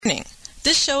Warning.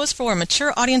 This show is for a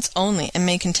mature audience only and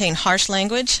may contain harsh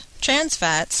language, trans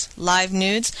fats, live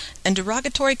nudes, and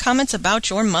derogatory comments about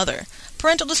your mother.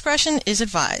 Parental discretion is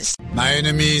advised. My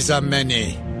enemies are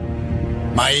many.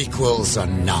 My equals are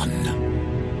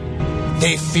none.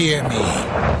 They fear me,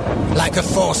 like a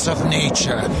force of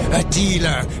nature, a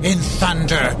dealer in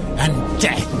thunder and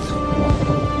death.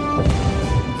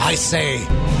 I say,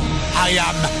 I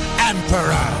am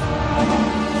Emperor.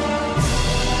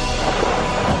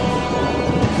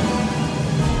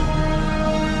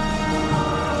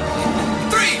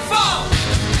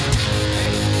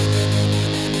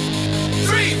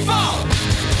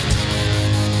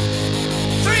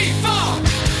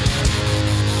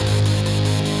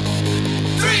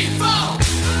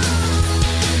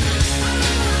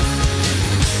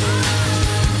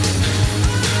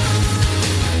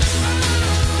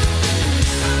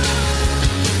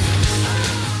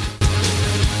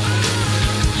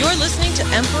 You're listening to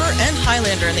Emperor and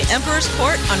Highlander in the Emperor's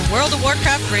Court on World of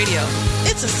Warcraft Radio.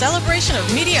 It's a celebration of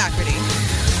mediocrity.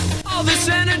 All this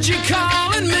energy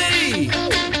calling me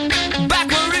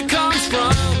back where it comes from.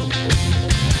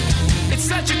 It's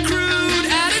such a crude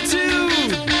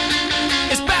attitude.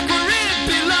 It's back where it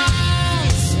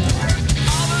belongs.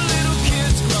 All the little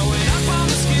kids growing up on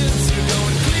the skids are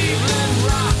going Cleveland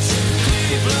rocks,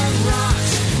 Cleveland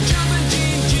rocks.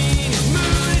 Jumping Gene is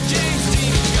Moody James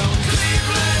Dean is going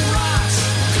Cleveland rocks,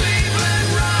 Cleveland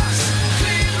rocks,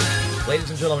 Cleveland rocks. Ladies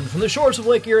and gentlemen, from the shores of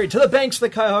Lake Erie to the banks of the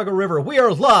Cuyahoga River, we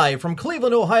are live from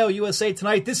Cleveland, Ohio, USA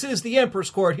tonight. This is the Emperor's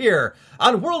Court here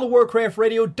on World of Warcraft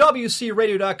Radio,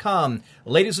 WCRadio.com.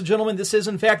 Ladies and gentlemen, this is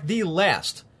in fact the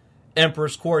last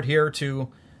Emperor's Court here to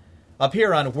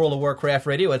appear on World of Warcraft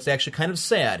Radio. It's actually kind of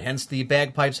sad, hence the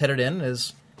bagpipes headed in,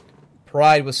 as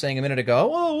Pride was saying a minute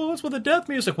ago. Oh, what's with the death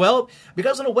music? Well,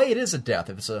 because in a way it is a death.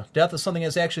 If it's a death of something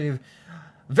that's actually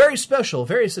very special,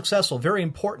 very successful, very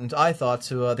important, I thought,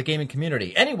 to the gaming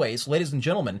community. Anyways, ladies and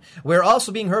gentlemen, we're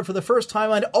also being heard for the first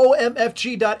time on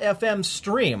OMFG.FM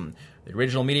stream. The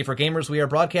original media for gamers. We are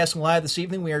broadcasting live this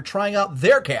evening. We are trying out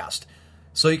their cast,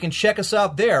 so you can check us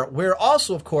out there. We're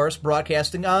also, of course,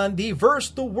 broadcasting on the Verse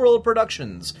the World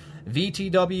Productions,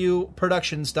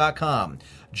 VTWProductions.com.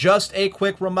 Just a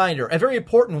quick reminder, a very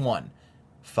important one.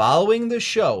 Following the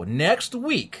show next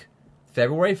week,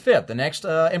 February 5th, the next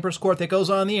Emperor's Court that goes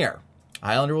on the air.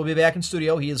 Highlander will be back in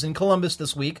studio. He is in Columbus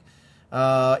this week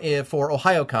for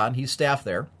OhioCon. He's staffed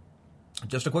there.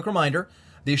 Just a quick reminder,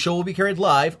 the show will be carried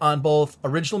live on both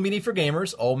Original Media for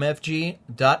Gamers,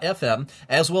 OMFG.FM,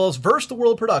 as well as Verse the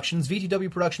World Productions,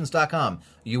 VTWProductions.com.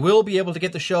 You will be able to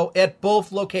get the show at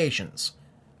both locations.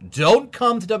 Don't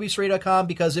come to WCRadio.com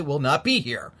because it will not be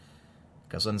here.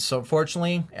 Because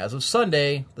unfortunately, as of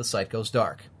Sunday, the site goes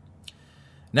dark.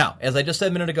 Now, as I just said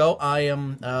a minute ago, I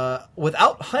am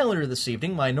without Highlander this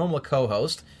evening, my normal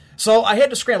co-host. So I had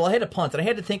to scramble, I had to punt, and I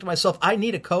had to think to myself, I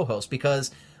need a co-host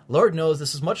because Lord knows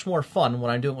this is much more fun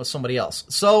when I'm doing it with somebody else.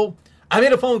 So I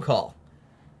made a phone call,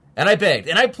 and I begged,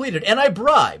 and I pleaded, and I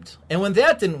bribed. And when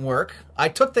that didn't work, I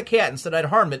took the cat and said I'd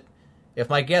harm it if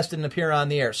my guest didn't appear on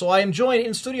the air. So I am joined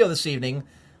in studio this evening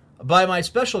by my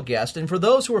special guest. And for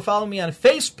those who are following me on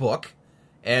Facebook,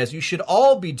 as you should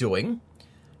all be doing,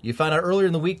 you found out earlier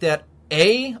in the week that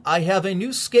A, I have a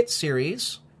new skit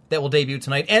series that will debut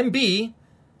tonight, and B,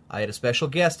 I had a special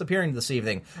guest appearing this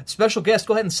evening. Special guest,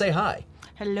 go ahead and say hi.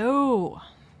 Hello.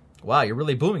 Wow, you're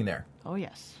really booming there. Oh,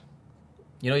 yes.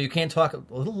 You know, you can talk a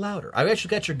little louder. I've actually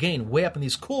got your gain way up in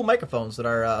these cool microphones that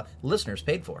our listeners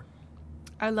paid for.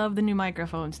 I love the new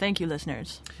microphones. Thank you,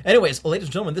 listeners. Anyways, ladies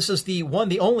and gentlemen, this is the one,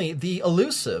 the only, the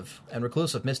elusive and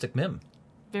reclusive Mystic Mim.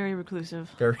 Very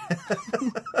reclusive. Very.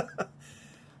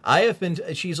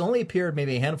 She's only appeared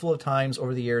maybe a handful of times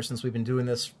over the years since we've been doing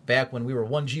this back when we were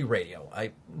 1G radio.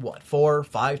 4 or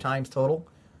 5 times total?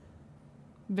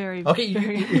 Very. Okay,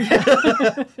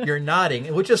 you're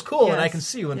nodding, which is cool, yes, and I can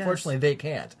see you. Unfortunately, yes. They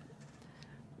can't.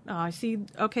 Oh, I see.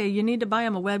 Okay, you need to buy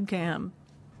him a webcam.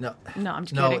 No, I'm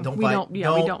just no, kidding. we don't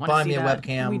want to buy see me a that.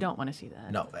 webcam. We don't want to see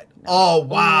that. No. Oh,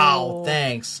 wow, Oh.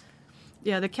 thanks.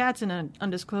 Yeah, the cat's in an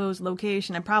undisclosed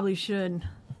location. I probably should.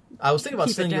 I was thinking about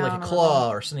Keep it sending you like down a a claw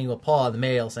little. or sending you a paw in the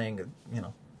mail saying,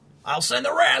 I'll send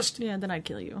the rest. Yeah, then I'd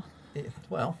kill you.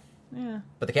 Well, Yeah.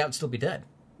 but the cat would still be dead,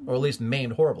 or at least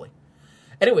maimed horribly.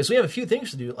 Anyways, we have a few things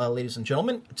to do, ladies and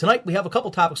gentlemen. Tonight we have a couple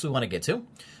topics we want to get to.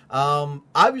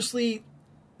 Obviously,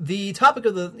 the topic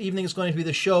of the evening is going to be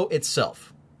the show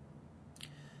itself.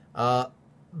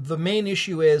 The main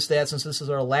issue is that since this is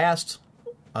our last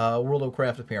World of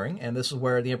Warcraft appearing, and this is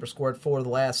where the Emperor's Court for the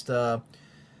last,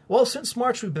 since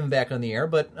March we've been back on the air,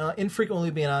 but infrequently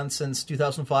been on since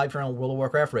 2005 here on World of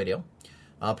Warcraft Radio.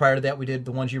 Prior to that, we did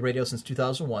the 1G radio since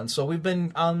 2001, so we've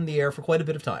been on the air for quite a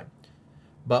bit of time.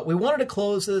 But we wanted to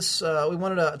close this. We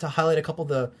wanted to highlight a couple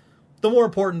of the more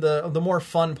important, the more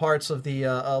fun parts of the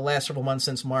last several months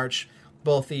since March,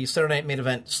 both the Saturday Night Main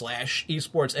Event /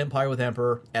 Esports Empire with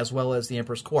Emperor, as well as the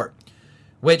Emperor's Court,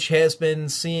 which has been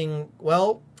seeing,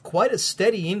 well, quite a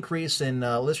steady increase in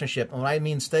listenership. And when I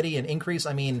mean steady and increase,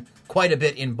 I mean quite a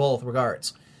bit in both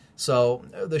regards. So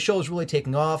the show is really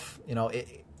taking off. You know,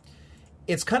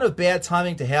 it's kind of bad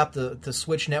timing to have to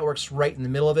switch networks right in the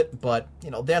middle of it, but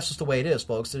you know that's just the way it is,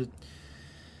 folks.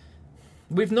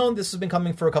 We've known this has been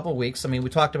coming for a couple of weeks. I mean, we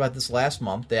talked about this last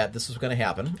month that this was going to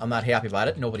happen. I'm not happy about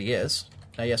it. Nobody is.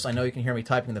 Yes, I know you can hear me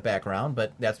typing in the background,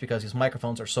 but that's because these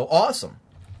microphones are so awesome.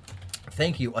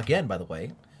 Thank you again, by the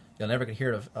way. You'll never get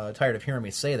tired of hearing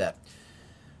me say that.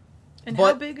 And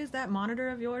how big is that monitor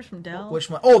of yours from Dell? Which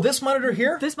one? Oh, this monitor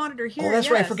here? This monitor here, Oh, that's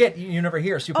yes. right. I forget. You never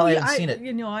hear, so you probably haven't seen it.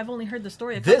 You know, I've only heard the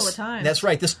story a couple of times. That's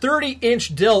right. This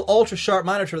 30-inch Dell Ultra Sharp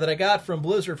monitor that I got from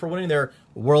Blizzard for winning their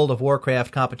World of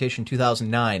Warcraft competition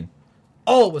 2009.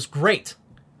 Oh, it was great.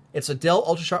 It's a Dell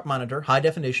Ultra Sharp monitor, high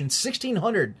definition,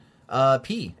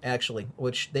 1600p, actually,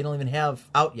 which they don't even have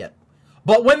out yet.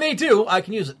 But when they do, I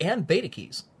can use it. And beta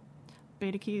keys.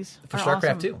 Beta keys for are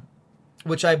StarCraft awesome. 2.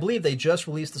 Which I believe they just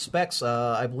released the specs.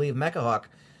 I believe Mechahawk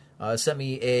sent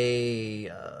me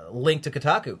a link to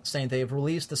Kotaku saying they've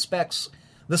released the specs,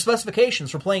 the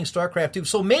specifications for playing StarCraft 2.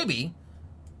 So maybe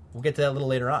we'll get to that a little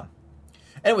later on.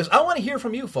 Anyways, I want to hear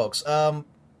from you folks. I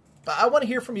want to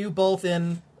hear from you both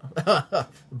in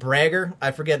Bragger.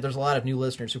 I forget there's a lot of new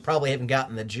listeners who probably haven't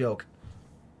gotten the joke.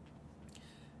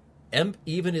 Emp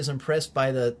even is impressed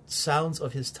by the sounds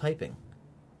of his typing.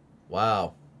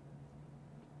 Wow.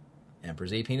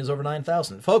 Emperor's AP is over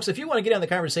 9,000. Folks, if you want to get on the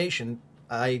conversation,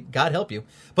 God help you.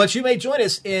 But you may join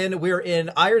us we're in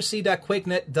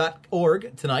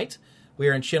irc.quakenet.org tonight.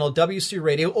 We're in channel WC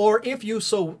Radio, or if you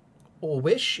so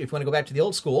wish, if you want to go back to the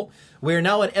old school, we're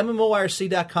now at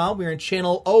mmorc.com. We're in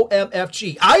channel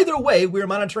OMFG. Either way, we're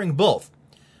monitoring both.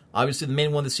 Obviously, the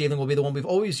main one this evening will be the one we've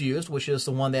always used, which is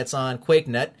the one that's on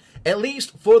QuakeNet, at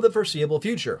least for the foreseeable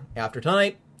future. After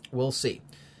tonight, we'll see.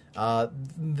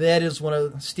 That is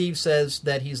Steve says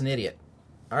that he's an idiot.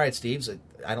 All right, Steve.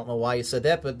 I don't know why you said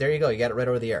that, but there you go. You got it right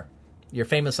over the air. You're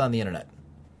famous on the internet.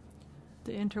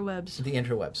 The interwebs. The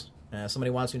interwebs. Somebody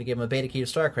wants me to give him a beta key to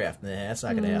StarCraft. Nah, that's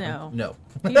not going to happen. No.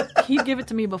 He'd give it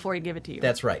to me before he'd give it to you.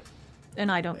 That's right.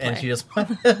 And I don't play. And she just...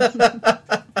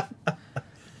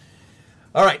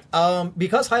 All right,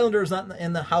 because Highlander is not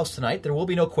in the house tonight, there will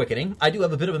be no quickening. I do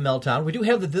have a bit of a meltdown. We do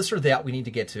have the this or that we need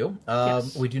to get to.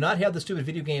 Yes. We do not have the stupid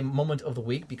video game moment of the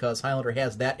week because Highlander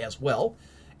has that as well.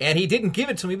 And he didn't give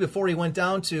it to me before he went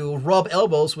down to rub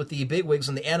elbows with the bigwigs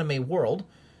in the anime world,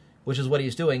 which is what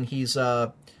he's doing. He's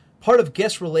part of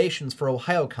guest relations for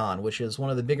OhioCon, which is one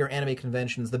of the bigger anime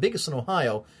conventions, the biggest in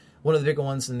Ohio, one of the bigger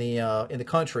ones in the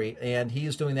country, and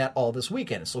he's doing that all this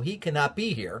weekend. So he cannot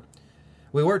be here.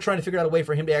 We were trying to figure out a way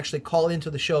for him to actually call into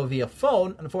the show via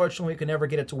phone. Unfortunately, we could never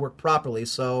get it to work properly,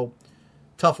 so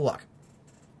tough luck.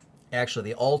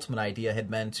 Actually, the ultimate idea had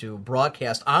been to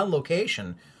broadcast on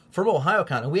location from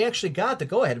OhioCon, and we actually got the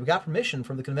go-ahead. We got permission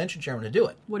from the convention chairman to do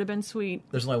it. Would have been sweet.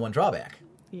 There's only one drawback.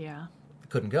 Yeah. We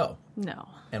couldn't go. No.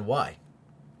 And why?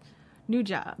 New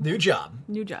job. New job.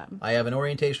 New job. I have an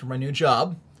orientation for my new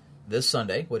job this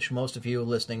Sunday, which most of you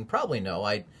listening probably know.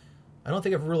 I don't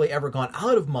think I've really ever gone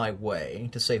out of my way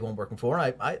to say who I'm working for.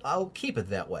 I'll keep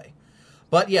it that way.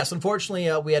 But yes, unfortunately,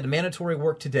 we had mandatory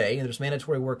work today, and there's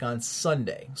mandatory work on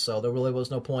Sunday. So there really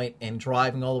was no point in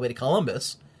driving all the way to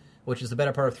Columbus, which is the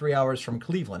better part of 3 hours from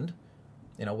Cleveland,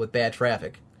 with bad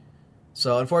traffic.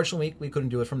 So unfortunately, we couldn't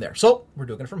do it from there. So we're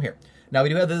doing it from here. Now, we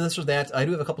do have this or that. I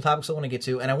do have a couple topics I want to get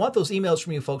to, and I want those emails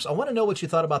from you folks. I want to know what you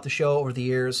thought about the show over the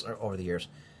years.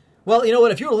 Well, you know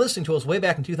what? If you were listening to us way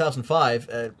back in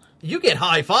 2005, you get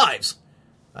high fives.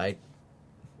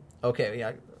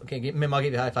 Okay, Mim, I'll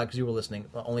give you a high five because you were listening,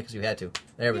 only because you had to.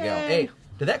 There we go. Hey,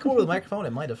 did that come over the microphone?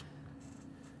 It might have.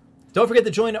 Don't forget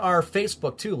to join our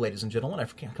Facebook, too, ladies and gentlemen. I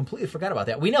completely forgot about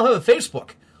that. We now have a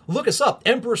Facebook. Look us up.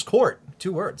 Emperor's Court.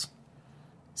 2 words.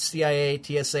 CIA,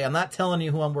 TSA. I'm not telling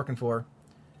you who I'm working for.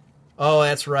 Oh,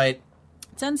 that's right.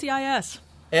 It's NCIS.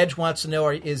 Edge wants to know,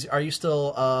 are you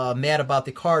still mad about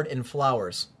the card in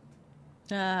flowers?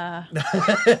 Yeah,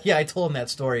 I told him that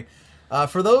story.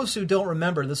 For those who don't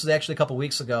remember, this was actually a couple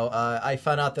weeks ago. I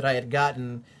found out that I had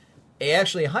gotten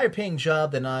a higher paying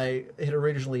job than I had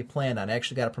originally planned on. I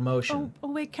actually got a promotion.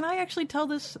 Oh wait, can I actually tell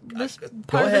this Go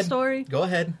part of ahead. the story? Go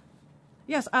ahead.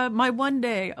 Yes, my one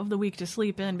day of the week to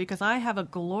sleep in, because I have a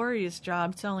glorious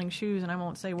job selling shoes, and I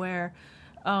won't say where.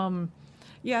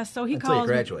 Yeah, so he Until you calls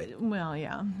graduate. Well,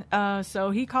 yeah.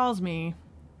 So he calls me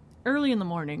early in the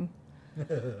morning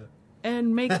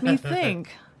and makes me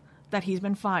think that he's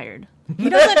been fired. He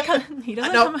doesn't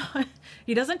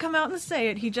come out and say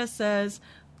it. He just says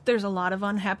there's a lot of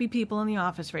unhappy people in the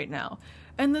office right now.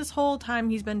 And this whole time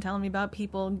he's been telling me about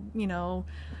people,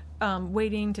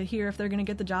 waiting to hear if they're going to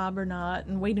get the job or not,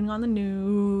 and waiting on the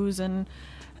news, and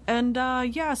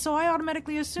so I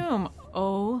automatically assume,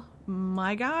 oh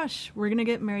my gosh, we're going to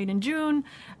get married in June,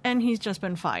 and he's just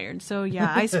been fired. So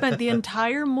yeah, I spent the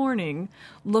entire morning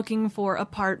looking for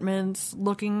apartments,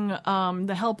 looking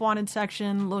the help wanted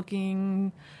section,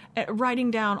 looking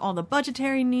writing down all the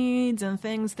budgetary needs and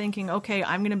things, thinking, okay,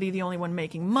 I'm going to be the only one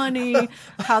making money.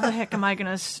 How the heck am I going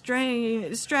to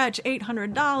stretch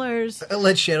 $800?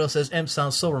 Led Shadow says, M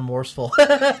sounds so remorseful.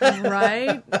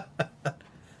 Right?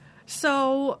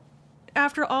 So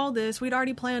after all this, we'd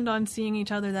already planned on seeing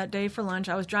each other that day for lunch.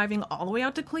 I was driving all the way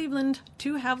out to Cleveland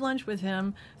to have lunch with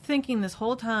him, thinking this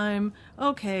whole time,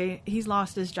 okay, he's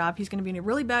lost his job. He's going to be in a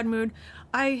really bad mood.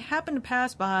 I happened to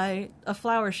pass by a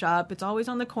flower shop. It's always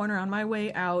on the corner on my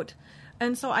way out.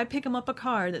 And so I pick him up a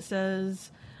card that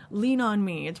says, Lean on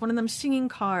Me. It's one of them singing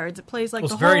cards. It plays like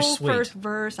the whole first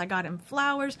verse. I got him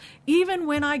flowers. Even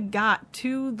when I got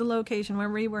to the location where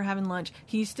we were having lunch,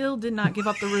 he still did not give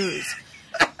up the ruse.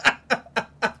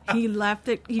 He left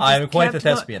it. He just I am quite the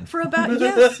kept thespian. For about,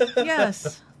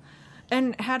 yes.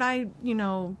 And had I,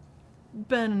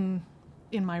 been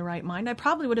in my right mind, I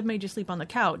probably would have made you sleep on the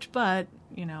couch. But,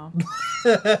 the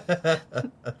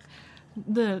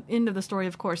end of the story,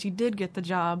 of course, he did get the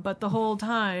job. But the whole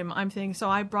time, I'm thinking, so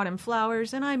I brought him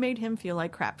flowers, and I made him feel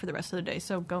like crap for the rest of the day.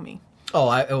 So go me.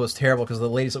 Oh, it was terrible because the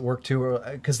ladies at work, too,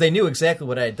 because they knew exactly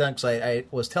what I had done. Because I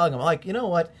was telling them, like, you know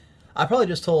what? I probably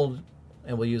just told...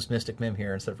 and we'll use Mystic Mim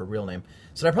here instead of her real name.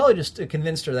 So I probably just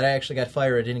convinced her that I actually got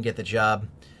fired. I didn't get the job.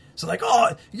 So like,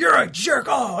 oh, you're a jerk.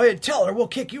 Oh, hey, tell her we'll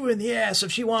kick you in the ass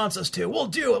if she wants us to. We'll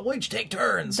do it. We'll each take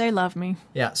turns. They love me.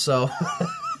 Yeah, so...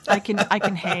 I can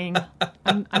hang.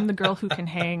 I'm the girl who can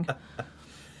hang.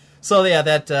 So yeah,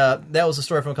 that was a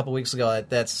story from a couple weeks ago.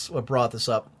 That's what brought this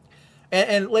up.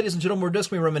 And ladies and gentlemen, we're just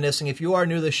going to be reminiscing. If you are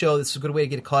new to the show, this is a good way to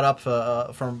get caught up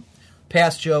from...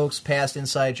 past jokes, past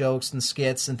inside jokes and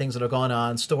skits and things that have gone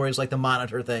on, stories like the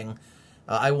monitor thing.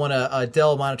 I won a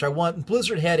Dell monitor.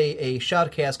 Blizzard had a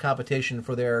shoutcast competition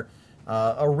for their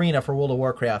arena for World of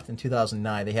Warcraft in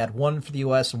 2009. They had one for the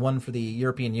U.S. and one for the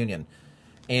European Union.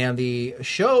 And the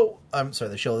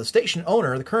station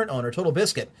owner, the current owner, Total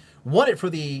Biscuit, won it for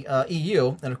the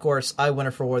EU, and of course, I won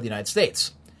it for the United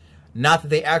States. Not that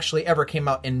they actually ever came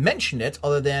out and mentioned it,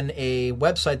 other than a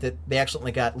website that they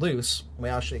accidentally got loose. We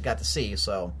actually got to see,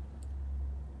 so...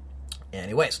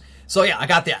 Anyways. So, yeah, I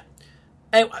got that.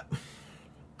 Anyway,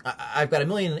 I've got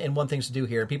 1,000,001 things to do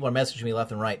here, and people are messaging me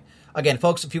left and right. Again,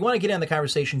 folks, if you want to get in the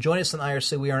conversation, join us on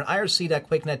IRC. We are on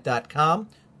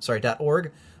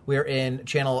irc.quakenet.org. We are in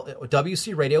channel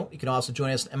WC Radio. You can also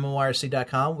join us at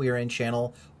MMOIRC.com. We are in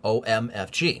channel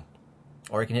OMFG.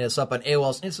 Or you can hit us up on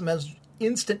AOL's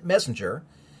Instant Messenger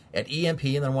at EMP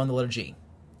and then the letter G.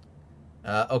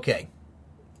 Okay.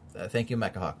 Thank you,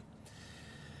 Mechahawk.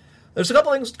 There's a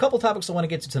couple topics I want to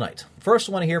get to tonight. First,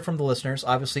 I want to hear from the listeners.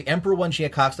 Obviously,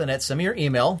 Emperor1GXNet, send me your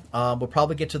email. We'll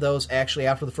probably get to those actually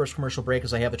after the first commercial break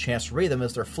as I have a chance to read them.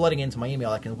 As they're flooding into my email,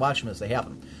 I can watch them as they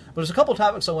happen. But there's a couple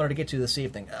topics I wanted to get to this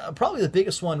evening. Probably the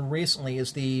biggest one recently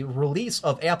is the release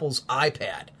of Apple's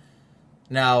iPad.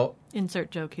 Now... Insert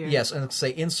joke here. Yes, and let's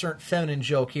say insert feminine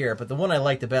joke here. But the one I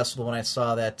liked the best was the one I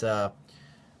saw that...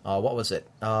 what was it?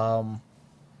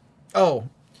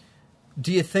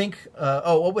 Do you think...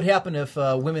 what would happen if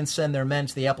women send their men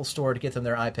to the Apple Store to get them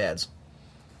their iPads?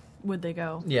 Would they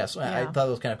go? Yes, yeah. I thought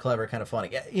it was kind of clever, kind of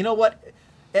funny. You know what?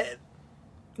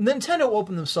 Nintendo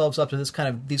opened themselves up to these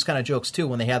kind of jokes, too,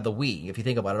 when they had the Wii. If you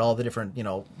think about it, all the different,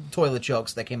 toilet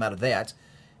jokes that came out of that.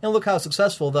 And look how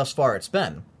successful thus far it's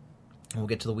been. And we'll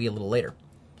get to the Wii a little later.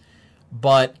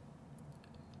 But,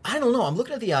 I don't know. I'm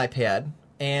looking at the iPad,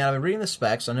 and I've been reading the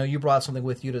specs. I know you brought something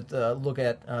with you to look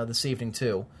at this evening,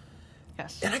 too.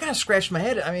 Yes. And I got to scratch my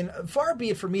head. I mean, far be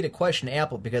it for me to question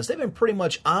Apple, because they've been pretty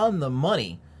much on the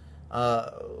money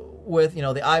with, the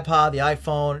iPod, the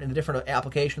iPhone, and the different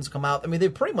applications that come out. I mean, they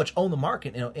pretty much own the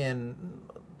market, in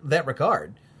that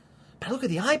regard. But I look at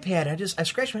the iPad, and I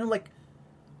scratch my head, I'm like,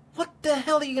 what the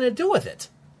hell are you going to do with it?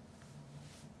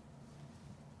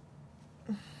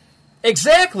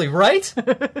 Exactly, right?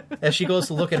 As she goes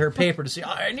to look at her paper to see,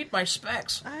 I need my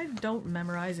specs. I don't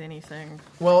memorize anything.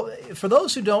 Well, for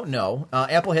those who don't know,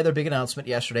 Apple had their big announcement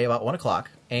yesterday about 1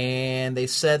 o'clock, and they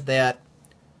said that,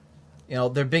 You know,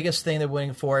 their biggest thing they're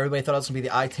waiting for, everybody thought it was going to be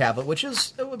the iTablet, which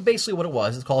is basically what it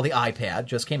was. It's called the iPad,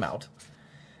 just came out.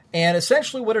 And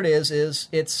essentially what it is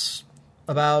it's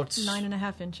about...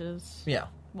 9.5 inches Yeah.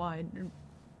 wide.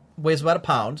 Weighs about a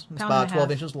pound. It's Pound about and a 12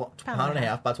 half. inches long. Pound Pound and a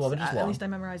half, about 12 inches At long. least I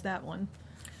memorized that one.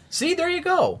 See, there you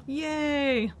go.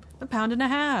 Yay! A pound and a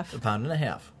half. A pound and a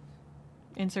half.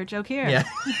 Insert joke here. Yeah.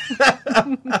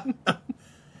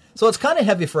 So it's kind of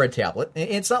heavy for a tablet.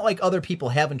 It's not like other people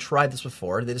haven't tried this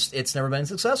before. It's never been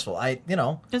successful.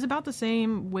 It's about the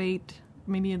same weight,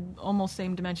 maybe almost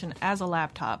same dimension as a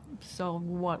laptop. So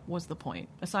what was the point,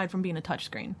 aside from being a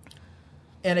touchscreen?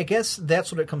 And I guess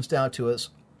that's what it comes down to is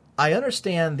I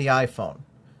understand the iPhone.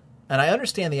 And I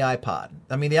understand the iPod.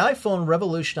 I mean, the iPhone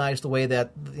revolutionized the way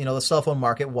that, the cell phone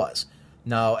market was.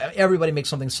 Now, everybody makes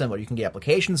something similar. You can get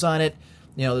applications on it.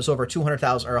 There's over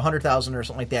 200,000 or 100,000 or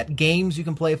something like that. Games you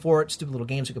can play for it. Stupid little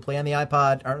games you can play on the on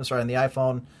the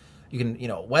iPhone. You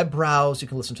can, web browse. You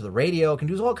can listen to the radio. You can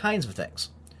do all kinds of things.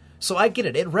 So I get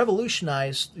it. It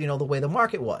revolutionized, the way the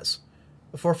market was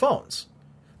for phones.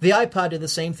 The iPod did the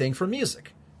same thing for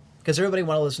music. Because everybody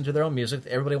wanted to listen to their own music.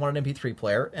 Everybody wanted an MP3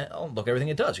 player. And look, everything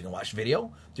it does. You can watch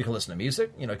video. You can listen to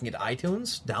music. You can get to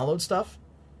iTunes, download stuff.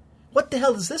 What the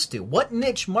hell does this do? What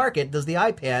niche market does the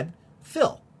iPad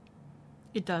fill?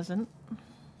 It doesn't.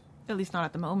 At least not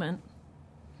at the moment.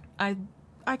 I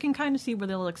can kind of see where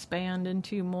they'll expand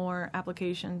into more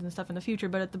applications and stuff in the future,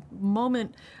 but at the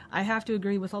moment, I have to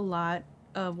agree with a lot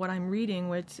of what I'm reading,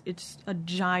 which it's a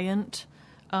giant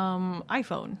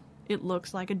iPhone. It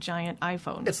looks like a giant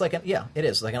iPhone. It's like it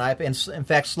is like an iPad. In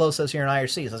fact, Slow says here in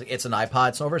IRC, it's an iPod.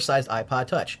 It's an oversized iPod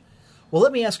Touch. Well,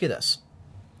 let me ask you this.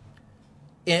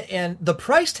 And the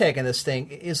price tag on this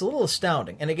thing is a little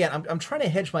astounding. And again, I'm trying to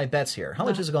hedge my bets here. How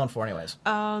much is it going for, anyways?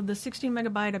 The 16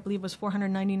 megabyte, I believe, was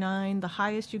 $499. The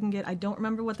highest you can get, I don't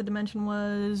remember what the dimension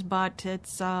was, but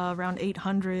it's around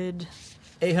 $800.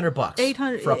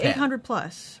 $800 for a pad. $800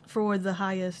 plus for the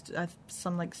highest,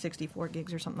 some like 64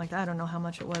 gigs or something like that. I don't know how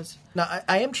much it was. Now,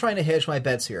 I am trying to hedge my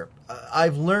bets here.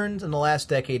 I've learned in the last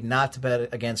decade not to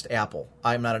bet against Apple.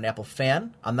 I'm not an Apple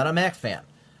fan. I'm not a Mac fan.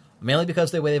 Mainly because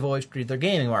of the way they've always treated their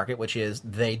gaming market, which is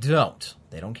they don't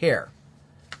care.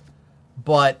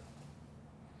 But,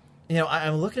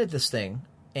 I'm looking at this thing,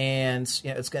 and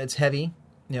it's heavy.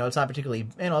 It's not particularly,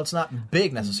 it's not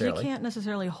big necessarily. You can't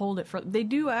necessarily hold it for. They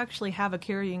do actually have a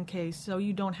carrying case, so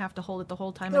you don't have to hold it the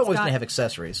whole time. They're always going to have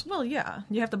accessories. Well, yeah,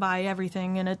 you have to buy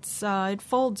everything, and it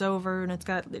folds over, and it's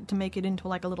got to make it into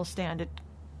like a little stand.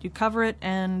 You cover it,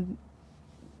 and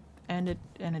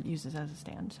it uses as a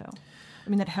stand. So. I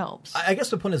mean, that helps. I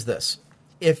guess the point is this.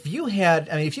 If you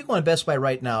go on Best Buy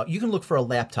right now, you can look for a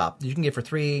laptop that you can get for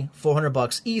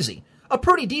 $300-$400 easy. A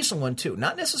pretty decent one, too.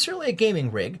 Not necessarily a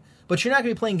gaming rig, but you're not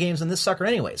going to be playing games on this sucker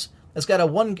anyways. It's got a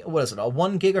 1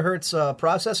 gigahertz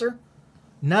processor.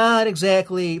 Not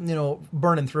exactly,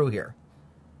 burning through here.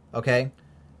 Okay?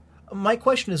 My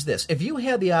question is this. If you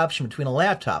had the option between a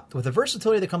laptop with the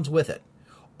versatility that comes with it,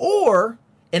 or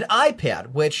an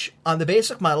iPad, which on the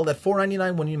basic model, that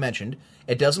 $499 one you mentioned,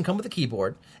 it doesn't come with a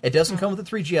keyboard. It doesn't come with a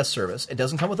 3GS service. It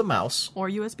doesn't come with a mouse. Or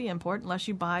USB import, unless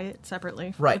you buy it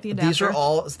separately. Right. With the adapter. These are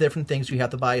all different things you have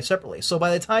to buy separately. So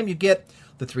by the time you get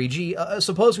the 3G,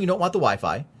 supposing you don't want the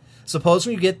Wi-Fi,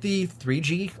 supposing you get the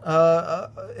 3G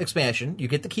expansion, you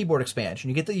get the keyboard expansion,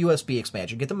 you get the USB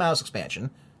expansion, you get the mouse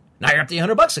expansion, now you're up to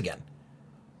 $100 again.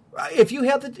 If you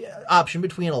have the option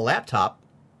between a laptop,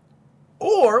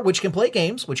 or which can play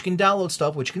games, which can download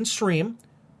stuff, which can stream,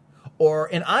 or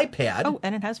an iPad. Oh,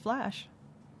 and it has Flash.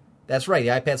 That's right. The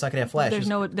iPad's not going to have Flash.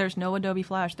 There's no Adobe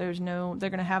Flash. They're going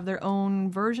to have their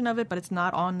own version of it, but it's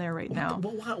not on there right now.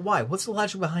 Why? What's the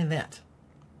logic behind that?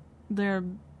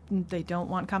 They don't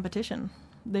want competition.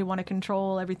 They want to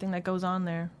control everything that goes on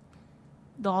there.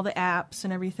 All the apps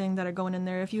and everything that are going in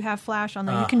there. If you have Flash on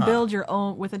there, you can build your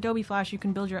own. With Adobe Flash, you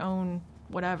can build your own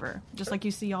whatever. Just like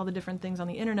you see all the different things on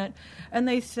the internet. And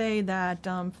they say that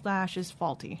Flash is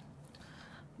faulty.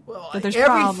 Well, that there's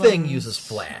everything problems. uses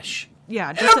Flash.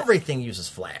 Yeah, everything uses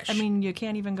Flash. I mean, you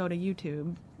can't even go to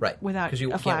YouTube without you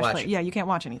a can't Flash watch player. it. Yeah, you can't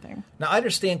watch anything. Now, I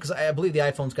understand because I believe the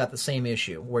iPhone's got the same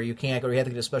issue where you can't go. You have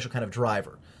to get a special kind of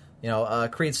driver.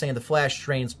 Creed's saying the Flash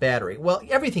drains battery. Well,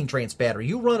 everything drains battery.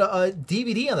 You run a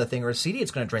DVD on the thing or a CD,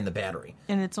 it's going to drain the battery.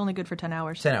 And it's only good for 10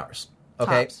 hours. 10 hours.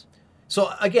 Okay. Tops.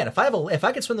 So again, if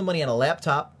I could spend the money on a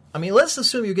laptop, I mean, let's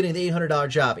assume you're getting the $800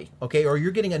 Jobby, okay, or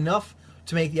you're getting enough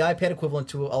to make the iPad equivalent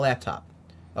to a laptop,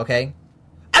 okay.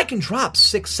 I can drop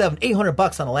 $600, $700,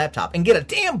 $800 on a laptop and get a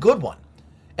damn good one,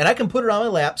 and I can put it on my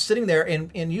lap, sitting there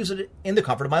and use it in the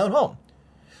comfort of my own home.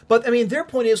 But, I mean, their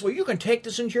point is, well, you can take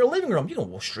this into your living room. You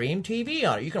can stream TV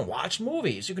on it. You can watch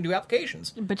movies. You can do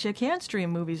applications. But you can't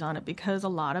stream movies on it because a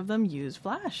lot of them use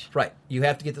Flash. Right. You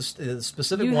have to get the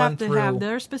specific You one have to through... have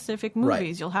their specific movies.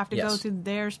 Right. You'll have to go Yes. to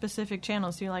their specific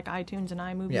channels, so like iTunes and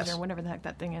iMovies Yes. or whatever the heck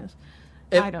that thing is.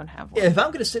 If- I don't have one. If I'm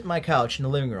going to sit in my couch in the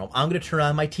living room, I'm going to turn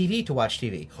on my TV to watch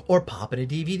TV, or pop in a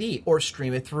DVD, or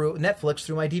stream it through Netflix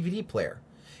through my DVD player.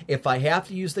 If I have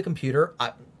to use the computer,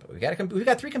 we've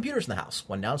got 3 computers in the house: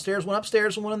 one downstairs, one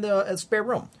upstairs, and one in the spare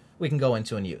room we can go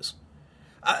into and use.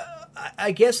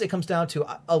 I guess it comes down to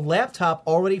a laptop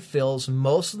already fills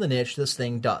most of the niche this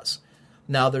thing does.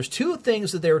 Now, there's 2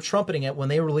 things that they were trumpeting at when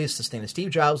they released this thing that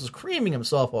Steve Jobs was creaming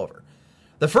himself over.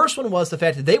 The first one was the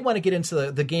fact that they want to get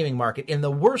into the gaming market in the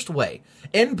worst way.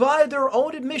 And by their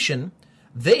own admission,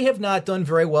 they have not done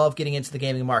very well of getting into the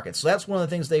gaming market. So that's one of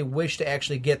the things they wish to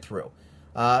actually get through,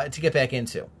 to get back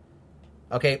into.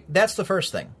 Okay, that's the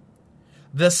first thing.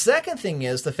 The second thing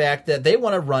is the fact that they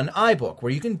want to run iBook,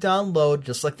 where you can download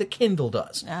just like the Kindle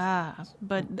does.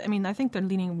 But I mean, I think they're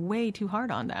leaning way too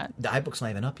hard on that. The iBook's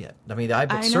not even up yet. I mean, the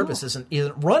iBook I know. service isn't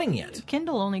running yet.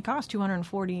 Kindle only costs $249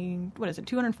 for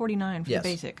the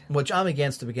basic. Which I'm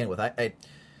against to begin with.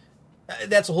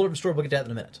 That's a whole different story. We'll get to that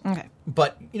in a minute. Okay.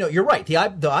 But, you're right. The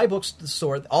iBooks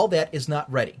store, all that is not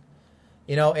ready.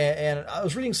 And I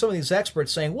was reading some of these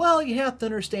experts saying, well, you have to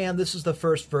understand this is the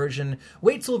first version.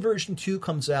 Wait till version 2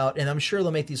 comes out, and I'm sure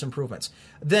they'll make these improvements.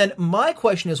 Then my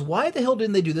question is, why the hell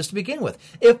didn't they do this to begin with?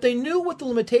 If they knew what the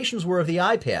limitations were of the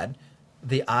iPad,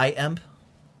 the iEmp,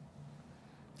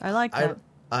 I like that.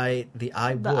 the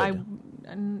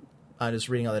iWood. I'm just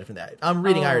reading all the different... I'm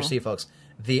reading IRC, folks.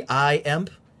 The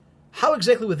iEmp. How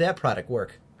exactly would that product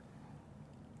work?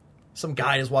 Some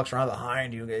guy just walks around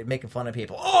behind you making fun of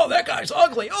people. Oh, that guy's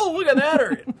ugly. Oh, look at that.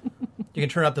 Or you can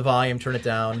turn up the volume, turn it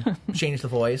down, change the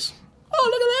voice.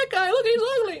 Oh, look at that guy. Look, he's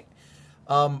ugly.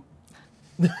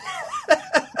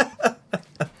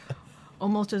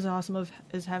 almost as awesome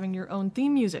as having your own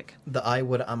theme music. The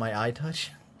iWood on my iTouch.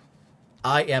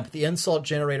 iAmp, the insult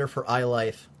generator for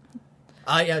iLife.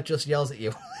 iAmp just yells at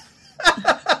you.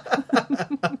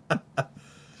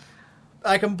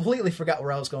 I completely forgot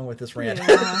where I was going with this rant.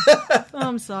 Yeah.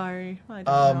 I'm sorry. I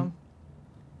don't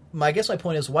know. I guess my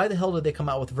point is, why the hell did they come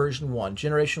out with version 1,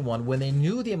 generation 1, when they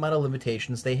knew the amount of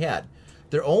limitations they had?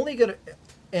 They're only going to...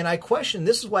 And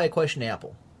this is why I question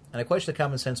Apple. And I question the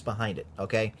common sense behind it,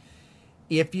 okay?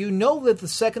 If you know that the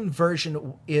second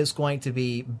version is going to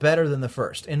be better than the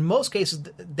first, in most cases,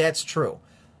 that's true.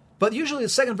 But usually the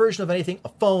second version of anything, a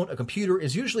phone, a computer,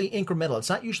 is usually incremental. It's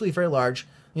not usually very large.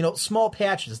 Small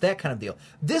patches, that kind of deal.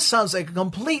 This sounds like a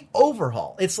complete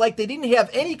overhaul. It's like they didn't have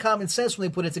any common sense when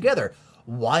they put it together.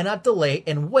 Why not delay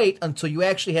and wait until you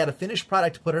actually had a finished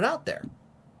product to put it out there?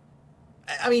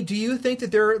 I mean, do you think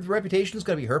that their reputation is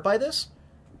going to be hurt by this?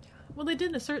 Well, they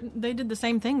did the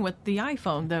same thing with the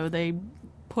iPhone, though. They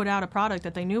put out a product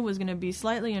that they knew was going to be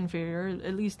slightly inferior,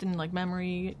 at least in like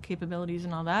memory capabilities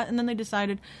and all that, and then they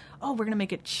decided, we're going to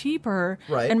make it cheaper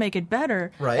and make it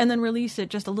better, and then release it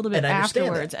just a little bit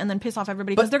afterwards, and then piss off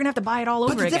everybody because they're going to have to buy it all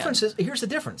over again. But the difference is, here's the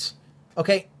difference.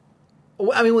 Okay,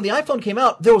 I mean, when the iPhone came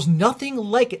out, there was nothing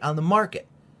like it on the market.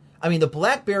 I mean, the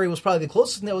BlackBerry was probably the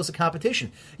closest thing that was a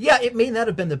competition. Yeah, it may not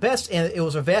have been the best, and it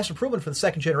was a vast improvement for the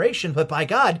second generation, but by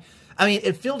God, I mean,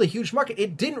 it filled a huge market.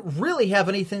 It didn't really have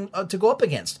anything to go up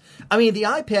against. I mean, the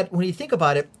iPad, when you think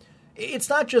about it, it's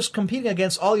not just competing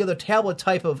against all the other tablet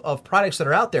type of products that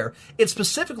are out there. It's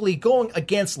specifically going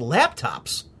against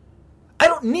laptops. I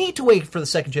don't need to wait for the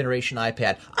second generation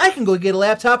iPad. I can go get a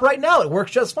laptop right now. It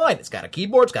works just fine. It's got a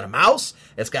keyboard, it's got a mouse,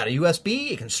 it's got a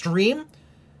USB, it can stream.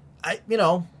 I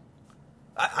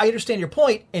understand your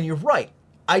point, and you're right.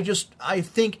 I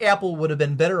think Apple would have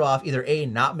been better off either A,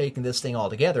 not making this thing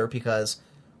altogether, because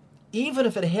even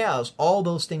if it has all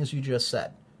those things you just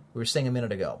said, we were saying a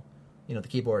minute ago, the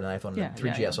keyboard and iPhone and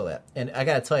 3GS, all that. And I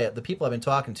got to tell you, the people I've been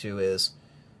talking to is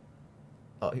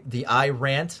the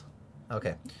iRant.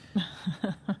 Okay.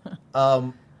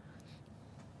 The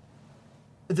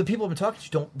people I've been talking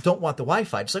to don't want the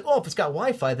Wi-Fi. It's like, if it's got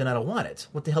Wi-Fi, then I don't want it.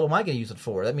 What the hell am I going to use it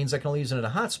for? That means I can only use it in a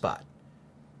hotspot.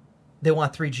 They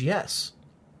want 3GS,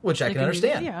 which I can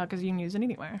understand. Because you can use it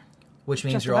anywhere. Which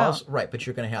means you're also right, but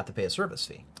you're going to have to pay a service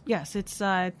fee. Yes, it's.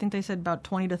 I think they said about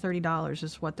 $20 to $30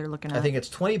 is what they're looking at. I think it's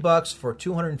 $20 for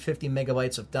 250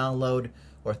 megabytes of download,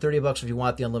 or $30 if you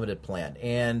want the unlimited plan.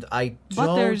 And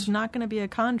But there's not going to be a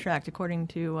contract according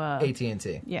to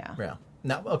AT&T. Yeah.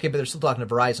 Now, okay, but they're still talking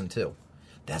to Verizon too.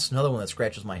 That's another one that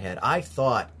scratches my head. I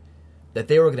thought that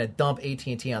they were going to dump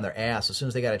AT&T on their ass as soon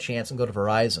as they got a chance and go to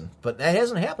Verizon, but that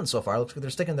hasn't happened so far. It looks like they're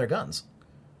sticking to their guns,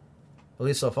 at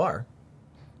least so far.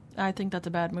 I think that's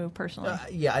a bad move, personally.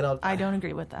 Yeah, I don't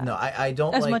agree with that. No, I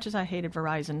don't. As much as I hated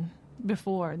Verizon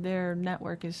before, their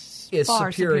network is it's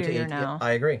far superior superior to now.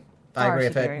 I agree. Far In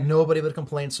superior. fact, nobody would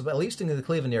complain, at least in the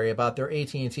Cleveland area, about their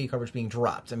AT&T coverage being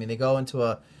dropped. I mean, they go into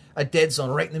a dead zone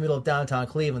right in the middle of downtown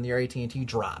Cleveland. Their AT&T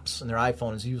drops, and their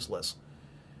iPhone is useless.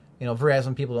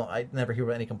 Verizon people I never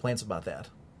hear any complaints about that.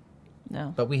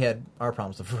 No. But we had our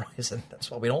problems with Verizon.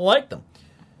 That's why we don't like them.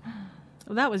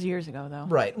 Well, that was years ago, though.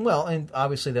 Right. Well, and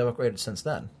obviously they've upgraded since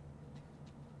then.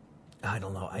 I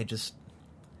don't know.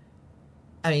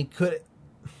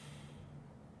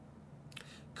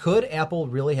 Could Apple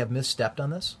really have misstepped on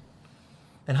this?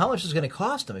 And how much is it going to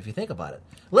cost them if you think about it?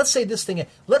 Let's say this thing.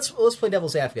 Let's play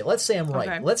devil's advocate. Let's say I'm right.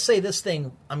 Okay. Let's say this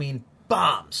thing.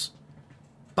 Bombs.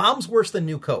 Bombs worse than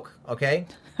New Coke. Okay.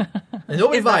 And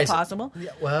nobody Is that buys it. possible?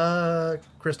 Yeah, well,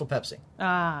 Crystal Pepsi.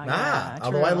 Yeah,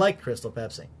 Although true. I like Crystal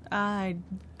Pepsi. I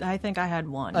think I had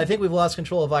one. I think we've lost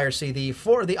control of IRC. The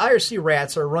IRC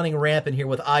rats are running rampant here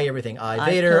with everything.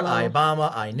 Vader, iPillow.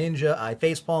 Obama, Ninja,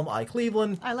 Facepalm,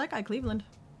 Cleveland. I like iCleveland.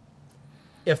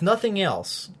 If nothing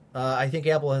else, I think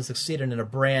Apple has succeeded in a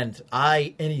brand,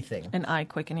 anything. An eye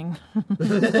quickening.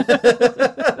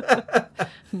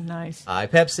 Nice.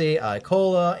 Pepsi,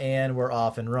 Cola, and we're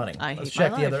off and running. I Let's hate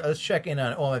check my the life. other. Let's check in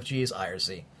on OMFG's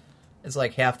IRC. It's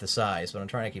like half the size, but I'm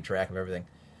trying to keep track of everything.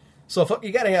 So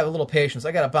you got to have a little patience.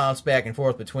 I got to bounce back and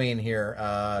forth between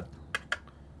here,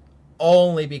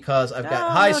 only because I've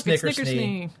got hi look, it's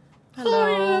Snickersnee.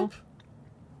 Hello. Hi,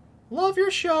 love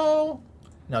your show.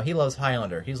 No, he loves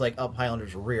Highlander. He's like up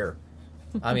Highlander's rear.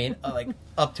 I mean, like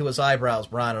up to his eyebrows,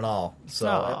 brown and all. So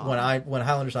Aw. when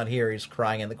Highlander's not here, he's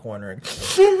crying in the corner.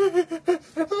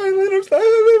 Highlander's not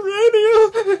on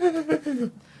the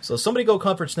radio. So somebody go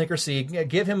comfort Snickersee.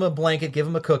 Give him a blanket. Give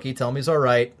him a cookie. Tell him he's all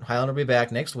right. Highlander will be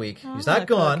back next week. He's not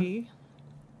gone. Cookie,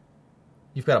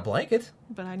 You've got a blanket.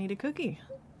 but I need a cookie.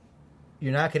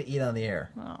 You're not going to eat on the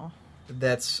air. Oh,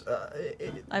 That's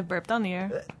I burped on the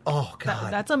air. oh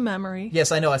god. That's a memory.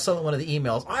 Yes, I know. I saw one of the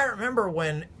emails. I remember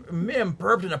when Mim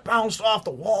burped and it bounced off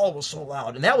the wall. It was so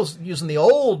loud. And that was using the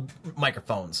old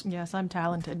microphones. Yes, I'm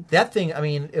talented. That thing, I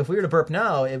mean, if we were to burp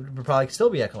now, it would probably still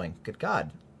be echoing. Good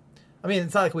God. I mean,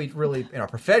 it's not like we really are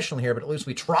professional here, but at least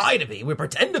we try to be. We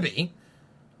pretend to be.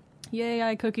 Yay,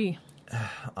 iCookie.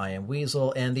 I am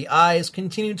Weasel, and the eyes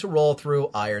continue to roll through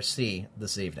IRC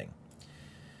this evening.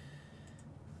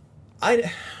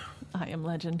 I am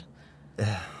legend.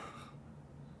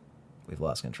 We've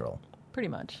lost control. Pretty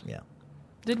much. Yeah.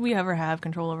 Did we ever have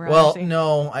control over Well, IRC?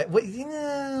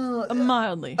 no.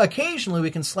 Mildly. Occasionally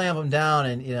we can slam them down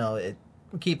and,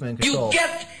 keep them in control. You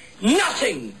get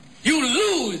nothing. You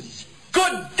lose.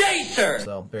 Good day, sir.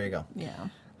 So, there you go. Yeah.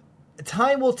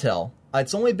 Time will tell.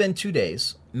 It's only been 2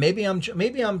 days. Maybe I'm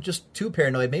just too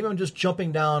paranoid. Maybe I'm just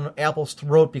jumping down Apple's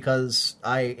throat because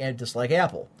I dislike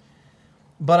Apple.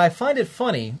 But I find it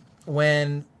funny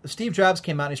when Steve Jobs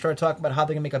came out and he started talking about how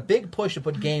they're going to make a big push to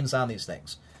put games on these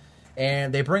things.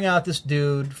 And they bring out this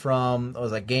dude from, it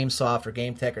was like GameSoft or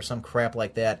GameTech or some crap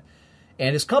like that.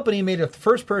 And his company made a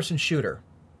first-person shooter.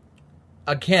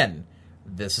 Again,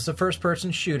 this is a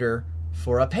first-person shooter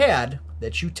for a pad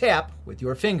that you tap with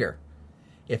your finger.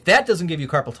 If that doesn't give you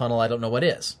carpal tunnel, I don't know what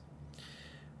is.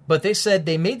 But they said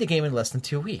they made the game in less than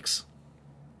 2 weeks.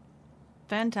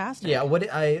 Fantastic. Yeah,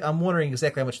 I'm wondering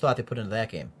exactly how much thought they put into that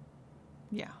game.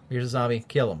 Yeah. Here's a zombie,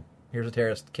 kill him. Here's a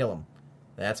terrorist, kill him.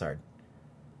 That's hard.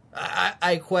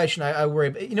 I question, I worry.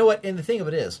 But you know what? And the thing of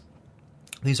it is,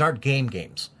 these aren't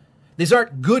games. These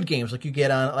aren't good games like you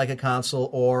get on like a console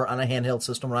or on a handheld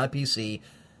system or on a PC.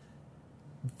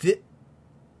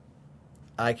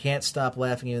 I can't stop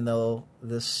laughing even though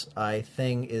this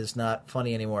thing is not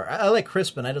funny anymore. I like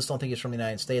Crispin. I just don't think he's from the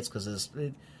United States because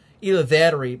either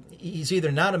that or he's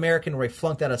either not American or he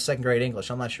flunked out of second grade English.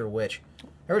 I'm not sure which.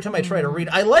 Every time I try to read,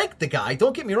 I like the guy.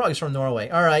 Don't get me wrong. He's from Norway.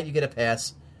 All right, you get a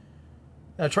pass.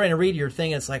 I'm trying to read your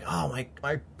thing, and it's like, oh,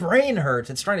 my brain hurts.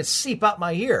 It's trying to seep out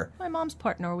my ear. My mom's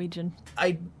part Norwegian.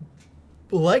 I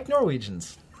like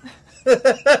Norwegians.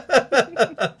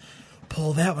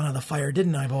 Pull that one out of the fire,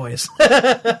 didn't I, boys?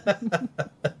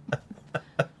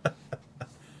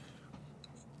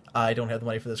 I don't have the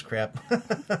money for this crap.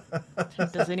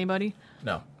 Does anybody?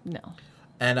 No. No.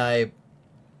 And I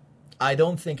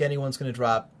don't think anyone's going to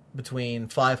drop between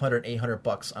 $500 and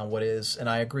 $800 on what is, and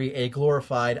I agree, a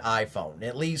glorified iPhone.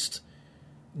 At least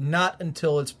not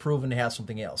until it's proven to have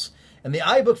something else. And the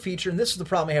iBook feature, and this is the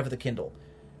problem I have with the Kindle,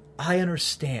 I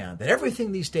understand that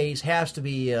everything these days has to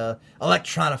be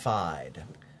electronified.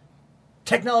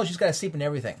 Technology's got to seep in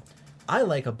everything. I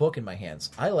like a book in my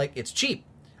hands. It's cheap.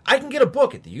 I can get a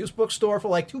book at the used bookstore for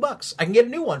like $2. I can get a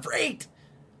new one for $8.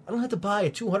 I don't have to buy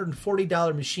a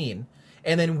 $240 machine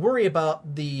and then worry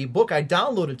about the book I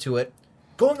downloaded to it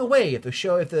going away if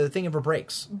the thing ever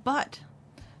breaks. But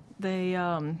they,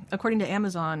 according to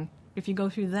Amazon, if you go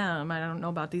through them, I don't know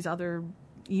about these other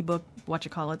ebook,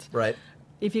 whatchamacallits. Right.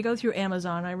 If you go through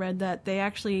Amazon, I read that they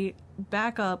actually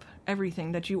back up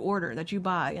everything that you order, that you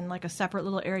buy, in like a separate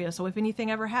little area. So if anything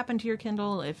ever happened to your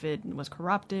Kindle, if it was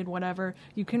corrupted, whatever,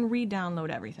 you can re-download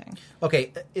everything.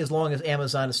 Okay, as long as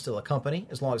Amazon is still a company,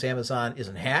 as long as Amazon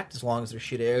isn't hacked, as long as their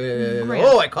shit... Granted.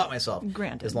 Oh, I caught myself.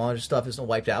 Granted. As long as your stuff isn't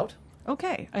wiped out.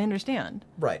 Okay, I understand.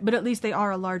 Right. But at least they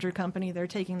are a larger company. They're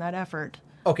taking that effort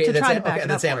Okay, to that's, try to back it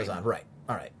that's up for Amazon. you. Right.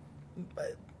 All right.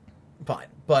 Fine.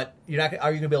 But are you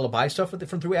going to be able to buy stuff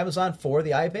from through Amazon for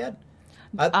the iPad?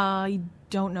 I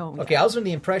don't know. Okay, I was under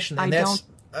the impression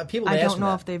that people I ask don't me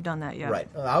know that. if they've done that yet. Right.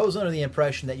 I was under the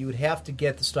impression that you would have to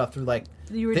get the stuff through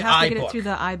You would the have to iBook. get it through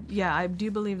the Yeah, I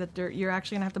do believe that you're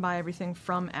actually going to have to buy everything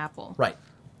from Apple. Right.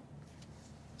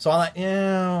 So I'm like,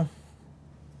 yeah.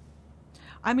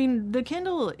 I mean, the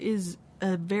Kindle is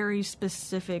a very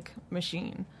specific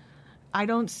machine. I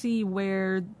don't see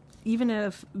where, even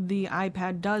if the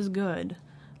iPad does good,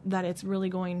 that it's really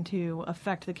going to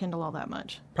affect the Kindle all that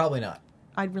much. Probably not.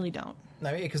 I really don't.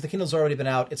 I mean, because the Kindle's already been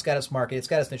out. It's got its market. It's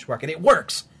got its niche market. It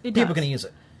works. People does. can use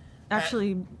it.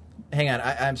 Actually, Hang on.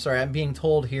 I'm sorry. I'm being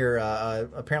told here,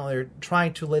 apparently they're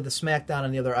trying to lay the smackdown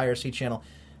on the other IRC channel.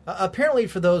 Apparently,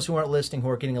 for those who aren't listening, who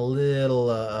are getting a little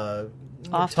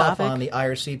Off tough topic. on the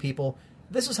IRC people,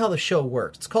 this is how the show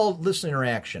works. It's called listener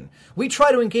interaction. We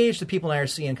try to engage the people in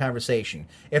IRC in conversation.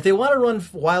 If they want to run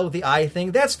wild with the I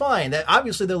thing, that's fine.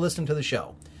 Obviously, they're listening to the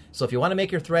show. So if you want to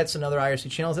make your threats in other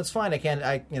IRC channels, that's fine. I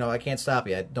can't stop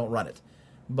you. I don't run it.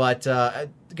 But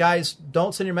guys,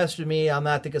 don't send your message to me. I'm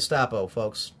not the Gestapo,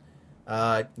 folks.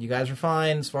 You guys are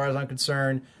fine as far as I'm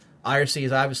concerned. IRC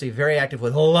is obviously very active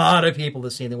with a lot of people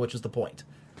this evening, which is the point.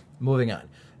 Moving on.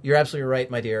 You're absolutely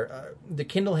right, my dear. The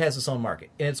Kindle has its own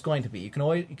market, and it's going to be. You can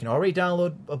already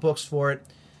download books for it.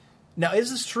 Now,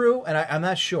 is this true? And I'm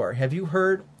not sure. Have you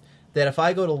heard that if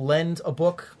I go to lend a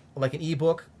book, like an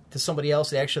ebook, to somebody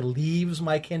else, it actually leaves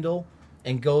my Kindle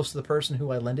and goes to the person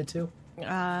who I lend it to?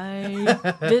 I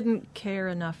didn't care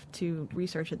enough to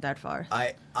research it that far.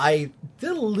 I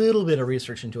did a little bit of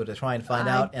research into it to try and find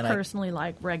out. And I personally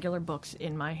like regular books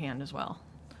in my hand as well.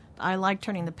 I like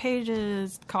turning the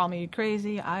pages. Call me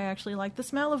crazy. I actually like the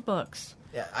smell of books.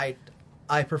 Yeah,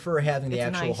 I prefer having the It's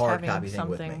actual nice hard having copy thing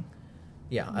with me. something-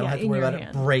 Yeah, I don't Yeah, have to in worry your about it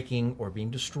hand. breaking or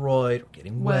being destroyed or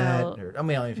getting Well, wet. I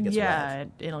mean, if it gets yeah, wet.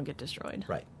 it'll get destroyed.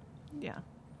 Right. Yeah.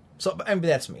 So, I mean,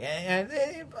 that's me. And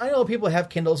I know people have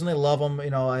Kindles and they love them.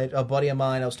 You know, a buddy of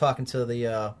mine, I was talking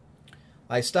to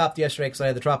I stopped yesterday because I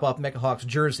had to drop off Mecca Hawks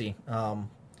jersey. Actually,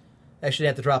 I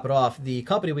had to drop it off. The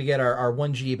company we get our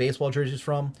 1G baseball jerseys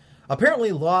from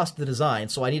apparently lost the design,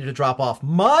 so I needed to drop off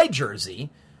my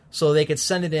jersey so they could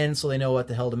send it in so they know what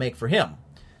the hell to make for him.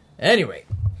 Anyway,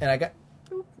 and I got...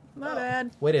 My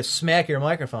bad. Way to smack your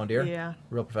microphone, dear. Yeah.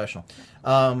 Real professional.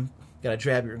 Gotta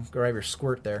grab your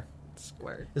squirt there.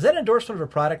 Squirt. Is that an endorsement of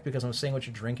a product because I'm saying what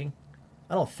you're drinking?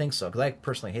 I don't think so, because I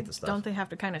personally hate this stuff. Don't they have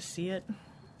to kind of see it?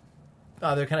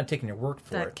 Oh, they're kind of taking your word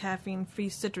for That it. caffeine-free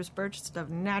citrus burst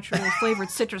of naturally flavored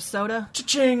citrus soda.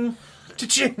 Cha-ching!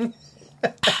 Cha-ching!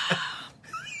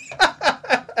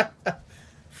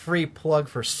 Free plug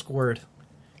for Squirt.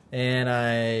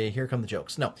 And here come the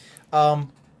jokes. No. I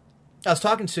was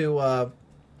talking to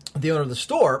the owner of the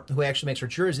store, who actually makes our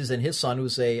jerseys, and his son,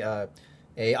 who's a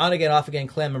on-again, off-again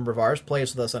clan member of ours,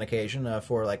 plays with us on occasion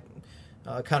for, like,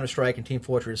 Counter-Strike and Team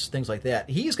Fortress, things like that.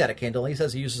 He's got a Kindle. He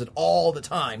says he uses it all the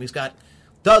time. He's got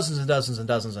dozens and dozens and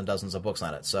dozens and dozens of books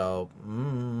on it. So,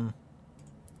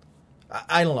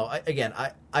 I don't know.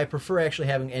 I prefer actually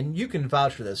having, and you can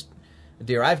vouch for this,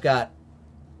 dear, I've got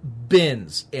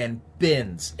bins and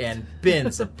bins and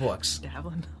bins of books.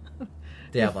 Davlin.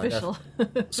 Davlin. Official.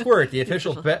 Squirt, the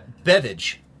official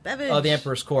beverage Beverage. of the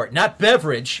Emperor's Court. Not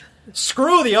beverage.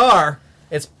 Screw the R.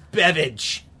 It's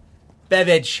beverage.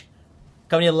 Beverage.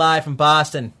 Coming to you live from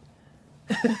Boston.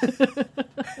 It's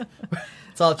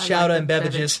all chowder and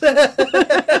beverages. Go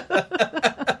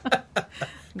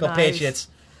Nice. Patriots.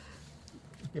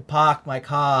 You park my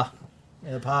car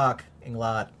in the parking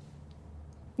lot.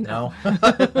 No?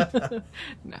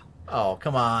 No. Oh,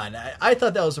 come on. I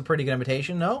thought that was a pretty good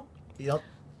imitation, no? You don't...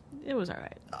 It was all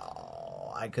right.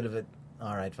 Oh, I could have...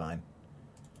 All right, fine.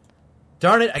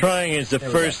 Darn it. Trying is the There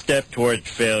we first step towards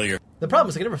failure. The problem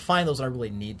is I can never find those when I really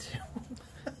need to.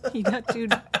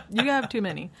 You have too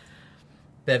many.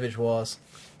 Beverage Wars.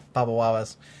 Baba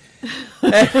Wawas.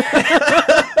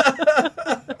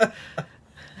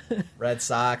 Red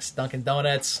Sox, Dunkin'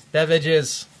 Donuts,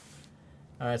 beverages.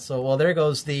 All right, so, well, there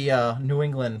goes the New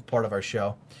England part of our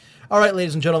show. All right,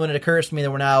 ladies and gentlemen, it occurs to me that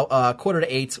we're now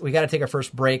 7:45. We got to take our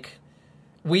first break.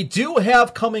 We do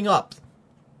have coming up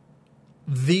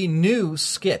the new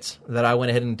skit that I went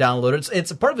ahead and downloaded.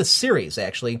 It's a part of a series,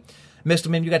 actually. Mr.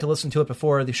 Mim, you got to listen to it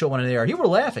before the show went on the air. You were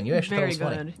laughing. You actually Very thought it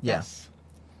was good. funny. Yeah. Yes.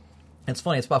 It's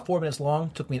funny. It's about 4 minutes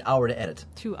long. Took me an hour to edit.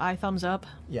 2 eye thumbs up.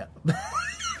 Yeah.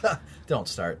 Don't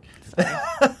start.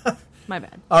 My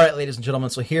bad. All right, ladies and gentlemen,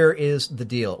 so here is the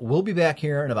deal. We'll be back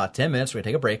here in about 10 minutes. We're going to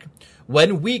take a break.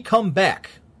 When we come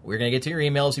back, we're going to get to your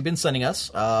emails you've been sending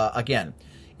us. Again,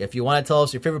 if you want to tell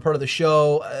us your favorite part of the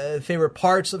show, favorite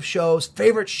parts of shows,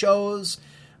 favorite shows,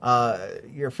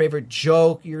 your favorite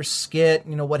joke, your skit,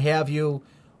 what have you,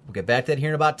 we'll get back to that here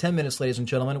in about 10 minutes, ladies and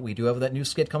gentlemen. We do have that new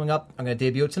skit coming up. I'm going to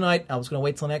debut it tonight. I was going to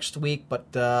wait till next week, but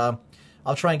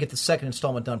I'll try and get the second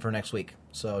installment done for next week.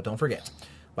 So don't forget.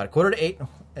 About 7:45.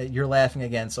 You're laughing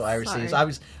again, so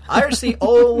IRC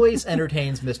always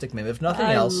entertains Mystic Mim, if nothing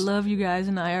else. I love you guys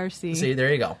in IRC. See,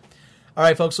 there you go. All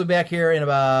right, folks, we'll be back here in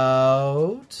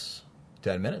about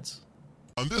 10 minutes.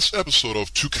 On this episode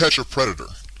of To Catch a Predator,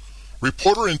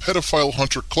 reporter and pedophile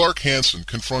hunter Clark Hansen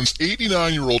confronts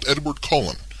 89-year-old Edward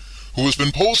Cullen, who has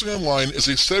been posing online as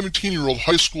a 17-year-old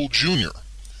high school junior.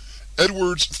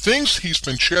 Edwards thinks he's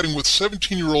been chatting with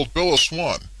 17-year-old Bella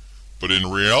Swan, but in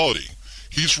reality,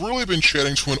 he's really been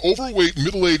chatting to an overweight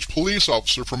middle-aged police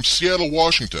officer from Seattle,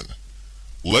 Washington.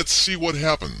 Let's see what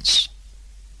happens.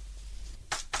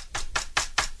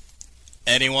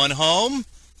 Anyone home?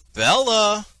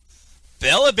 Bella?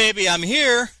 Bella, baby, I'm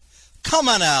here. Come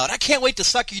on out. I can't wait to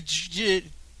suck you.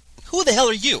 Who the hell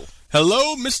are you?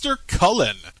 Hello, Mr.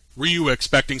 Cullen. Were you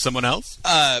expecting someone else?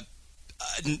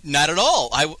 Not at all.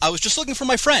 I was just looking for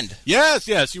my friend.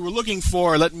 Yes, you were looking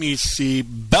for, let me see,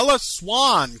 Bella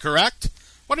Swan, correct?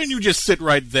 Why don't you just sit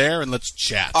right there and let's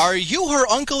chat? Are you her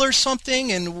uncle or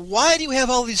something? And why do you have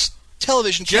all these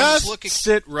television cameras looking? Just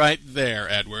sit right there,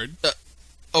 Edward.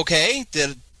 Okay.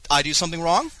 Did I do something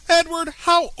wrong? Edward,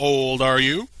 how old are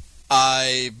you?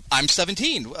 I'm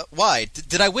 17. Why?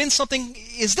 Did I win something?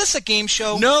 Is this a game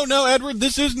show? No, Edward,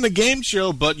 this isn't a game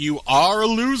show, but you are a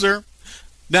loser.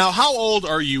 Now, how old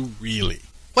are you really?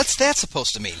 What's that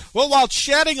supposed to mean? Well, while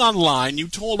chatting online, you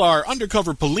told our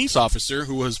undercover police officer,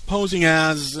 who was posing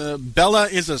as Bella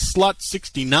is a slut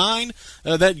 69,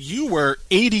 that you were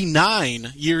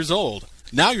 89 years old.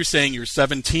 Now you're saying you're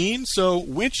 17, so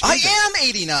which I is it? am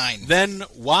 89! Then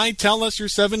why tell us you're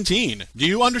 17? Do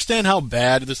you understand how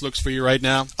bad this looks for you right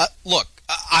now? Look,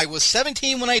 I was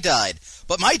 17 when I died,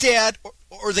 but my dad,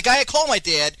 or the guy I call my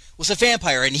dad, was a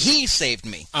vampire, and he saved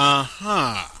me.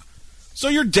 Uh-huh. So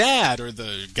your dad, or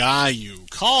the guy you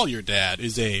call your dad,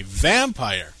 is a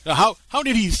vampire. How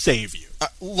did he save you?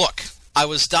 Look, I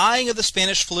was dying of the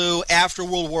Spanish flu after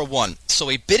World War I, so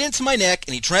he bit into my neck,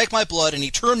 and he drank my blood, and he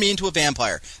turned me into a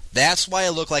vampire. That's why I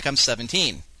look like I'm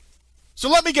 17. So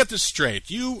let me get this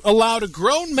straight. You allowed a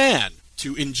grown man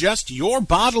to ingest your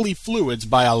bodily fluids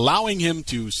by allowing him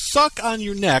to suck on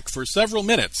your neck for several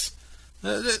minutes.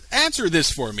 Answer this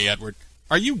for me, Edward.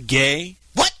 Are you gay?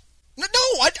 What? No,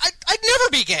 I'd never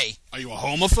be gay. Are you a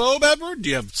homophobe, Edward? Do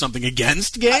you have something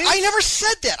against gays? I never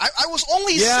said that. I was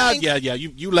only saying... Yeah.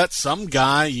 You let some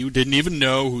guy you didn't even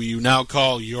know, who you now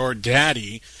call your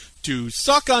daddy, to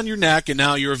suck on your neck, and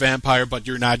now you're a vampire, but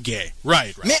you're not gay.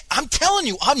 Right. Man, I'm telling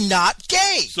you, I'm not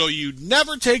gay. So you'd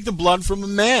never take the blood from a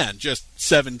man, just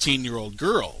 17-year-old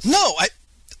girls. No,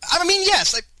 I mean,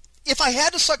 yes, if I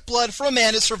had to suck blood from a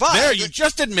man to survive... There, you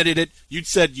just admitted it. You'd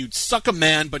said you'd suck a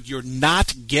man, but you're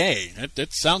not gay.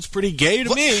 That sounds pretty gay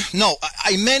to me. No,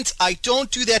 I meant I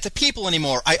don't do that to people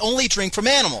anymore. I only drink from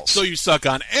animals. So you suck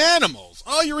on animals.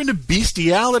 Oh, you're into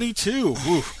bestiality, too.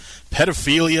 Ooh,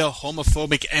 pedophilia,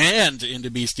 homophobic, and into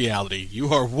bestiality.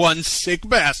 You are one sick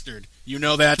bastard. You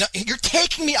know that? No, you're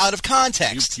taking me out of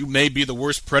context. You may be the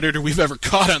worst predator we've ever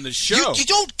caught on this show. You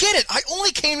don't get it. I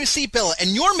only came to see Bella, and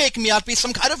you're making me out to be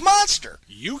some kind of monster.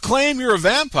 You claim you're a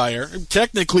vampire.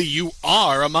 Technically, you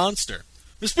are a monster.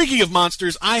 Speaking of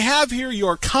monsters, I have here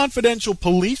your confidential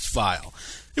police file.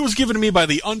 It was given to me by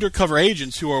the undercover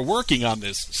agents who are working on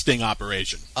this sting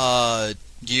operation.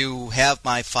 You have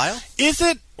my file? Is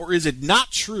it or is it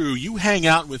not true you hang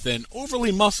out with an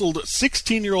overly muscled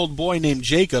 16-year-old boy named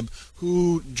Jacob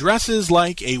who dresses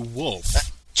like a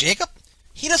wolf? Jacob?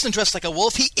 He doesn't dress like a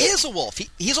wolf. He is a wolf.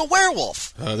 He's a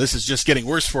werewolf. This is just getting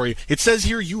worse for you. It says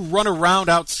here you run around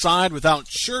outside without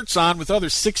shirts on with other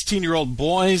 16-year-old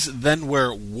boys, then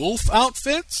wear wolf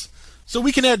outfits? So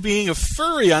we can add being a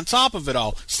furry on top of it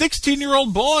all.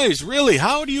 16-year-old boys, really?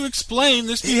 How do you explain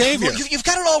this behavior? You've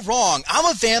got it all wrong. I'm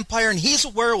a vampire and he's a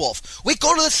werewolf. We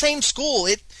go to the same school.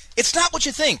 It's not what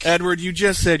you think. Edward, you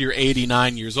just said you're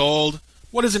 89 years old.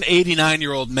 What is an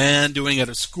 89-year-old man doing at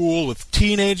a school with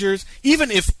teenagers?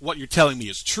 Even if what you're telling me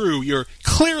is true, you're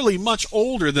clearly much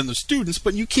older than the students,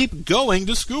 but you keep going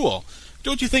to school.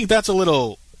 Don't you think that's a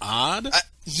little odd?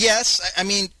 Yes. I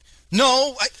mean,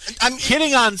 no. I'm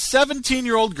hitting on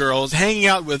 17-year-old girls, hanging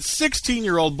out with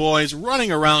 16-year-old boys,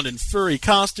 running around in furry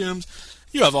costumes.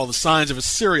 You have all the signs of a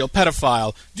serial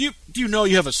pedophile. Do you know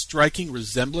you have a striking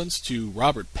resemblance to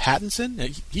Robert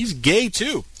Pattinson? He's gay,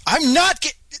 too. I'm not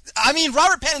gay. I mean,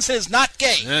 Robert Pattinson is not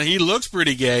gay. He looks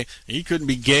pretty gay. He couldn't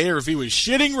be gayer if he was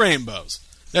shitting rainbows.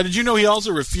 Now, did you know he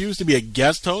also refused to be a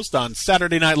guest host on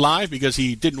Saturday Night Live because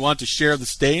he didn't want to share the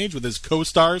stage with his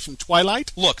co-stars from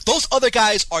Twilight? Look, those other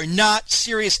guys are not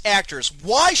serious actors.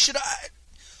 Why should I...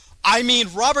 I mean,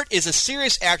 Robert is a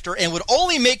serious actor and would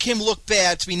only make him look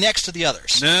bad to be next to the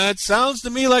others. It sounds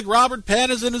to me like Robert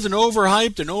Pattinson is an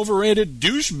overhyped and overrated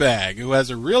douchebag who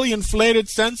has a really inflated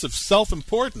sense of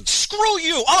self-importance. Screw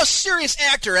you! I'm a serious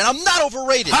actor and I'm not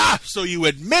overrated. Ha! So you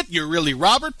admit you're really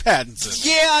Robert Pattinson?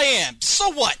 Yeah, I am.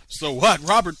 So what? So what?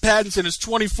 Robert Pattinson is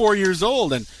 24 years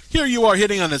old and here you are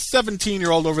hitting on a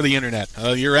 17-year-old over the internet.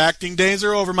 Your acting days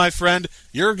are over, my friend.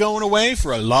 You're going away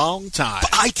for a long time.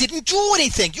 But I didn't do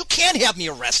anything. You can't have me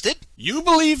arrested. You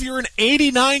believe you're an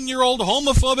 89-year-old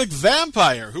homophobic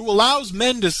vampire who allows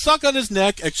men to suck on his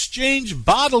neck, exchange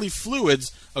bodily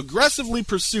fluids, aggressively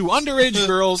pursue underage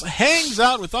girls, hangs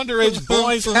out with underage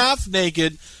boys half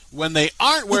naked when they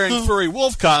aren't wearing furry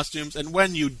wolf costumes, and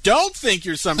when you don't think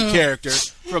you're some character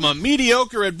from a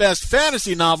mediocre at best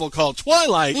fantasy novel called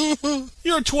Twilight,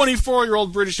 you're a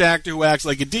 24-year-old British actor who acts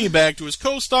like a D-bag to his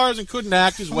co-stars and couldn't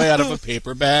act his way out of a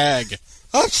paper bag.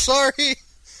 I'm sorry.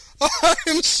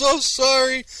 I'm so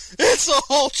sorry. It's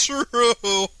all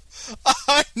true.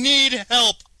 I need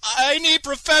help. I need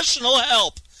professional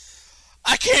help.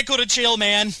 I can't go to jail,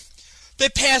 man. They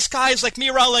pass guys like me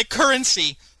around like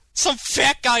currency. Some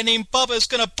fat guy named Bubba is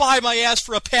going to buy my ass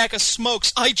for a pack of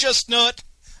smokes. I just know it.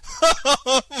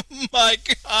 Oh, my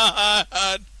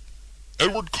God.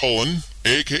 Edward Cullen,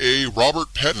 a.k.a.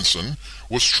 Robert Pattinson,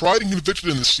 was tried and convicted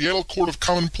in the Seattle Court of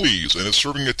Common Pleas and is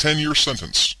serving a 10-year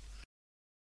sentence.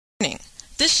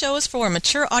 This show is for a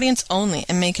mature audience only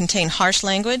and may contain harsh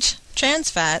language,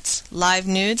 trans fats, live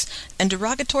nudes, and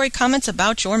derogatory comments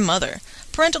about your mother.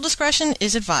 Parental discretion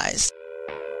is advised.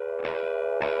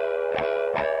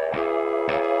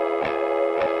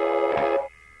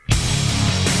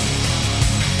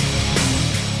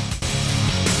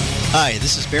 Hi,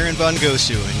 this is Baron Von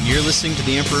Gosu, and you're listening to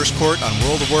the Emperor's Court on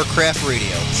World of Warcraft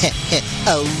Radio.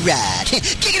 All right.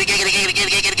 Giggity, giggity, giggity,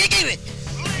 giggity, giggity, giggity.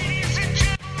 Ladies and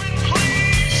gentlemen,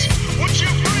 please, would you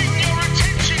bring your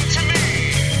attention to me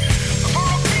for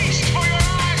a feast for your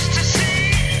eyes to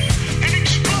see? An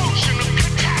explosion of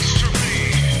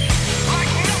catastrophe,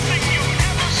 like nothing you've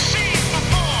ever seen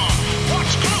before.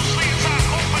 Watch closely as I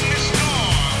open this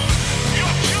door.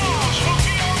 Your jaws will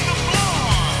be on the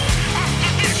floor.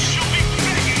 After this, you'll be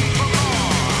begging for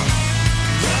more.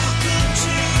 Welcome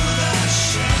to the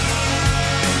show.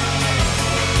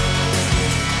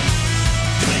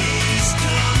 Please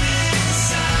come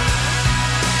inside.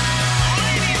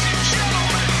 Ladies and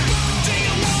gentlemen, do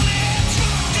you want it?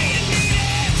 Do you need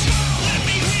it? Let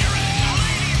me hear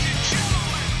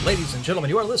it. Ladies and gentlemen,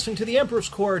 you are listening to the Emperor's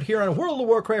Court here on World of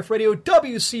Warcraft Radio,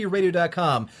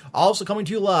 WCRadio.com. Also coming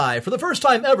to you live for the first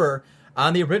time ever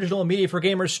on the original Media for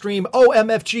Gamers stream,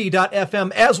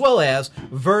 OMFG.FM, as well as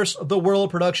Verse the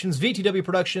World Productions,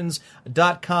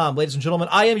 VTWProductions.com. Ladies and gentlemen,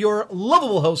 I am your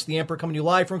lovable host, the Emperor, coming to you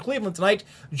live from Cleveland tonight,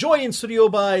 joined in studio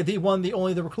by the one, the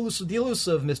only, the reclusive, the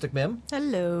elusive Mystic Mim.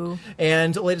 Hello.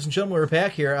 And ladies and gentlemen, we're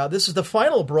back here. This is the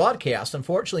final broadcast,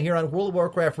 unfortunately, here on World of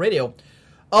Warcraft Radio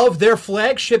of their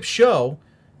flagship show,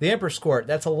 The Emperor's Court.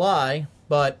 That's a lie,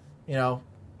 but, you know,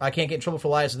 I can't get in trouble for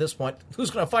lies at this point. Who's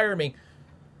going to fire me?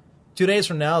 2 days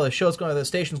from now, the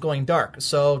station's going dark.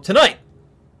 So tonight,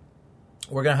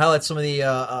 we're going to highlight some of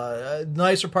the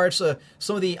nicer parts,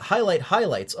 some of the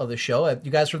highlights of the show. You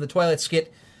guys heard the Twilight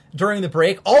skit during the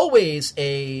break. Always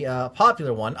a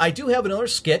popular one. I do have another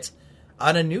skit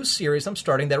on a new series I'm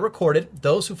starting that I recorded.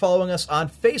 Those who following us on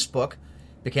Facebook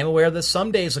became aware of this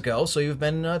some days ago, so you've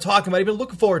been talking about it, you've been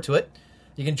looking forward to it.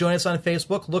 You can join us on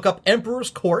Facebook. Look up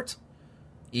Emperor's Court,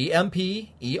 EMPERORS,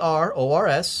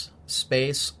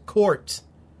 space court.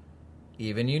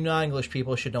 Even you non-English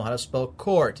people should know how to spell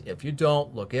court. If you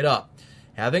don't, look it up.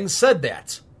 Having said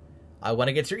that, I want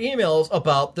to get your emails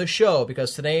about the show,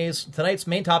 because tonight's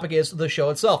main topic is the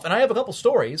show itself. And I have a couple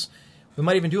stories. We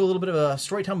might even do a little bit of a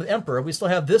story time with Emperor. We still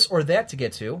have this or that to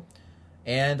get to.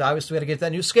 And obviously we got to get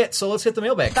that new skit, so let's hit the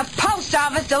mailbag. The post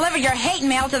office delivered your hate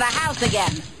mail to the house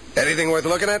again. Anything worth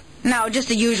looking at? No, just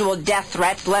the usual death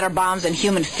threats, letter bombs, and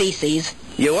human feces.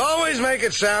 You always make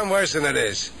it sound worse than it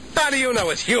is. How do you know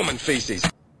it's human feces?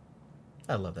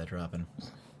 I love that dropping.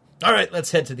 All right,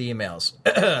 let's head to the emails.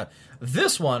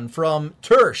 This one from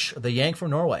Tersh, the Yank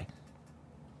from Norway.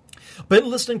 Been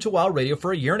listening to WoW Radio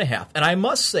for a year and a half, and I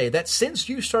must say that since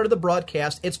you started the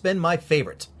broadcast, it's been my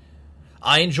favorite.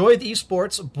 I enjoy the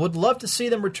esports, would love to see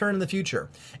them return in the future.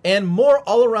 And more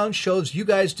all-around shows you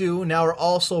guys do now are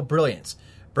also brilliant.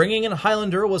 Bringing in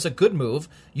Highlander was a good move.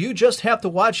 You just have to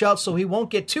watch out so he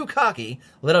won't get too cocky.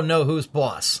 Let him know who's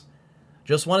boss.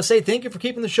 Just want to say thank you for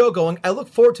keeping the show going. I look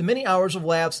forward to many hours of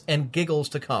laughs and giggles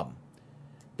to come.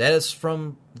 That's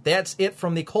it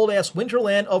from the cold-ass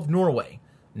winterland of Norway.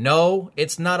 No,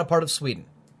 it's not a part of Sweden.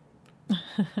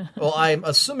 Well, I'm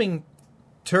assuming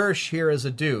Tersh here is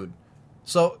a dude.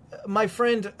 So, my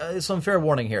friend, some fair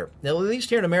warning here. At least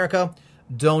here in America,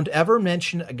 don't ever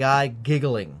mention a guy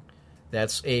giggling.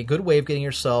 That's a good way of getting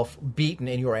yourself beaten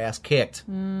and your ass kicked.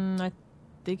 I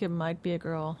think it might be a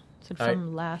girl. Is it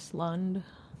from Lass Lund?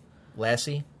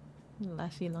 Lassie?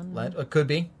 Lassie Lund. Could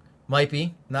be. Might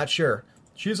be. Not sure.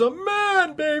 She's a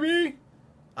man, baby!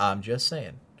 I'm just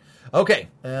saying. Okay,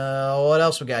 what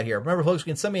else we got here? Remember, folks,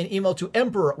 you can send me an email to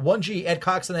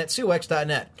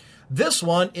emperor1g@coxandsux.net. This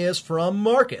one is from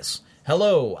Marcus.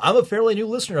 Hello, I'm a fairly new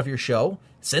listener of your show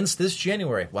since this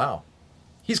January. Wow.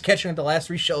 He's catching up the last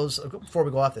 3 shows before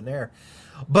we go off the air.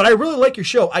 But I really like your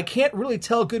show. I can't really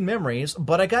tell good memories,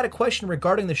 but I got a question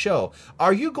regarding the show.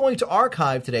 Are you going to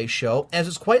archive today's show, as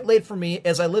it's quite late for me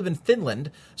as I live in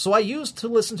Finland, so I used to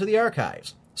listen to the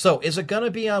archives. So, is it going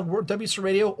to be on WC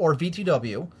Radio or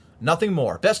VTW? Nothing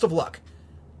more. Best of luck.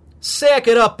 Sack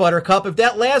it up, Buttercup. If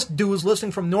that last dude was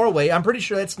listening from Norway, I'm pretty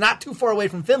sure that's not too far away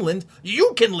from Finland.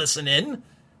 You can listen in.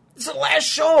 It's the last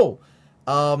show.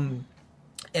 In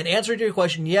answer to your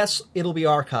question, yes, it'll be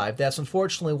archived. That's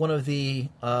unfortunately one of the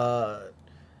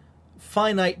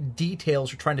finite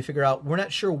details we're trying to figure out. We're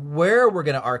not sure where we're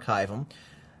going to archive them.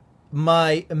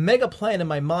 My mega plan in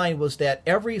my mind was that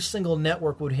every single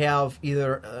network would have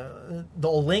either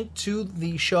the link to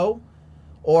the show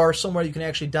or somewhere you can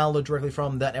actually download directly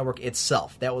from that network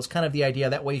itself. That was kind of the idea.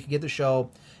 That way you can get the show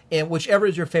in whichever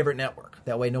is your favorite network.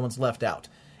 That way no one's left out.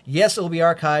 Yes, it'll be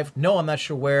archived. No, I'm not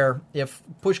sure where. If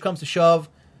push comes to shove,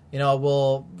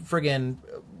 we'll friggin'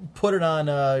 put it on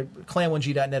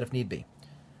clan1g.net if need be.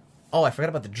 Oh, I forgot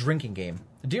about the drinking game.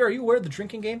 Dear, are you aware of the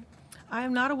drinking game? I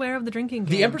am not aware of the drinking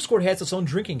game. The Empress Court has its own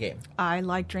drinking game. I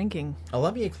like drinking.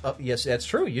 Yes, that's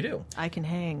true. You do. I can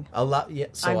hang. A lot. Yeah,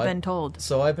 I've been told.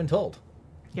 So I've been told.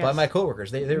 Yes. By my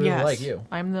coworkers. They really like you.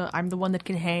 I'm the one that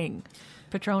can hang.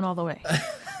 Patron all the way.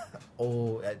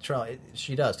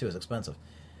 She does too. It's expensive.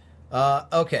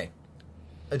 Okay.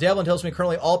 Devlin tells me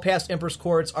currently all past Empress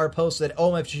Courts are posted at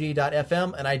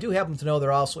omfg.fm, and I do happen to know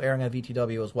they're also airing on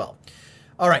VTW as well.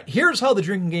 All right, here's how the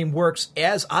drinking game works,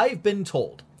 as I've been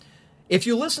told. If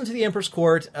you listen to the Empress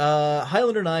Court,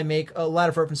 Highlander and I make a lot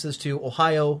of references to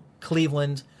Ohio,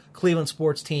 Cleveland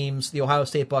sports teams, the Ohio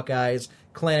State Buckeyes,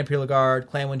 Clan Imperial Guard,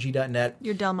 clan1g.net.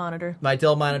 Your Dell monitor. My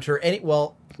Dell monitor.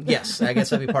 Yes, I guess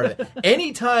that'd be part of it.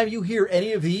 Anytime you hear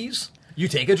any of these, you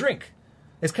take a drink.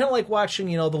 It's kind of like watching,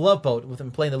 the Love Boat, with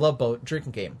them playing the Love Boat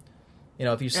drinking game.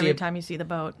 If you see every time you see the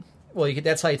boat. Well,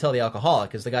 that's how you tell the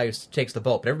alcoholic, is the guy who takes the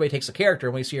boat. But everybody takes a character,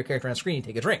 and when you see your character on screen, you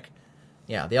take a drink.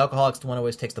 Yeah, the alcoholic's the one who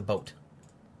always takes the boat.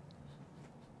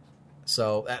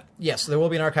 So, yes, there will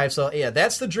be an archive. So, yeah,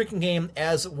 that's the drinking game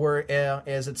as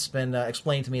it's been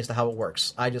explained to me as to how it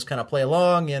works. I just kind of play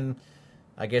along, and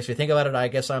I guess if you think about it, I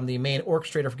guess I'm the main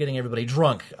orchestrator for getting everybody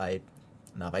drunk.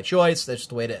 Not by choice, that's just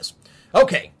the way it is.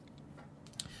 Okay.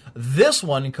 This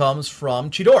one comes from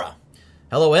Chidora.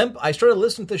 Hello, Imp. I started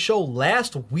listening to the show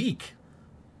last week.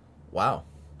 Wow.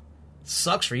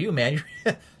 Sucks for you, man.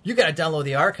 You got to download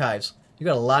the archives. You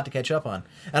got a lot to catch up on.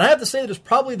 And I have to say that it's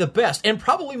probably the best, and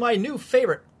probably my new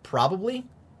favorite. Probably?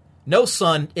 No,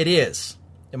 son, it is.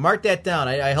 And mark that down.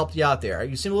 I helped you out there.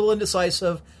 You seem a little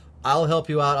indecisive. I'll help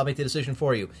you out. I'll make the decision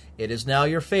for you. It is now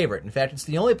your favorite. In fact, it's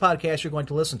the only podcast you're going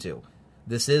to listen to.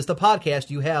 This is the podcast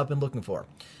you have been looking for.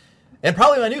 And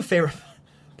probably my new favorite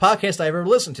podcast I've ever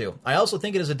listened to. I also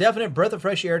think it is a definite breath of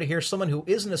fresh air to hear someone who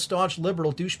isn't a staunch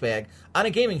liberal douchebag on a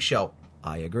gaming show.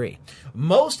 I agree.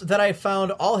 Most that I've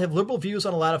found all have liberal views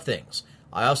on a lot of things.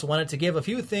 I also wanted to give a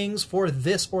few things for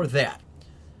this or that.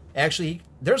 Actually,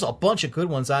 there's a bunch of good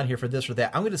ones on here for this or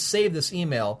that. I'm going to save this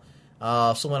email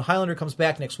so when Highlander comes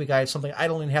back next week, I have something I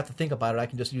don't even have to think about it. I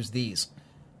can just use these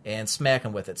and smack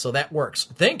him with it. So that works.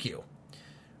 Thank you.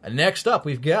 Next up,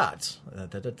 we've got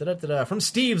from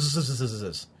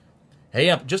Steve's.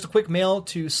 Hey, just a quick mail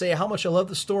to say how much I love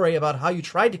the story about how you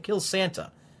tried to kill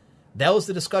Santa. That was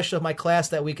the discussion of my class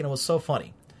that week, and it was so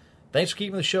funny. Thanks for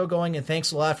keeping the show going, and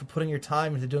thanks a lot for putting your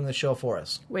time into doing the show for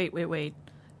us. Wait.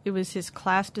 It was his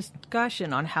class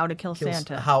discussion on how to kill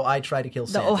Santa. How I tried to kill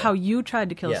Santa. How you tried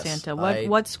to kill Yes, Santa.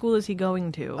 What school is he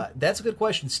going to? That's a good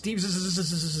question. Steve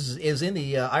is in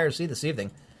the IRC this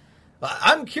evening.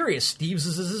 I'm curious, Steve,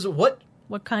 what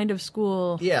kind of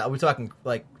school? Yeah, are we talking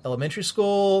like elementary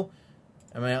school?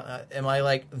 Am I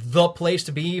like the place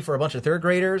to be for a bunch of third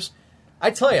graders? I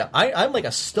tell you, I'm like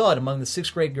a stud among the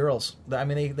 6th grade girls. I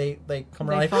mean, they come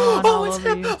around like, oh, it's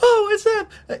him! Oh, it's him!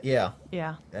 Yeah.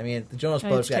 Yeah. I mean, the Jonas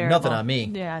Brothers It's got terrible. nothing on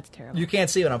me. Yeah, it's terrible. You can't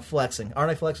see what I'm flexing.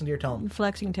 Aren't I flexing to your tone?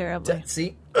 Flexing terribly.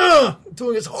 See?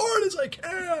 Doing as hard as I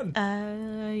can.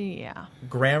 Yeah.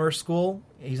 Grammar school?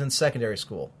 He's in secondary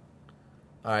school.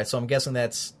 All right, so I'm guessing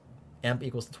that's M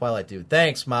equals the Twilight Dude.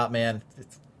 Thanks, Mop Man.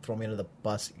 Throw me under the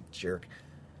bus, you jerk.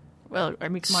 Well, I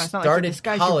mean, come on, it's not Started like you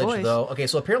disguise your college, voice. though. Okay,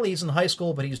 so apparently he's in high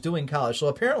school, but he's doing college. So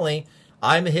apparently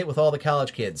I'm a hit with all the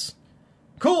college kids.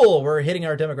 Cool, we're hitting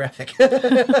our demographic.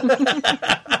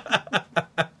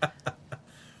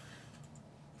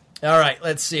 All right,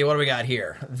 let's see. What do we got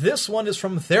here? This one is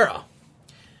from Thera.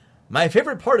 My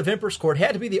favorite part of Emperor's Court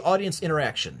had to be the audience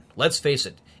interaction. Let's face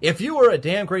it, if you are a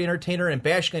damn great entertainer and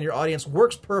bashing on your audience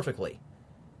works perfectly.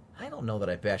 I don't know that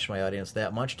I bash my audience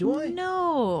that much, do I?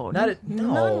 No. No.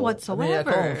 None whatsoever. I mean, I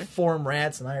call them forum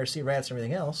rats and IRC rats and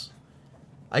everything else.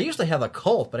 I used to have a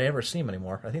cult, but I never see them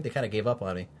anymore. I think they kind of gave up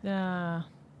on me. Yeah.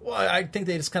 Well, I think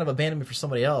they just kind of abandoned me for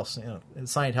somebody else. You know, in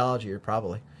Scientology, or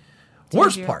probably.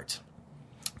 Worst part,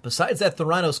 besides that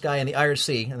Theranos guy in the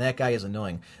IRC, and that guy is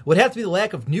annoying, would have to be the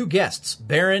lack of new guests,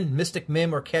 Baron, Mystic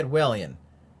Mim, or Cadwellian.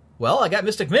 Well, I got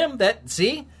Mystic Mim.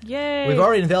 See? Yay. We've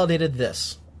already invalidated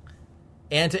this.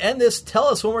 And to end this, tell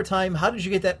us one more time, how did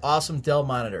you get that awesome Dell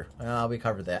monitor? We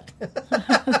covered that.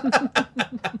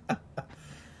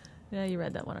 Yeah, you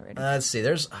read that one already. Let's see.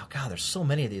 There's so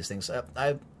many of these things.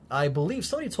 I believe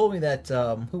somebody told me that,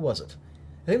 who was it?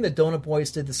 I think the Donut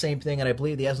Boys did the same thing, and I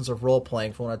believe the Essence of Role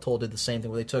Playing, from what I told, did the same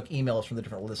thing, where they took emails from the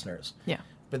different listeners. Yeah.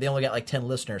 But they only got like 10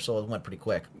 listeners, so it went pretty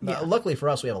quick. Yeah. Luckily for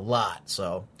us, we have a lot,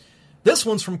 so... This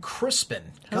one's from Crispin.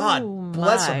 God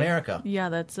bless America. Yeah,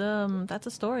 that's a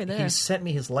story there. He sent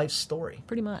me his life story.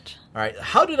 Pretty much. All right.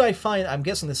 How did I find... I'm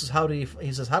guessing this is how he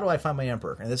says, how do I find my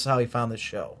Emperor? And this is how he found this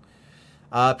show.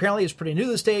 Apparently, he's pretty new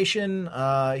to the station.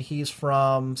 He's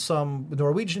from some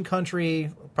Norwegian country,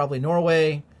 probably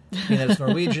Norway. I mean, that's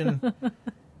Norwegian.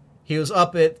 He was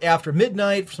up at after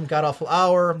midnight for some god-awful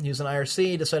hour. He was in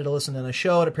IRC, decided to listen to the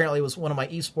show, and apparently it was one of my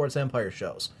Esports Empire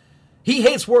shows. He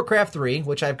hates Warcraft 3,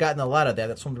 which I've gotten a lot of that.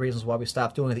 That's one of the reasons why we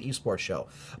stopped doing the esports show.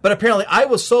 But apparently I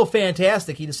was so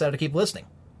fantastic, he decided to keep listening.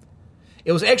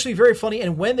 It was actually very funny,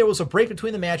 and when there was a break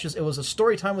between the matches, it was a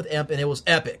story time with Emp, and it was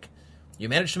epic. You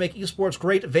managed to make esports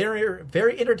great, very,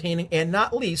 very entertaining, and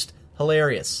not least,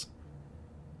 hilarious.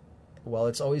 Well,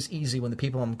 it's always easy when the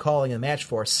people I'm calling in the match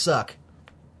for suck.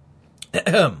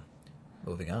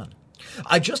 Moving on.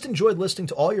 I just enjoyed listening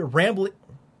to all your rambling...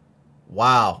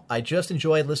 Wow, I just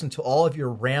enjoyed listening to all of your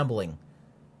rambling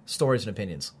stories and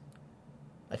opinions.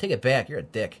 I take it back, you're a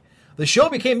dick. The show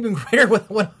became even greater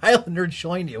when Highlander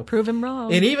joined you. Prove him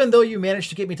wrong. And even though you managed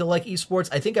to get me to like esports,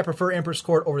 I think I prefer Emperor's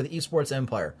Court over the esports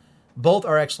Empire. Both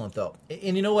are excellent, though.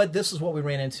 And you know what? This is what we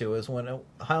ran into, is when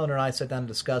Highlander and I sat down and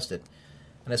discussed it.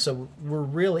 And I said, we're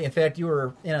really... In fact, you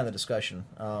were in on the discussion,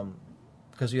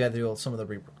 because you had to do some of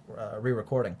the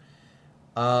re-recording.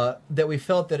 That we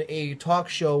felt that a talk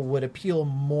show would appeal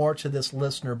more to this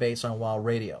listener base on WoW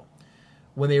Radio.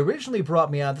 When they originally brought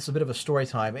me on, this is a bit of a story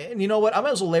time. And you know what? I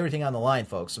might as well lay everything on the line,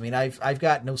 folks. I mean, I've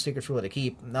got no secrets really to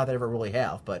keep. Not that I ever really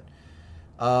have. But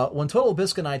when Total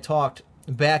Biscuit and I talked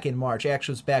back in March,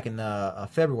 actually it was back in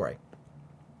February,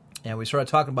 and we started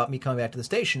talking about me coming back to the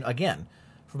station again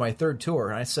for my third tour.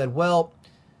 And I said, well,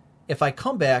 if I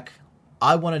come back,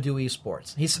 I want to do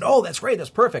esports. He said, oh, that's great. That's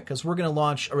perfect, because we're going to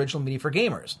launch Original Media for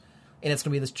Gamers. And it's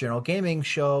going to be this general gaming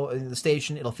show in the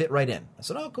station. It'll fit right in. I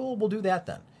said, oh, cool. We'll do that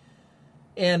then.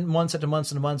 And months after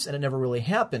months and months, and it never really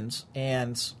happened.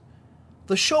 And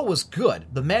the show was good.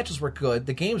 The matches were good.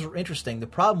 The games were interesting. The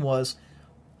problem was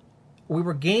we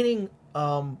were gaining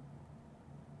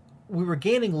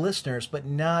listeners, but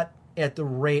not at the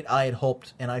rate I had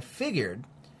hoped. And I figured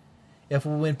if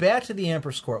we went back to the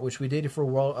Emperor's Court, which we did for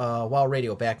WoW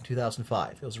Radio back in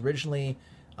 2005, it was originally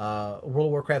World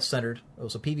of Warcraft centered. It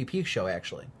was a PvP show,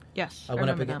 actually. Yes, I went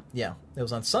up again. Yeah, it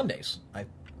was on Sundays.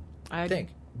 I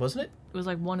think, wasn't it? It was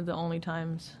like one of the only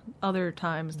other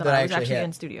times that I was actually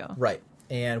in studio. Right,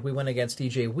 and we went against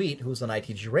DJ Wheat, who was on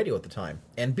ITG Radio at the time,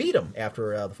 and beat him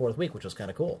after the fourth week, which was kind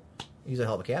of cool. He's a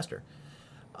hell of a caster.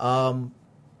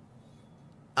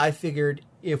 I figured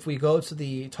if we go to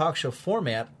the talk show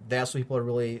format, that's what people are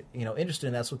really, interested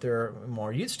in. That's what they're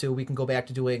more used to. We can go back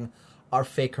to doing our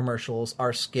fake commercials,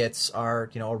 our skits, our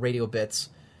radio bits.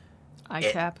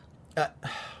 ITAP.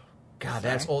 God,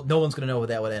 that's old. No one's going to know what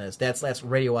that one is. That's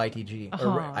Radio ITG. Oh,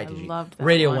 ITG. I loved that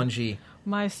Radio one. 1G.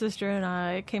 My sister and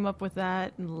I came up with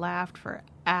that and laughed for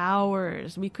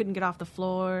hours. We couldn't get off the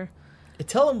floor.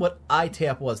 Tell them what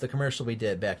ITAP was, the commercial we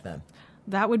did back then.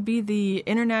 That would be the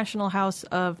International House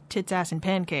of Tits, Ass, and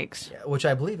Pancakes. Yeah, which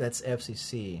I believe that's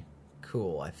FCC.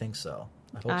 Cool, I think so.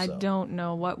 I hope I so. don't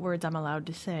know what words I'm allowed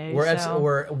to say. We're tits, now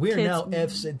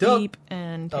FC. Beep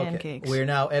and pancakes. Okay. We're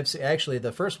now FC. Actually,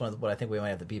 the first one is what I think we might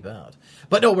have to beep out.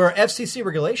 But no, we're FCC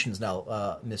regulations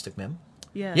now, Mystic Mim.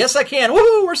 Yes. Yes, I can.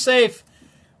 Woohoo! We're safe.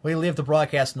 We live to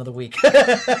broadcast another week.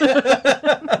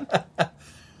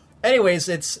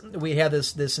 Anyways, we have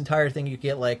this entire thing. You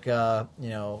get like a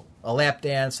lap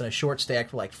dance and a short stack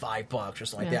for like $5 or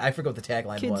something like that. I forget what the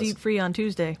tagline was. Kids eat free on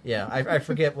Tuesday. Yeah, I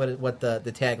forget what the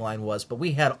tagline was, but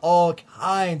we had all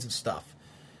kinds of stuff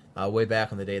way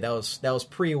back in the day. That was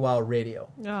pre-WOW radio.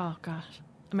 Oh gosh,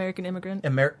 American Immigrant.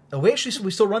 We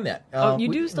still run that.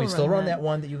 You do still we run still run that. that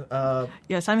one that you.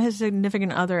 Yes, I'm his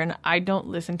significant other, and I don't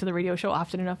listen to the radio show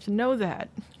often enough to know that.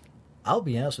 I'll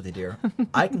be honest with you, dear.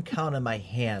 I can count on my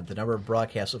hand the number of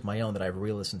broadcasts of my own that I've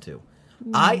re-listened to.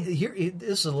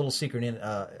 This is a little secret.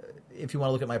 If you want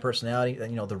to look at my personality,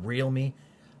 the real me,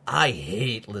 I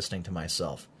hate listening to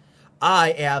myself.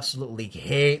 I absolutely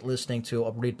hate listening to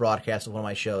a rebroadcast of one of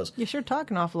my shows. You sure talk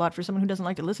an awful lot for someone who doesn't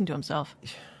like to listen to himself.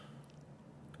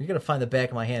 You're going to find the back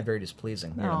of my hand very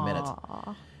displeasing here in a minute.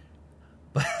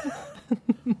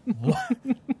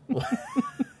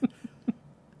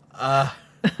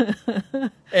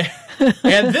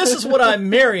 And this is what I'm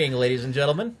marrying, ladies and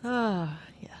gentlemen. Yes.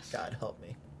 God help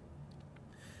me.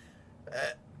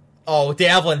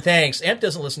 Davlin, thanks. Amp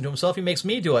doesn't listen to himself. He makes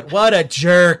me do it. What a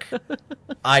jerk.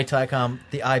 iTycom,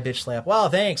 the bitch slap. Wow,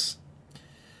 thanks.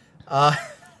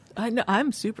 I know,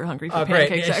 I'm super hungry for great.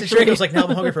 pancakes, Yeah, actually. Draco's like, now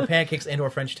I'm hungry for pancakes and or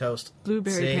French toast.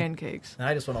 Blueberry pancakes. And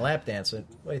I just want to lap dance it.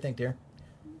 What do you think, dear?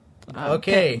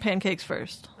 Okay. Pancakes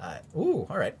first. All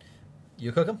right.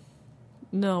 You cook them?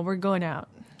 No, we're going out.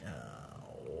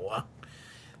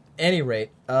 Any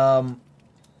rate, we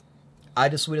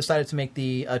decided to make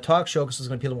the talk show because it's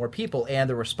going to appeal to more people, and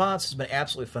the response has been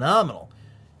absolutely phenomenal.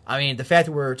 I mean, the fact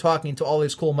that we're talking to all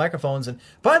these cool microphones, and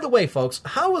by the way, folks,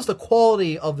 how was the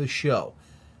quality of the show?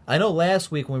 I know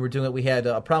last week when we were doing it, we had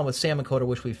a problem with Salmon Coder,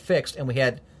 which we fixed, and we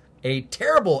had a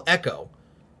terrible echo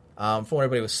from what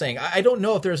everybody was saying. I don't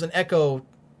know if there's an echo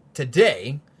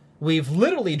today. We've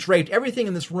literally draped everything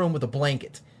in this room with a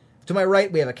blanket. To my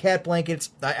right, we have a cat blanket.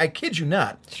 I kid you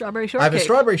not. Strawberry shortcake. I have a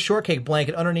strawberry shortcake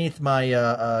blanket underneath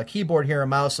my keyboard here, a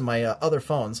mouse, and my other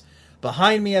phones.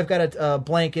 Behind me, I've got a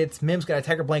blanket. Mim's got a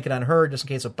tiger blanket on her, just in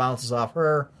case it bounces off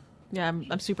her. Yeah,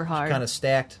 I'm super hard. Kind of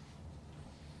stacked.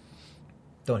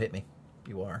 Don't hit me.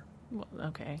 You are. Well,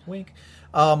 okay. Wink.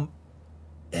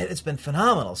 It's been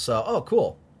phenomenal. So,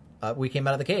 cool. We came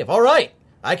out of the cave. All right.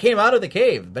 I came out of the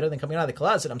cave. Better than coming out of the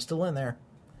closet. I'm still in there.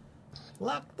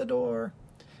 Lock the door.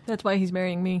 That's why he's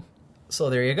marrying me. So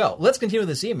there you go. Let's continue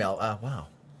this email. Wow.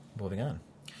 Moving on.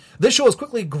 This show has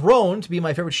quickly grown to be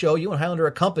my favorite show. You and Highlander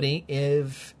are company.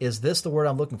 Is this the word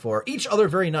I'm looking for? Each other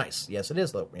very nice. Yes, it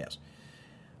is, though. Yes.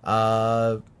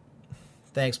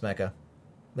 Thanks, Mecca.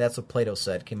 That's what Plato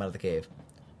said. Came out of the cave.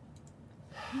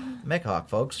 Mechahawk,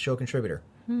 folks. Show contributor.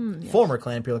 Yes. Former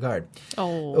Clan Imperial Guard.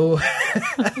 Oh.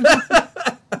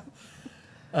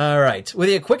 All right. With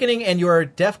your quickening and your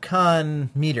DEF CON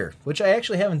meter, which I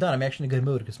actually haven't done. I'm actually in a good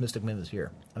mood because Mystic Mim is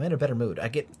here. I'm in a better mood. I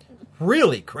get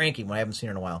really cranky when I haven't seen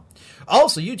her in a while.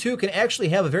 Also, you two can actually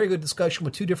have a very good discussion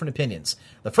with two different opinions.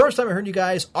 The first time I heard you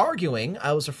guys arguing,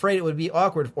 I was afraid it would be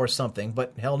awkward or something,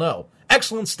 but hell no.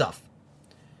 Excellent stuff.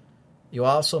 You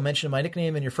also mentioned my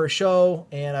nickname in your first show,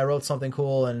 and I wrote something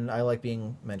cool, and I like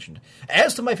being mentioned.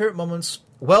 As to my favorite moments,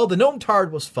 well, the Gnome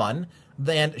Tard was fun.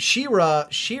 Then She-Ra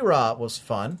was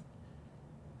fun.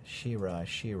 She-Ra. I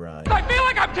feel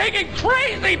like I'm taking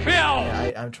crazy pills!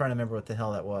 Yeah, I'm trying to remember what the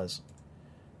hell that was.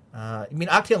 You mean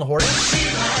Octail and Hordak?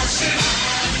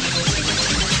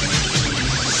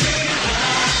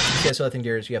 Okay, so the thing,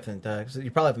 dear, is you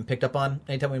probably haven't picked up on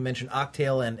anytime we mention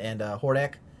Octail and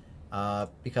Hordak,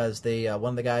 because they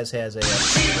one of the guys has a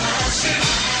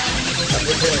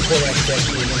Hordak is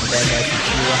actually named the bad guy from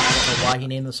She-Ra. I don't know why he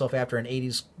named himself after an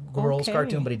 80s girls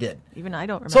cartoon, but he did. Even I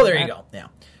don't remember. So there you go. Yeah.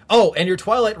 Oh, and your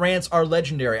Twilight rants are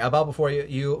legendary. I bow before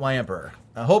you, my Emperor.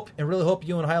 I really hope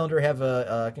you and Highlander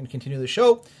can continue the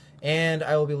show, and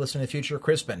I will be listening in the future.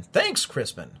 Crispin. Thanks,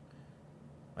 Crispin.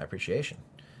 My appreciation.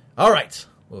 All right,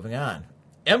 moving on.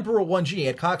 Emperor1G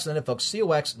at CoxNet, folks,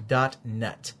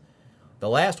 COX.net. The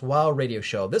Last Wild Radio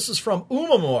Show. This is from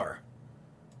Umamor.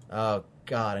 Oh,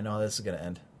 God, I know how this is going to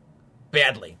end.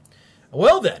 Badly.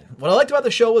 Well, then, what I liked about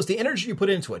the show was the energy you put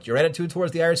into it. Your attitude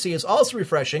towards the IRC is also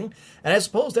refreshing, and I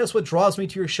suppose that's what draws me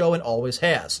to your show and always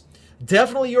has.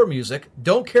 Definitely your music.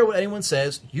 Don't care what anyone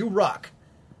says. You rock.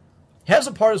 Has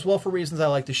a part as well for reasons I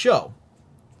like the show.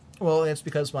 Well, it's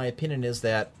because my opinion is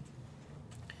that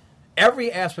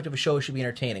every aspect of a show should be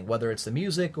entertaining, whether it's the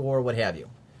music or what have you.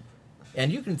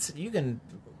 And you can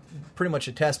pretty much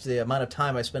attest to the amount of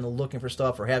time I spend looking for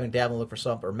stuff, or having Davin look for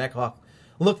something, or Mechhawk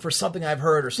look for something I've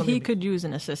heard, or something. He could use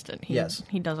an assistant. Yes.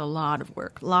 He does a lot of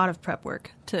work, a lot of prep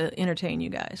work to entertain you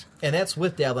guys. And that's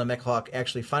with Davin and Mechhawk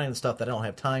actually finding the stuff that I don't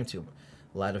have time to.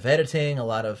 A lot of editing, a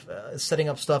lot of setting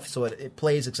up stuff so it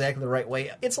plays exactly the right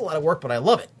way. It's a lot of work, but I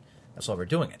love it. That's why we're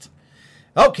doing it.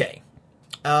 Okay.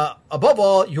 Above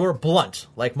all, you're blunt,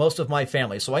 like most of my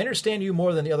family, so I understand you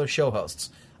more than the other show hosts.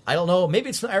 I don't know, maybe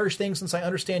it's an Irish thing since I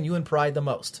understand you and Pride the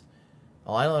most.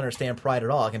 Well, I don't understand Pride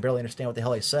at all. I can barely understand what the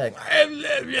hell he's saying.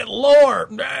 Lore,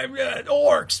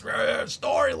 orcs,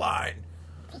 storyline.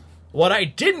 What I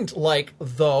didn't like,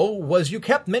 though, was you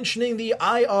kept mentioning the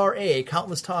IRA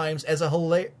countless times as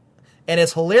and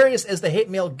as hilarious as the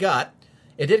hate mail got,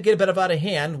 it did get a bit out of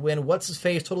hand when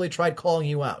What's-His-Face totally tried calling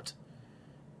you out.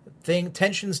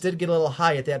 Tensions did get a little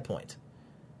high at that point.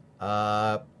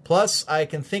 Plus, I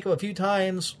can think of a few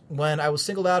times when I was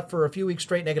singled out for a few weeks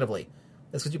straight negatively.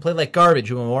 That's because you played like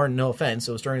garbage, more, no offense.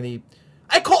 It was during the...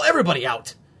 I call everybody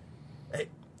out! Hey,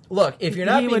 look, if you're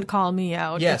not... You would call me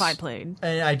out if I played.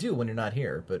 And I do when you're not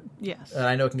here, but... Yes. And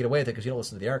I know I can get away with it because you don't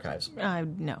listen to the archives.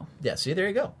 No. Yeah, see, there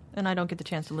you go. And I don't get the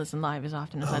chance to listen live as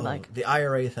often as I'd like. The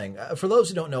IRA thing. For those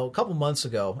who don't know, a couple months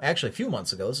ago, actually a few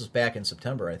months ago, this is back in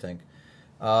September, I think,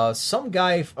 some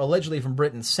guy allegedly from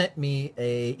Britain sent me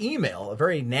an email, a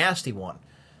very nasty one,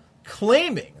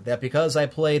 claiming that because I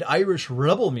played Irish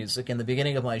rebel music in the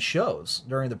beginning of my shows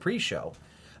during the pre-show,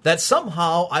 that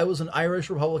somehow I was an Irish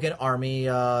Republican Army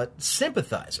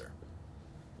sympathizer.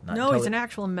 No, he's an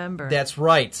actual member. That's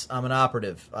right. I'm an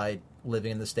operative.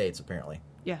 Living in the States, apparently.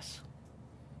 Yes.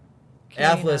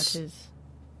 Atlas.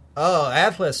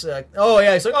 Atlas.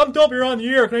 Yeah, he's like, I'm Dump, you're on the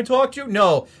air. Can I talk to you?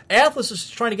 No. Atlas is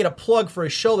trying to get a plug for a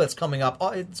show that's coming up.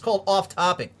 It's called Off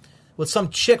Topic, with some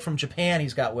chick from Japan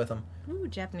he's got with him. Ooh,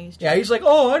 Japanese chick. Yeah, he's like,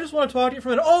 I just want to talk to you for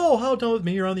a minute. Oh, how done with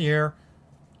me? You're on the air.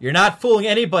 You're not fooling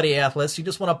anybody, Atlas. You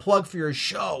just want a plug for your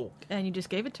show. And you just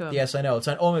gave it to him. Yes, I know. It's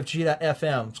on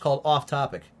OMFG.FM. It's called Off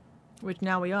Topic. Which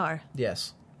now we are.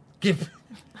 Yes.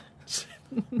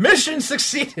 Mission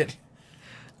succeeded.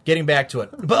 Getting back to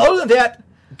it. But other than that,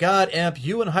 God, Amp,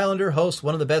 you and Highlander host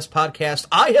one of the best podcasts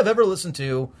I have ever listened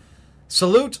to.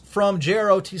 Salute from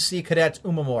JROTC Cadet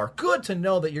Umamor. Good to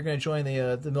know that you're going to join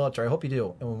the military. I hope you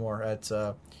do,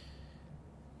 Umamor.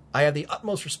 I have the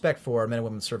utmost respect for men and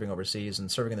women serving overseas and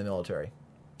serving in the military.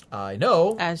 I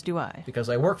know. As do I. Because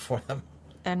I work for them.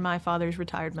 And my father's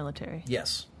retired military.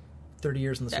 Yes. 30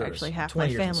 years in the service. Actually, half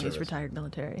my family's retired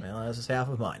military. Well, this is half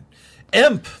of mine.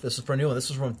 Imp, this is for a new one. This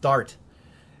is from Dart.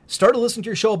 Started listening to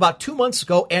your show about 2 months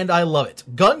ago, and I love it.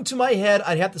 Gun to my head,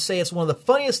 I'd have to say it's one of the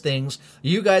funniest things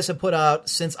you guys have put out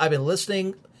since I've been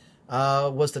listening,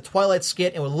 was the Twilight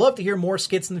skit, and would love to hear more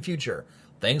skits in the future.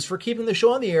 Thanks for keeping the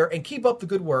show on the air, and keep up the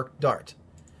good work, Dart.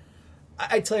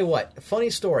 I tell you what, funny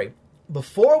story.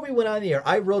 Before we went on the air,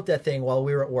 I wrote that thing while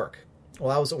we were at work.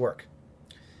 While I was at work.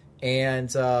 And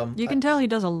you can tell he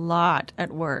does a lot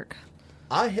at work.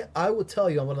 I will tell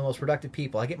you I'm one of the most productive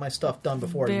people. I get my stuff done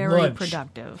before lunch. Very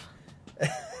productive.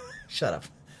 Shut up.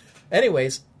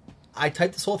 Anyways, I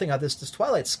typed this whole thing out, this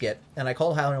Twilight skit, and I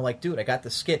called Highlander and I'm like, dude, I got the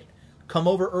skit. Come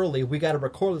over early. We got to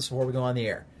record this before we go on the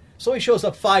air. So he shows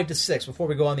up 5 to 6 before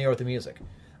we go on the air with the music.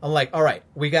 I'm like, all right,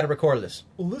 we got to record this.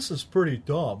 Well, this is pretty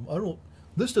dumb.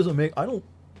 This doesn't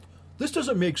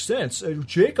make sense.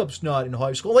 Jacob's not in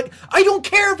high school. Like, I don't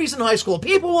care if he's in high school.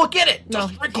 People will get it.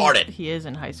 Just record it. He is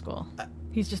in high school.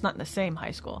 He's just not in the same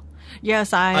high school.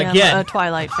 Yes, I am a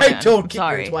Twilight fan. I don't give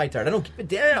a Twilight. I don't give a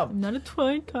damn. I'm not a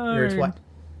Twilight. You're a Twilight.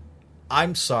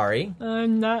 I'm sorry.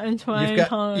 I'm not a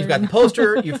Twilight. You've got the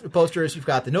poster. Posters. You've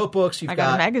got the notebooks. I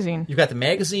got a magazine. You've got the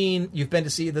magazine. You've been to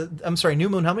see New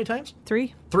Moon how many times?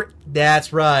 3. 3.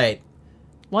 That's right.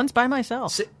 Once by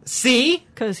myself. See?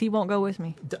 Because he won't go with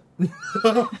me.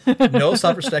 No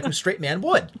self-respecting straight man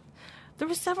would. There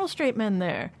were several straight men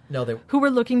there. No, who were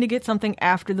looking to get something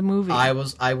after the movie.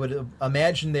 I would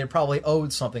imagine they probably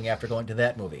owed something after going to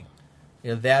that movie.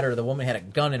 That or the woman had a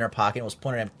gun in her pocket and was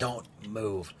pointing at him, don't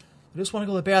move. I just want to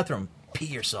go to the bathroom. Pee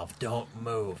yourself. Don't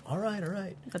move. All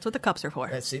right. That's what the cups are for.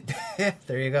 That's it.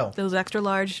 There you go. Those extra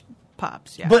large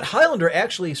Pops, yeah. But Highlander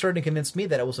actually started to convince me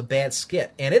that it was a bad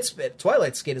skit. And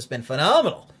Twilight skit has been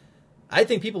phenomenal. I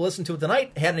think people listening to it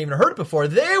tonight hadn't even heard it before.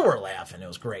 They were laughing. It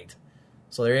was great.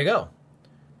 So there you go.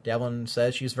 Devlin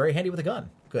says she's very handy with a gun.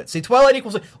 Good. See, Twilight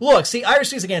equals... Look, see,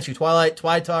 IRC's against you. Twilight,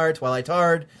 Twilight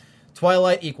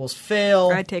equals fail.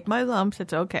 I take my lumps.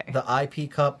 It's okay. The IP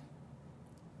cup.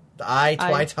 The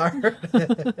Twitard.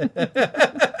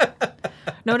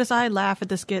 Notice I laugh at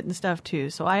the skit and stuff,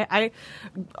 too. So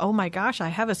oh my gosh, I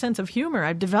have a sense of humor.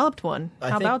 I've developed one.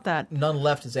 How about that? None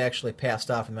Left is actually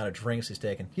passed off the amount of drinks he's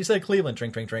taken. He said Cleveland,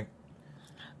 drink.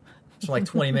 It's from like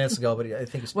 20 minutes ago, but I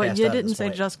think he's passed Well, out you at didn't this say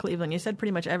point. just Cleveland. You said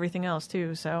pretty much everything else,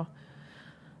 too, so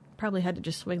probably had to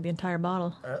just swig the entire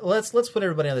bottle. Let's put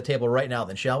everybody on the table right now,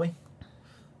 then, shall we?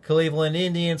 Cleveland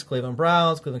Indians, Cleveland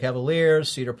Browns, Cleveland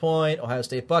Cavaliers, Cedar Point, Ohio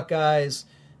State Buckeyes,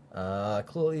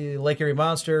 Lake Erie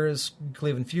Monsters,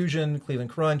 Cleveland Fusion, Cleveland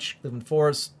Crunch, Cleveland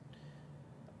Force,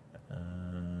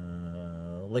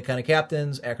 Lake County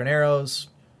Captains, Akron Arrows.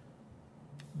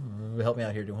 Help me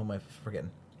out here. Who am I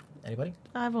forgetting? Anybody?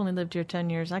 I've only lived here 10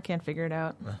 years. I can't figure it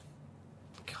out. God.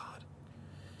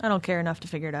 I don't care enough to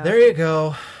figure it out. There you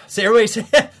go. See, everybody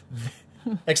said,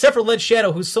 except for Lead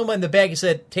Shadow, who's someone in the bag, he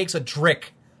said, takes a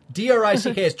drick.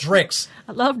 D-R-I-C-K is dricks.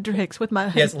 I love dricks with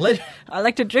my... Yes, I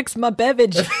like to dricks my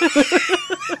beverage.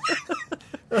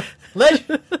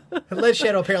 Lead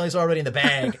Shadow apparently is already in the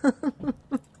bag.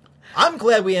 I'm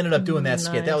glad we ended up doing that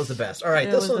skit. That was the best. All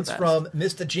right, this one's from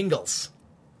Mr. Jingles.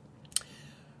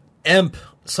 Emp.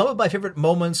 Some of my favorite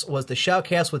moments was the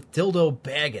shoutcast with Dildo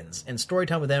Baggins and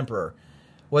Storytime with Emperor.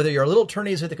 Whether you're little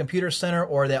tourneys at the computer center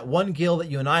or that one guild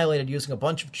that you annihilated using a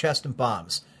bunch of chests and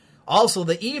bombs. Also,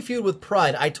 the E feud with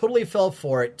Pride, I totally fell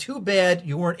for it. Too bad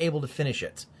you weren't able to finish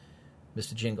it,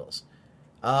 Mr. Jingles.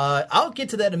 I'll get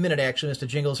to that in a minute, actually, Mr.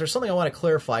 Jingles. There's something I want to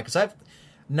clarify, because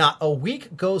not a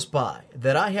week goes by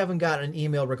that I haven't gotten an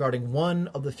email regarding one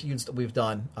of the feuds that we've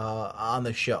done on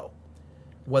the show.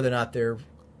 Whether or not they're...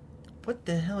 What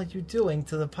the hell are you doing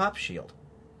to the pop shield?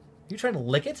 Are you trying to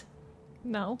lick it?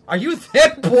 No. Are you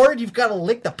that bored you've got to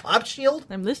lick the pop shield?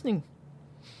 I'm listening.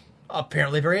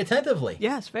 Apparently very attentively.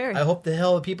 Yes, very. I hope the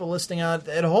hell the people listening out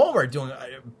at home are doing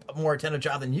a more attentive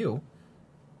job than you.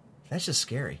 That's just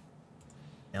scary.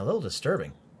 And a little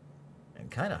disturbing. And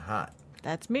kind of hot.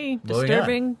 That's me. Moving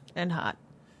Disturbing and hot.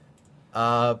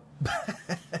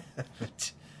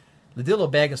 The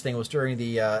Dildo Baggins thing was during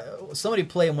the... somebody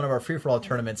played in one of our free-for-all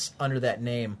tournaments under that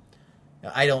name.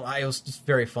 It was just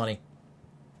very funny.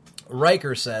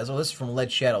 Riker says... Oh, this is from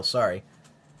Lead Shadow, sorry.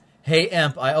 Hey,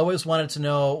 Emp, I always wanted to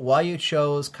know why you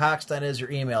chose Cox.net as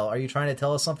your email. Are you trying to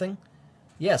tell us something?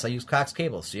 Yes, I use Cox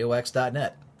Cable,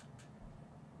 cox.net.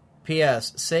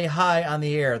 P.S. Say hi on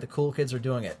the air. The cool kids are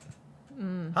doing it.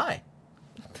 Hi.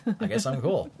 I guess I'm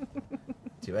cool.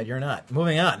 Too bad you're not.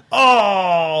 Moving on.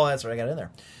 Oh, that's right. I got it in there.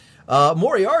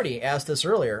 Moriarty asked this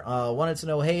earlier. Wanted to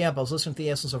know, hey, Emp, I was listening to the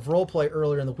Essence of Roleplay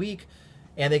earlier in the week,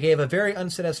 and they gave a very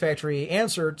unsatisfactory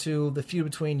answer to the feud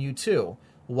between you two.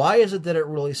 Why is it that it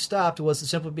really stopped? Was it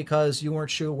simply because you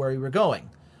weren't sure where you were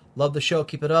going? Love the show.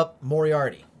 Keep it up.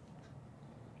 Moriarty.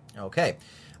 Okay.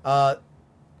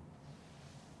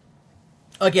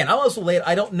 Again, I was late.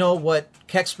 I don't know what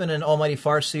Kexman and Almighty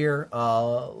Farseer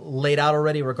laid out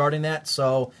already regarding that.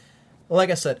 So, like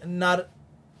I said, not...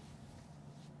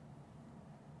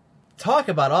 Talk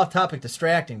about off-topic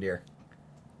distracting, dear.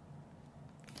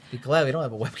 Be glad we don't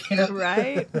have a webcam.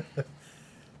 Right?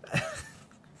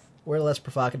 Wear less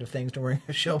provocative things during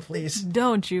the show, please.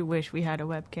 Don't you wish we had a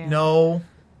webcam? No.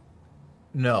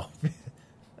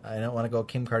 I don't want to go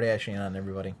Kim Kardashian on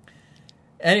everybody.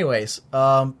 Anyways,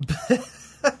 not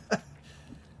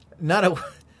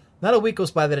a week goes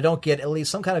by that I don't get at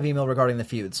least some kind of email regarding the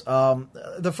feuds.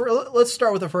 Let's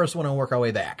start with the first one and work our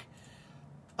way back.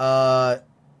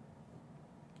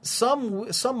 Some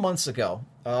months ago,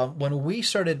 when we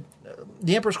started,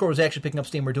 the Emperor's Court was actually picking up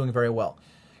steam. We're doing very well.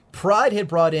 Pride had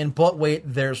brought in, but wait,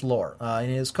 there's lore. And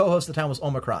his co-host at the time was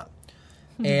Omicron.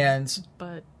 And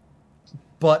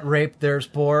butt rape,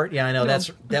 there's more. Yeah, I know. No.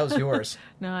 That was yours.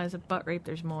 No, I said butt rape,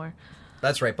 there's more.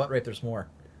 That's right. Butt rape, there's more.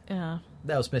 Yeah.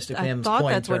 That was Mystic Pim's I thought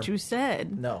coin that's term. what you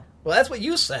said. No. Well, that's what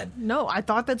you said. No, I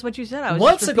thought that's what you said. I was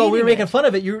Months just ago, we were repeating making fun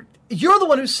of it. You're the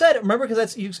one who said it. Remember?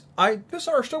 Because I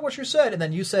misunderstood what you said. And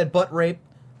then you said butt rape,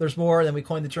 there's more. And then we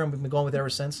coined the term. We've been going with it ever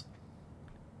since.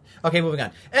 Okay, moving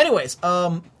on. Anyways,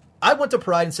 I went to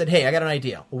Pride and said, hey, I got an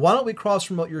idea. Why don't we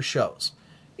cross-promote your shows?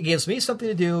 It gives me something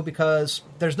to do because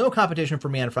there's no competition for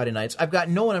me on Friday nights. I've got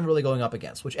no one I'm really going up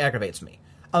against, which aggravates me.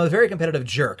 I'm a very competitive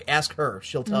jerk. Ask her.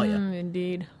 She'll tell you.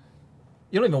 Indeed.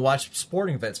 You don't even watch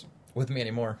sporting events with me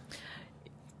anymore.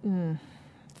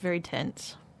 Very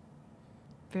tense.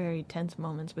 very tense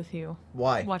moments with you.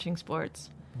 Why? Watching sports.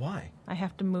 Why? I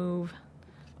have to move,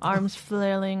 arms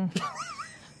flailing,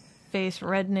 face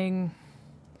reddening,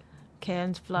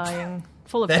 cans flying,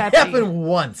 full of That Pepsi. happened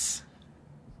once.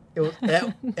 It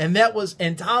was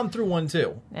and Tom threw one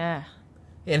too. Yeah.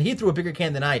 And he threw a bigger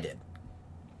can than I did.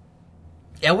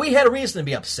 And we had a reason to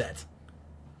be upset.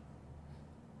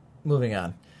 Moving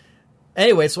on.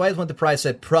 Anyway, so I just went to Pride,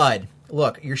 said, Pride,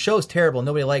 look, your show's terrible.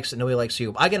 Nobody likes it. Nobody likes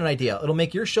you. I get an idea. It'll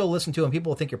make your show listened to and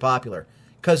people will think you're popular.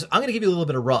 Because I'm going to give you a little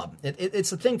bit of rub.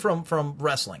 It's a thing from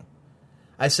wrestling.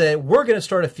 I said, we're going to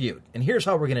start a feud, and here's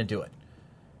how we're going to do it.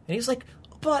 And he's like,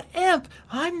 but Amp,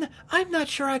 I'm not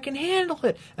sure I can handle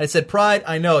it. And I said, Pride,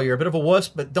 I know, you're a bit of a wuss,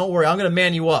 but don't worry, I'm going to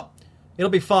man you up. It'll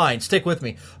be fine. Stick with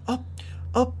me.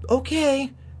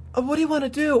 Okay. What do you want to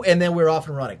do? And then we were off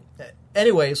and running.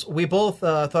 Anyways, we both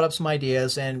thought up some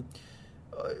ideas, and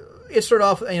it started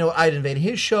off, I'd invaded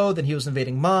his show, then he was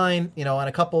invading mine, on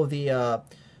a couple of the,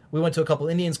 we went to a couple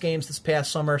Indians games this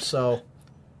past summer, so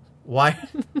why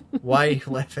are you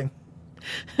laughing?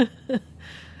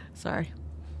 Sorry.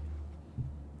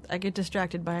 I get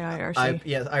distracted by IRC.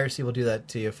 IRC will do that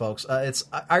to you, folks. It's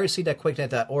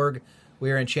irc.quakenet.org.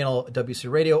 We are in channel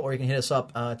WC Radio, or you can hit us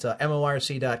up at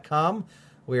morc.com.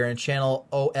 We are in channel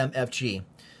OMFG.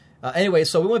 Anyway,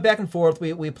 so we went back and forth.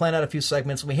 We planned out a few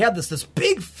segments, and we had this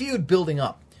big feud building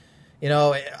up.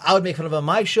 I would make fun of him on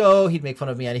my show. He'd make fun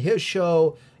of me on his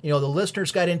show. The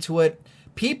listeners got into it.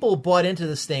 People bought into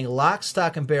this thing lock,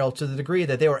 stock, and barrel to the degree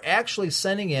that they were actually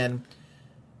sending in.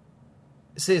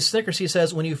 Snickers, he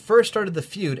says, when you first started the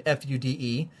feud,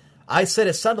 F-U-D-E, I said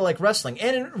it sounded like wrestling.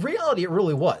 And in reality, it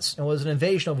really was. It was an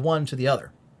invasion of one to the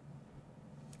other.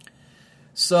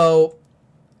 So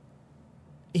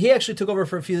he actually took over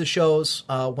for a few of the shows.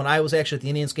 When I was actually at the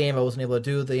Indians game, I wasn't able to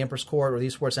do the Empress Court or the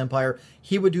Esports Empire.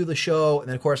 He would do the show, and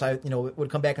then, of course, I would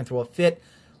come back and throw a fit.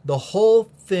 The whole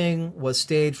thing was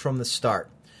staged from the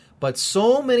start. But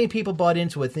so many people bought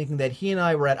into it thinking that he and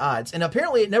I were at odds. And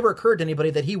apparently it never occurred to anybody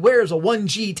that he wears a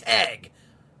 1G tag.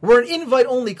 We're an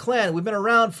invite-only clan. We've been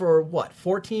around for,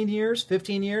 14 years?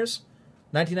 15 years?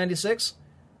 1996?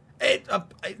 It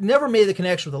never made the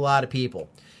connection with a lot of people.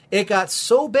 It got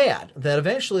so bad that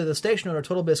eventually the station owner,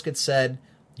 Total Biscuit, said,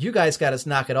 you guys got to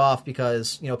knock it off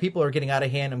because, people are getting out of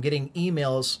hand. I'm getting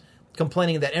emails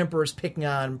complaining that Emperor's picking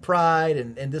on Pride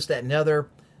and this, that, and the other.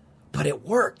 But it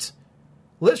worked.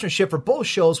 Listenership for both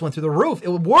shows went through the roof. It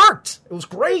worked. It was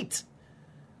great.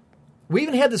 We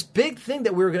even had this big thing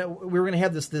that we were gonna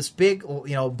have this big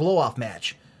blow off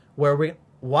match where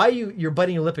why you're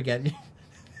biting your lip again?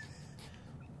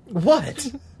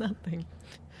 What? Nothing.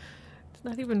 It's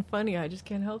not even funny. I just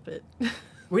can't help it.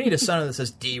 We need a sign that says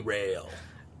derail.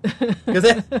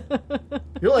 Because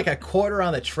you're like a quarter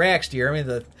on the tracks, dear. I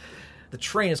mean the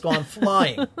train has gone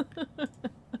flying.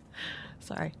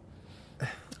 Sorry.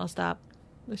 I'll stop.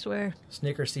 I swear.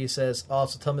 Snickers C says,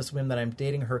 also tell Miss Wim that I'm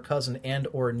dating her cousin and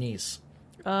or niece.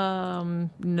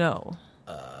 No.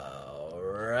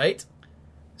 Alright.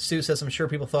 Stu says, I'm sure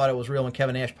people thought it was real when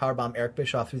Kevin Nash powerbombed Eric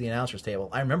Bischoff through the announcer's table.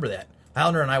 I remember that.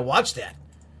 Islander and I watched that.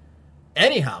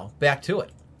 Anyhow, back to it.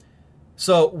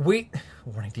 So warning,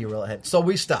 derail ahead. So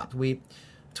we stopped.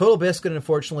 Total Biscuit,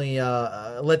 unfortunately,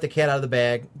 let the cat out of the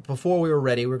bag. Before we were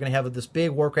ready, we were going to have this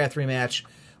big Warcraft 3 match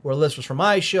where listeners from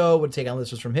my show would take on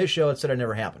listeners from his show, etc.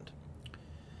 Never happened.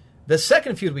 The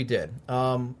second feud we did,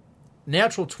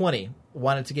 Natural 20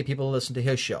 wanted to get people to listen to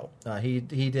his show. He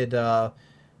did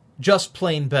Just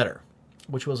Plain Better,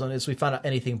 which was, as we found out,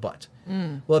 anything but.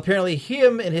 Well, apparently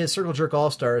him and his Circle Jerk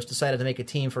All-Stars decided to make a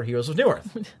team for Heroes of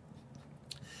Newerth.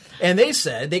 And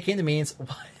they came to me and said,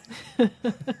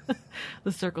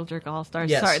 The Circle Jerk All-Stars.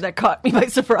 Yes. Sorry, that caught me by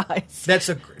surprise.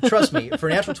 Trust me, for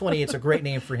Natural 20, it's a great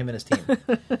name for him and his team.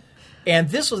 And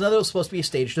this was supposed to be a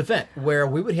staged event where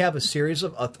we would have a series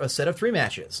of a set of 3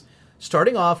 matches.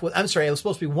 Starting off with, it was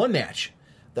supposed to be one match.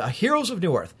 The Heroes of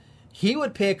Newerth. He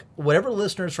would pick whatever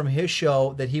listeners from his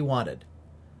show that he wanted.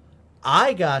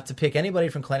 I got to pick anybody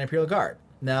from Clan Imperial Guard.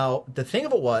 Now, the thing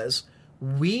of it was,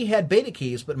 we had beta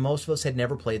keys, but most of us had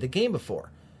never played the game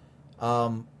before.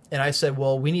 And I said,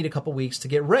 well, we need a couple weeks to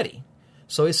get ready.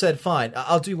 So he said, fine,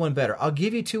 I'll do one better. I'll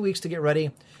give you 2 weeks to get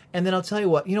ready, and then I'll tell you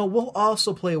what, we'll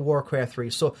also play Warcraft 3.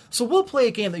 So we'll play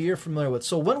a game that you're familiar with.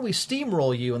 So when we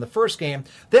steamroll you in the first game,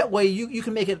 that way you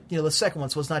can make it, the second one,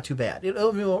 so it's not too bad.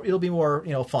 It'll be more,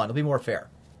 fun. It'll be more fair.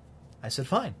 I said,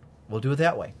 fine, we'll do it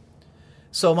that way.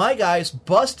 So my guys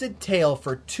busted tail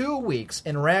for 2 weeks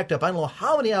and racked up, I don't know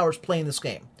how many hours playing this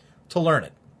game to learn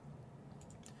it.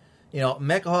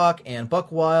 Mechahawk and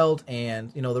Buckwild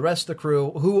and, the rest of the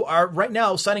crew who are right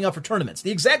now signing up for tournaments.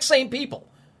 The exact same people.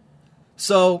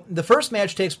 So the first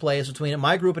match takes place between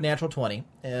my group and Natural 20,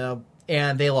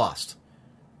 and they lost.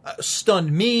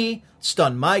 Stunned me,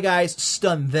 stunned my guys,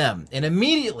 stunned them. And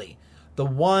immediately, the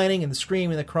whining and the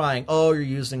screaming and the crying, oh, you're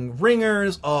using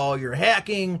ringers, oh, you're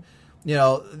hacking, you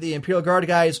know, the Imperial Guard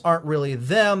guys aren't really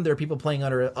them, they're people playing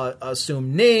under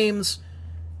assumed names.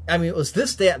 I mean, it was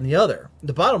this, that, and the other.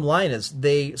 The bottom line is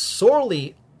they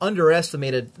sorely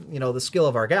underestimated, you know, the skill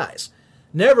of our guys.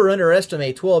 Never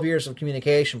underestimate 12 years of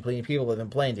communication between people that have been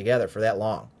playing together for that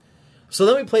long. So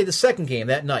then we played the second game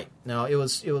that night. Now, it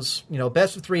was you know,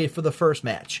 best of 3 for the first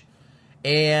match.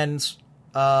 And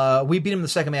we beat them in the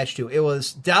second match, too. It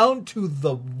was down to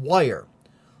the wire.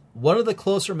 One of the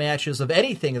closer matches of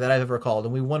anything that I've ever called,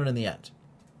 and we won it in the end.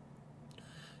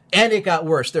 And it got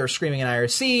worse. They were screaming in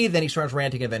IRC, then he starts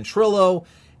ranting in Ventrilo,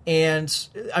 and,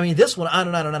 I mean, this went on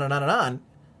and on and on and on and on.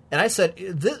 And I said,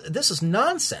 this is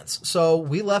nonsense. So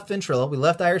we left Ventrilo, we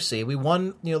left IRC, we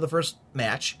won, you know, the first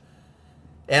match,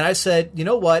 and I said, you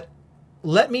know what,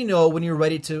 let me know when you're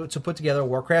ready to put together a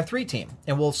Warcraft 3 team,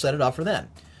 and we'll set it up for then.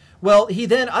 Well,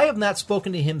 I have not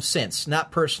spoken to him since,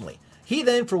 not personally. He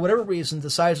then, for whatever reason,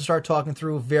 decides to start talking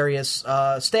through various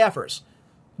staffers,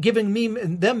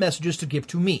 giving them messages to give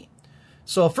to me.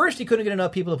 So first he couldn't get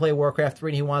enough people to play Warcraft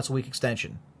 3 and he wants a week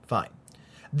extension. Fine.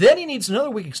 Then he needs another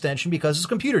week extension because his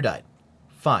computer died.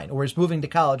 Fine. Or he's moving to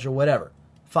college or whatever.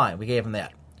 Fine. We gave him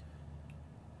that.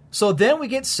 So then we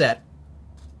get set,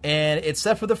 and it's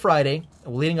set for the Friday,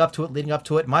 leading up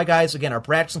to it. My guys, again, are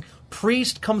practicing.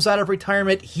 Priest comes out of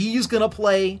retirement. He's going to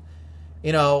play.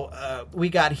 You know, we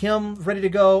got him ready to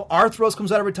go. Arthros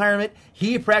comes out of retirement.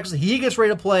 He practices. He gets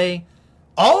ready to play.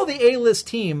 All the A-list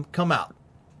team come out.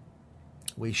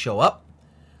 We show up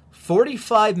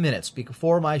 45 minutes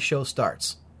before my show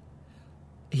starts.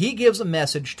 He gives a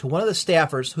message to one of the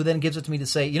staffers who then gives it to me to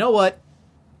say, you know what?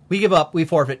 We give up. We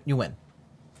forfeit. You win.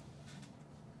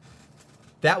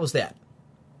 That was that.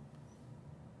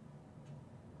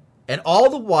 And all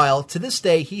the while, to this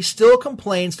day, he still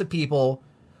complains to people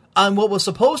on what was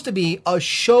supposed to be a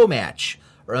show match.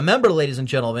 Remember, ladies and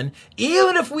gentlemen,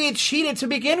 even if we had cheated to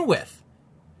begin with,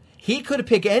 he could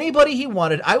pick anybody he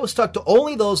wanted. I was stuck to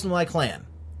only those in my clan.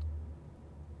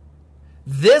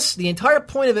 The entire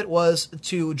point of it was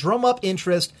to drum up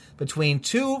interest between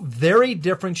two very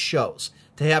different shows,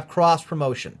 to have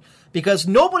cross-promotion. Because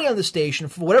nobody on the station,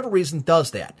 for whatever reason,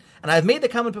 does that. And I've made the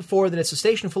comment before that it's a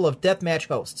station full of deathmatch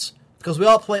hosts, because we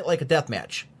all play it like a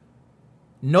deathmatch.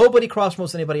 Nobody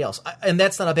cross-promotes anybody else. And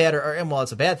that's not a bad, well,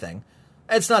 it's a bad thing.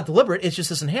 It's not deliberate, it just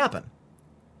doesn't happen.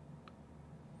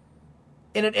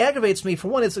 And it aggravates me. For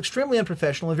one, it's extremely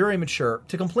unprofessional and very immature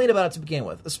to complain about it to begin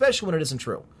with, especially when it isn't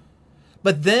true.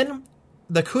 But then,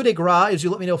 the coup de grace is you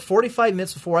let me know 45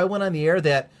 minutes before I went on the air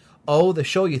that, oh, the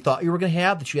show you thought you were going to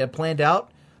have, that you had planned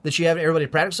out, that you have everybody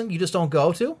practicing, you just don't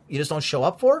go to, you just don't show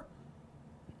up for.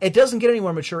 It doesn't get any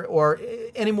more mature or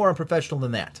any more unprofessional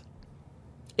than that.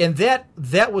 And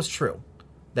that was true.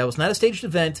 That was not a staged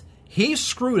event. He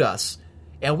screwed us,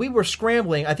 and we were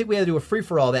scrambling. I think we had to do a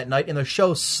free-for-all that night, and the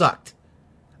show sucked.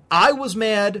 I was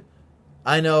mad.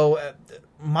 I know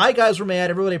my guys were mad.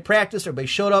 Everybody practiced. Everybody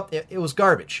showed up. It was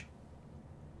garbage.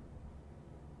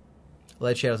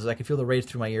 Lead Shadow says, I can feel the rage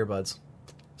through my earbuds.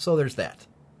 So there's that.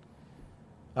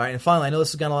 All right, and finally, I know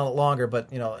this has gone a lot longer,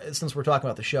 but, you know, since we're talking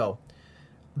about the show,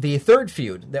 the third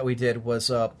feud that we did was,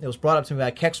 it was brought up to me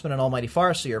by Kexman and Almighty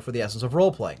Farseer for the Essence of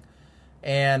Role-Playing.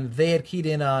 And they had keyed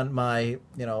in on my,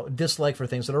 you know, dislike for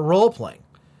things that are role-playing.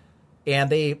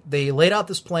 And they laid out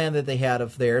this plan that they had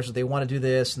of theirs, that they want to do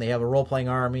this, and they have a role-playing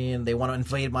army, and they want to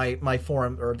invade my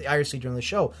forum, or the IRC during the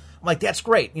show. I'm like, that's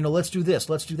great. You know, let's do this,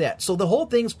 let's do that. So the whole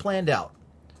thing's planned out.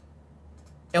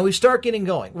 And we start getting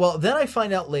going. Well, then I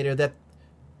find out later that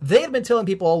they had been telling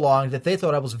people all along that they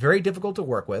thought I was very difficult to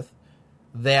work with,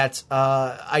 that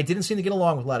I didn't seem to get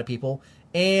along with a lot of people,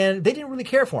 and they didn't really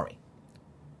care for me.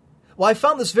 Well, I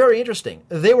found this very interesting.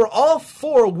 They were all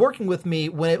for working with me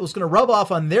when it was going to rub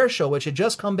off on their show, which had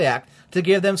just come back, to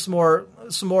give them some more.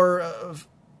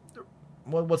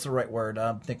 What's the right word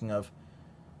I'm thinking of?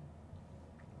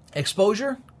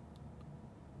 Exposure?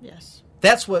 Yes.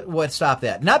 That's what stopped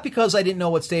that. Not because I didn't know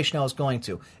what station I was going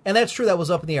to. And that's true, that was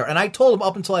up in the air. And I told them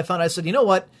up until I said, you know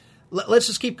what? Let's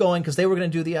just keep going, because they were going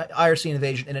to do the IRC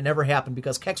invasion, and it never happened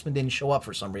because Kexman didn't show up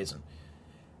for some reason.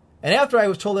 And after I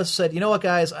was told this, I said, you know what,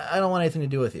 guys? I don't want anything to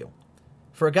do with you.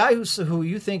 For a guy who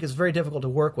you think is very difficult to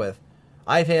work with,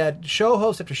 I've had show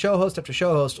host after show host after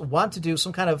show host want to do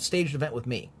some kind of staged event with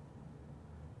me.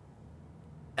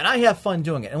 And I have fun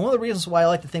doing it. And one of the reasons why I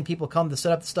like to think people come to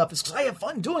set up the stuff is because I have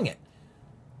fun doing it.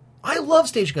 I love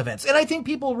staging events, and I think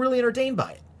people are really entertained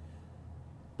by it.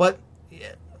 But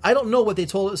I don't know what they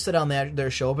told us to sit on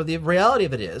their show, but the reality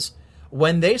of it is,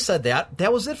 when they said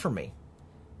that was it for me.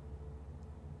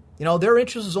 You know, their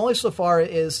interest is only so far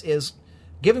is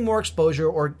giving more exposure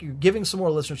or giving some more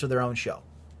listeners to their own show.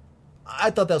 I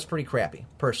thought that was pretty crappy,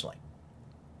 personally.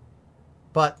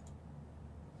 But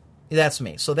that's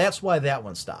me. So that's why that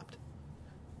one stopped.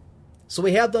 So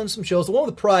we have done some shows. The one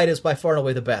with Pride is by far and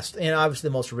away the best, and obviously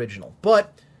the most original.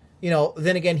 But, you know,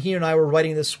 then again, he and I were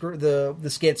writing the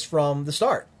skits from the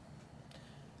start.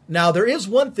 Now, there is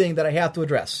one thing that I have to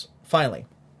address, finally.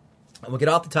 And we'll get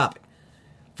off the topic.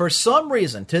 For some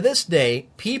reason, to this day,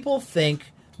 people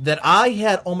think that I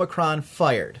had Omicron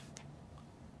fired.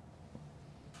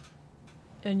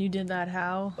 And you did that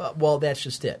how? Well, that's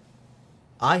just it.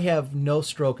 I have no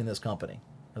stroke in this company,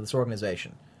 or this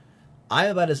organization. I'm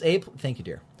about as thank you,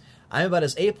 dear. I'm about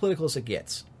as apolitical as it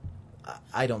gets.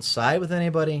 I don't side with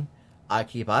anybody. I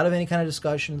keep out of any kind of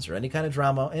discussions or any kind of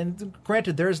drama. And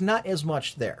granted, there's not as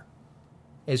much there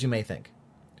as you may think.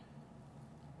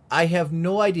 I have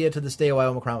no idea to this day why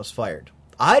Omicron was fired.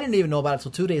 I didn't even know about it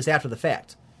until 2 days after the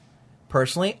fact.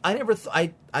 Personally, I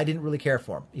didn't really care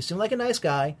for him. He seemed like a nice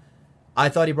guy. I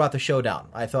thought he brought the show down.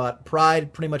 I thought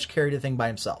Pride pretty much carried the thing by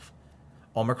himself.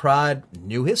 Omicron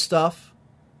knew his stuff,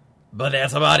 but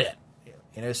that's about it.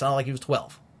 You know, it sounded like he was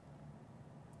 12.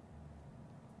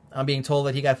 I'm being told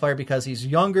that he got fired because he's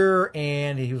younger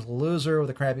and he was a loser with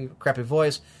a crappy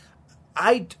voice.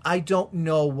 I don't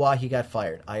know why he got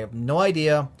fired. I have no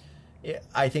idea.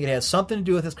 I think it has something to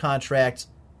do with his contract.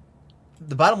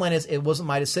 The bottom line is, it wasn't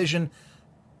my decision.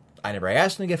 I never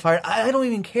asked him to get fired. I don't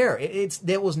even care.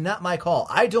 That was not my call.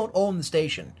 I don't own the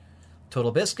station.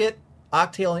 Total Biscuit,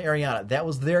 Octale, and Ariana. That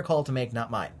was their call to make,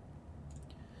 not mine.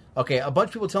 Okay, a bunch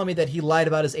of people tell me that he lied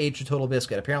about his age to Total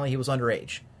Biscuit. Apparently he was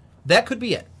underage. That could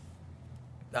be it.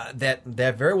 That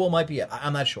very well might be it.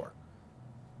 I'm not sure.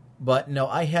 But no,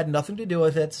 I had nothing to do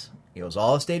with it. It was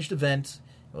all a staged event.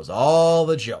 It was all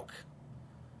the joke.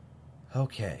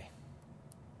 Okay.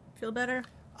 Feel better?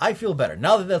 I feel better.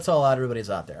 Now that that's all out, everybody's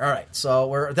out there. All right, so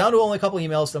we're down to only a couple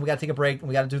emails, then we got to take a break, and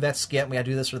we got to do that skit, and we got to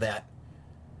do this or that.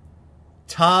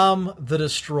 Tom the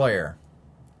Destroyer.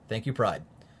 Thank you, Pride.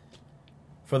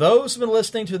 For those who've been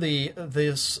listening to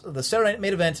the Saturday Night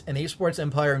Main Event in the Esports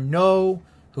Empire know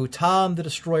who Tom the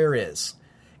Destroyer is.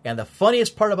 And the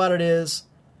funniest part about it is,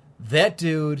 that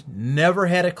dude never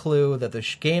had a clue that the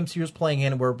games he was playing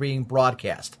in were being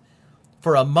broadcast.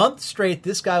 For a month straight,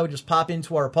 this guy would just pop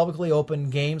into our publicly open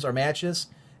games, our matches,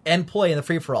 and play in the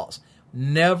free-for-alls.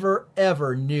 Never,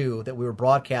 ever knew that we were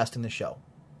broadcasting the show.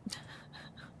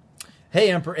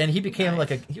 Hey, Emperor, and he became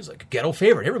he was like a ghetto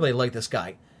favorite. Everybody liked this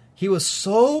guy. He was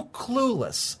so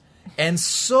clueless and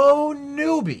so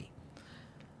newbie.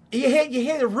 You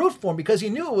had to root for him because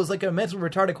you knew it was like a mentally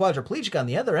retarded quadriplegic on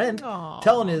the other end,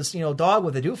 telling his dog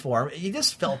what to do for him. He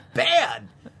just felt bad.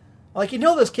 Like,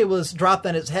 this kid was dropped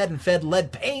on his head and fed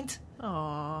lead paint.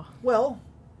 Aww. Well,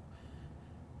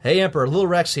 hey, Emperor, Little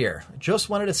Rex here. Just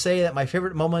wanted to say that my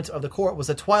favorite moment of the court was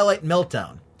the Twilight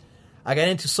meltdown. I got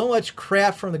into so much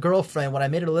crap from the girlfriend when I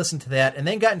made her listen to that, and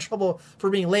then got in trouble for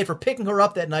being late for picking her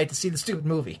up that night to see the stupid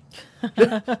movie.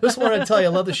 Just wanted to tell you I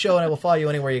love the show, and I will follow you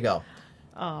anywhere you go.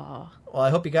 Aww. Well, I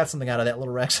hope you got something out of that,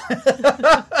 Little Rex.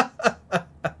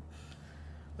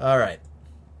 All right.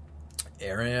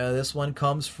 This one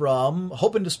comes from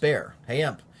Hope and Despair. Hey,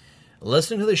 Imp.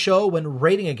 Listening to the show when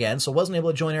raiding again, so wasn't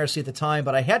able to join RC at the time,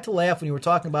 but I had to laugh when you were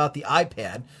talking about the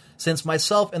iPad, since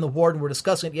myself and the Warden were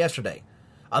discussing it yesterday.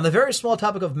 On the very small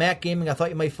topic of Mac gaming, I thought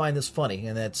you might find this funny,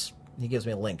 and he gives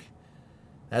me a link.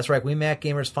 That's right, we Mac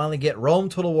gamers finally get Rome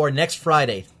Total War next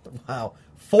Friday. Wow.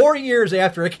 4 years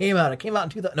after it came out. It came out in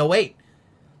 2000. No, wait.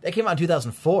 That came out in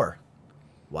 2004.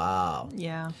 Wow.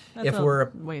 Yeah. If we're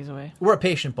ways away. We're a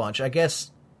patient bunch. I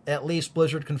guess at least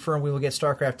Blizzard confirmed we will get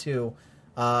StarCraft 2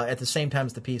 at the same time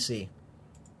as the PC.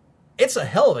 It's a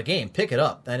hell of a game. Pick it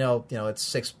up. I know, it's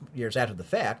 6 years after the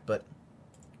fact, but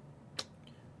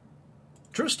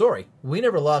true story. We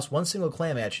never lost one single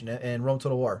clan match in Rome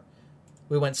Total War.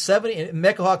 We went 70, and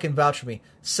Mechahawk can vouch for me,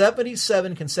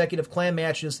 77 consecutive clan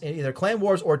matches in either clan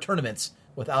wars or tournaments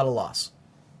without a loss.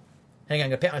 Hang on, I'm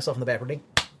going to pat myself on the back. Ready?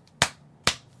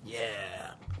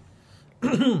 Yeah.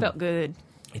 Felt good.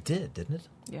 It did, didn't it?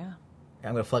 Yeah.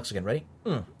 I'm going to flex again. Ready?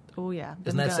 Oh, yeah.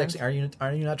 Isn't that sexy? Are you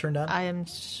not turned on? I am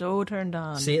so turned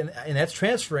on. See, and that's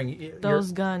transferring.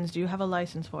 Those guns, do you have a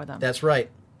license for them? That's right.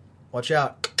 Watch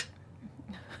out.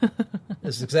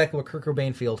 This is exactly what Kurt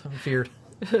Cobain feared.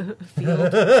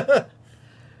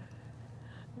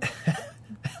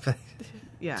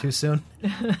 Yeah. Too soon?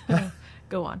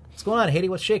 Go on. What's going on, Haiti?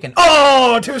 What's shaking?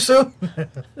 Oh, too soon?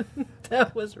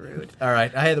 That was rude. All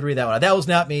right, I had to read that one. That was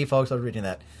not me, folks. I was reading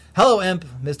that. Hello, Imp,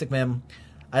 Mystic Mim.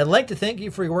 I'd like to thank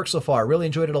you for your work so far. Really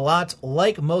enjoyed it a lot,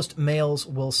 like most males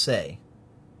will say.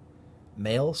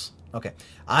 Males? Okay.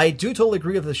 I do totally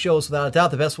agree with the show, is without a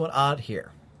doubt the best one out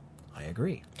here. I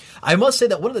agree. I must say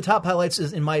that one of the top highlights,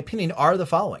 is, in my opinion, are the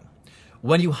following.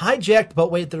 When you hijacked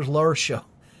But Wait, There's Laura show.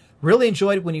 Really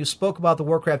enjoyed when you spoke about the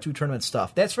Warcraft 2 tournament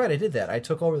stuff. That's right, I did that. I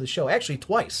took over the show, actually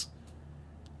twice.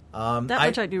 That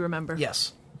much I do remember.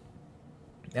 Yes.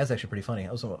 That's actually pretty funny.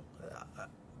 That was one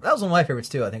of my favorites,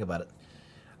 too, I think about it.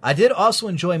 I did also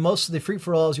enjoy most of the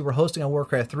free-for-alls you were hosting on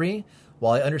Warcraft 3.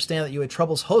 While I understand that you had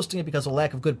troubles hosting it because of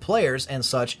lack of good players and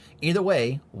such, either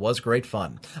way, was great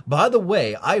fun. By the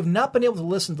way, I've not been able to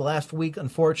listen to last week,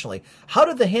 unfortunately. How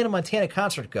did the Hannah Montana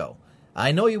concert go?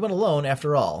 I know you went alone,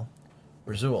 after all.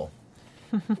 Razul.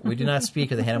 We do not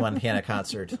speak of the Hannah Montana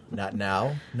concert. Not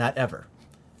now, not ever.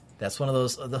 That's one of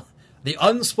those, the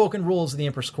unspoken rules of the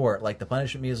Empress Court, like the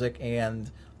punishment music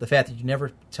and the fact that you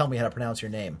never tell me how to pronounce your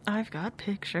name. I've got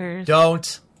pictures.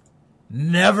 Don't.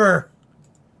 Never.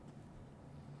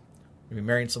 You'll be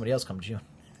marrying somebody else come June.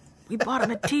 We bought him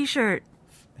a t-shirt.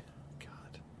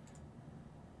 God.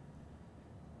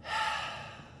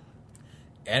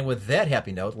 And with that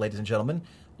happy note, ladies and gentlemen,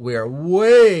 we are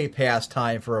way past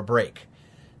time for a break.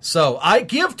 So I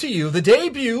give to you the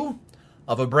debut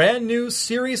of a brand new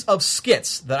series of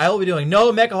skits that I will be doing.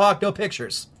 No Mecha Hawk, no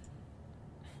pictures.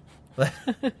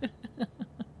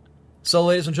 So,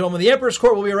 ladies and gentlemen, the Emperor's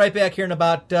Court will be right back here in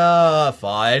about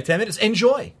 5-10 minutes.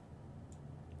 Enjoy.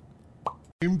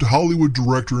 Famed Hollywood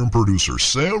director and producer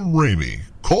Sam Raimi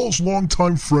calls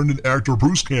longtime friend and actor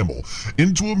Bruce Campbell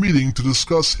into a meeting to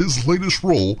discuss his latest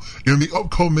role in the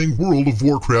upcoming World of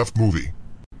Warcraft movie.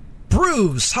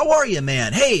 Bruce, how are you,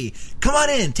 man? Hey, come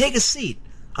on in, take a seat.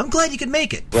 I'm glad you could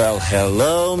make it. Well,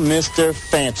 hello, Mr.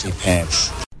 Fancy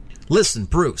Pants. Listen,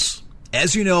 Bruce,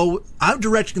 as you know, I'm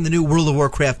directing the new World of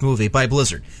Warcraft movie by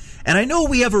Blizzard. And I know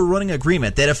we have a running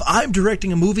agreement that if I'm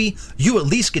directing a movie, you at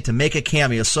least get to make a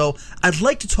cameo. So I'd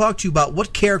like to talk to you about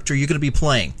what character you're going to be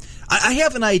playing. I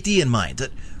have an idea in mind.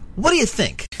 What do you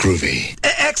think? Groovy.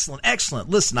 Excellent, excellent.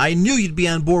 Listen, I knew you'd be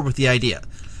on board with the idea.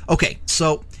 Okay,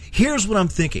 so here's what I'm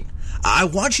thinking. I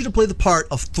want you to play the part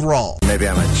of Thrall. Maybe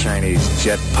I'm a Chinese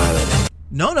jet pilot.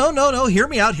 No. Hear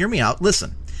me out.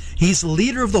 Listen. He's the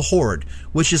leader of the Horde,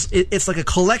 which is, it's like a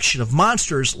collection of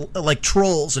monsters like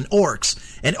trolls and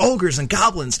orcs and ogres and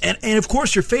goblins and of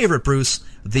course your favorite, Bruce,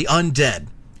 the undead.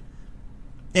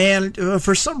 And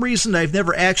for some reason I've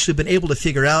never actually been able to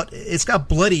figure out, it's got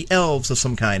bloody elves of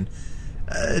some kind.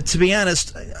 To be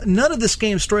honest, none of this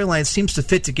game's storyline seems to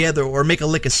fit together or make a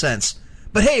lick of sense.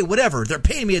 But hey, whatever, they're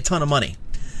paying me a ton of money.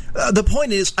 The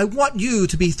point is, I want you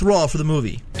to be Thrall for the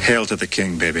movie. Hail to the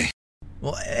king, baby.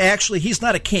 Well, actually, he's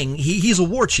not a king. He's a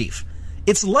war chief.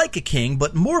 It's like a king,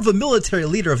 but more of a military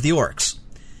leader of the orcs.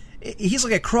 He's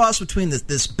like a cross between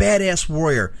this badass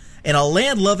warrior and a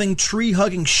land-loving,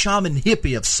 tree-hugging shaman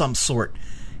hippie of some sort.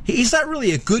 He's not really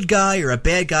a good guy or a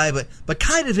bad guy, but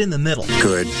kind of in the middle.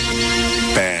 Good.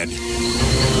 Bad.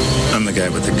 I'm the guy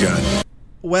with the gun.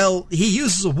 Well, he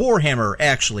uses a warhammer,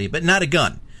 actually, but not a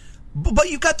gun.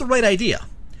 But you've got the right idea.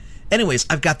 Anyways,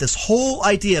 I've got this whole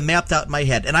idea mapped out in my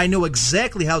head, and I know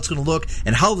exactly how it's going to look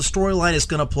and how the storyline is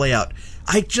going to play out.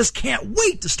 I just can't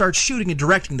wait to start shooting and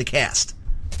directing the cast.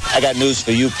 I got news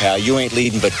for you, pal. You ain't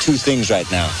leading but two things right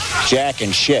now. Jack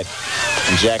and shit.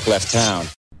 And Jack left town.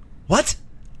 What?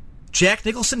 Jack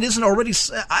Nicholson isn't already...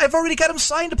 I've already got him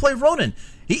signed to play Ronan.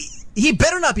 He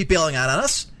better not be bailing out on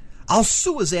us. I'll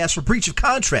sue his ass for breach of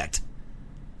contract.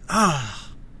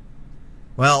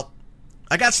 Well,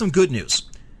 I got some good news.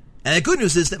 And the good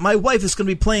news is that my wife is going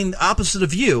to be playing the opposite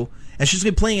of you, and she's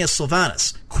going to be playing as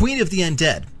Sylvanas, Queen of the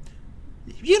Undead.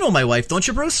 You know my wife, don't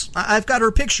you, Bruce? I've got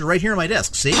her picture right here on my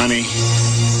desk, see? Honey,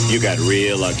 you got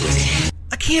real ugly.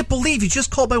 I can't believe you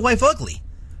just called my wife ugly.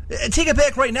 Take it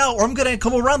back right now, or I'm going to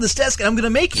come around this desk and I'm going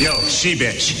to make you. Yo,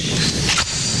 she-bitch.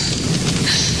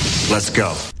 Let's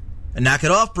go. And knock it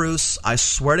off, Bruce. I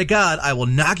swear to God, I will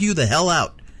knock you the hell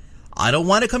out. I don't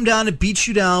want to come down and beat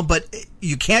you down, but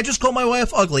you can't just call my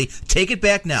wife ugly. Take it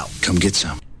back now. Come get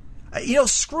some.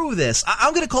 Screw this.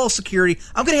 I'm going to call security.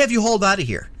 I'm going to have you hauled out of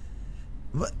here.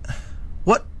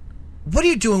 What are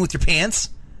you doing with your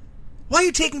pants? Why are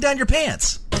you taking down your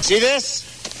pants? See this?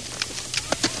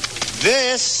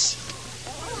 This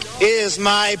is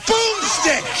my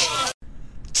boomstick!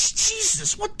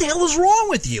 Jesus, what the hell is wrong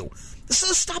with you?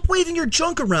 Stop waving your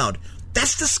junk around.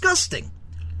 That's disgusting.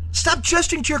 Stop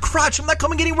gesturing to your crotch. I'm not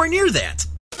coming anywhere near that.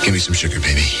 Give me some sugar,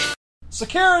 baby.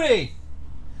 Security!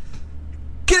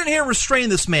 Get in here and restrain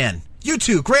this man. You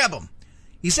two, grab him.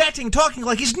 He's acting and talking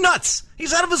like he's nuts.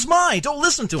 He's out of his mind. Don't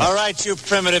listen to him. All right, you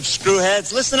primitive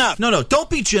screwheads, listen up. No,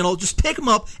 don't be gentle. Just pick him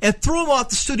up and throw him off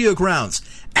the studio grounds.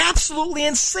 Absolutely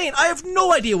insane. I have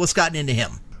no idea what's gotten into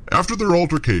him. After their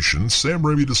altercation, Sam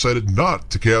Raimi decided not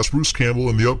to cast Bruce Campbell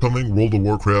in the upcoming World of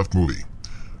Warcraft movie.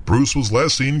 Bruce was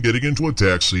last seen getting into a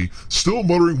taxi, still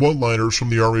muttering one-liners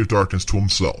from the Army of Darkness to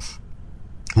himself.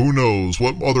 Who knows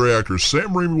what other actors Sam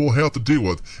Raimi will have to deal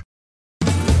with.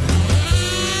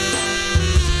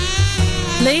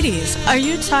 Ladies, are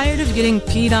you tired of getting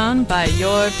peed on by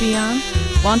your peon?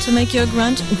 Want to make your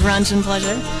grunt in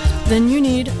pleasure? Then you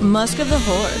need Musk of the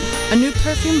Horde, a new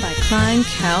perfume by Klein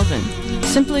Calvin.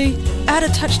 Simply add a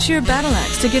touch to your battle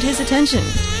axe to get his attention.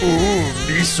 Ooh,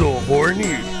 be so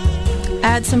horny.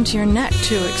 Add some to your neck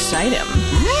to excite him.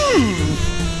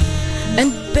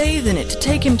 And bathe in it to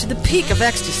take him to the peak of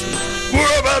ecstasy.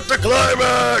 We're about to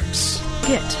climax!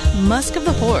 Get Musk of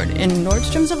the Horde in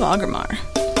Nordstrom's of Augermar.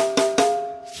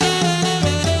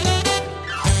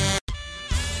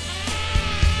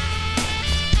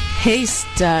 Hey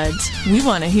studs, we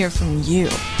want to hear from you.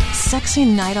 Sexy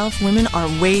night elf women are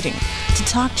waiting to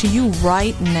talk to you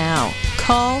right now.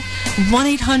 Call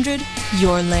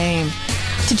 1-800-YOUR-LAME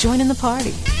to join in the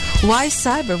party. Why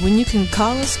cyber when you can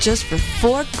call us just for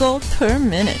 $4 per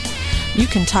minute? You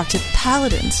can talk to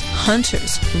paladins,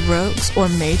 hunters, rogues, or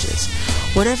mages.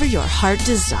 Whatever your heart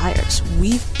desires,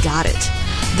 we've got it.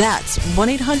 That's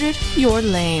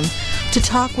 1-800-YOUR-LAME to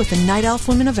talk with the night elf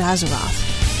women of Azeroth.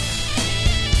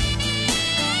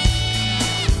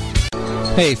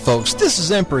 Hey folks, this is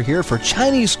Emperor here for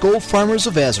Chinese Gold Farmers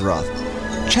of Azeroth.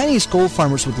 Chinese Gold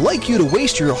Farmers would like you to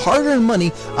waste your hard-earned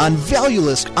money on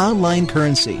valueless online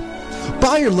currency.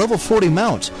 Buy your level 40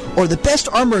 mount, or the best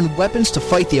armor and weapons to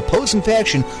fight the opposing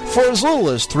faction for as little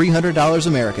as $300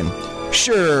 American.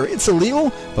 Sure, it's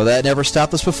illegal, but that never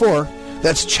stopped us before.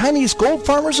 That's Chinese Gold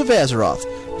Farmers of Azeroth,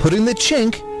 putting the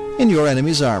chink in your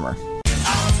enemy's armor.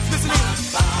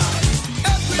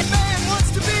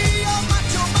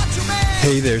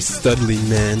 Hey there, Studley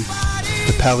men.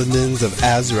 The Paladins of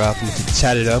Azeroth want to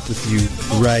chat it up with you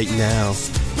right now.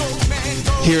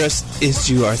 Hear us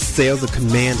issue our sales of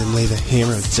command and lay the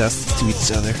hammer of justice to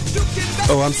each other.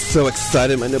 Oh, I'm so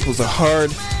excited, my nipples are hard.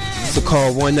 So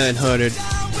call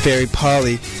 1-900-FAIRY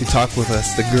Polly to talk with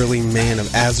us, the girly man of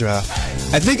Azeroth.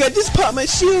 I think I just popped my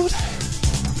shield.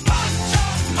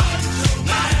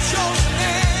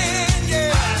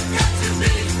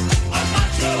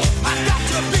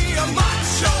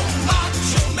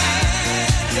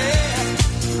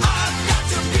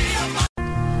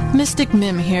 Mystic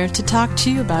Mim here to talk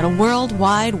to you about a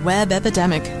worldwide web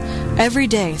epidemic. Every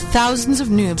day, thousands of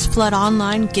noobs flood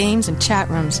online games and chat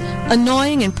rooms,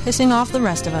 annoying and pissing off the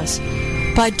rest of us.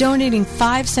 By donating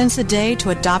 5 cents a day to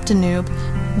Adopt a Noob,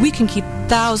 we can keep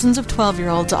thousands of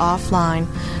 12-year-olds offline.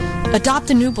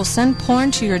 Adopt a Noob will send porn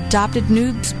to your adopted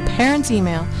noob's parents'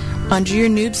 email under your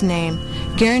noob's name,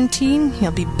 guaranteeing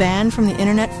he'll be banned from the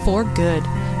internet for good.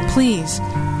 Please,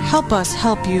 help us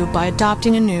help you by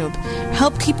adopting a noob.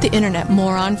 Help keep the internet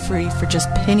moron-free for just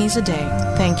pennies a day.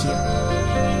 Thank you.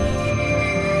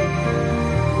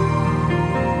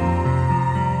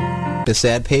 This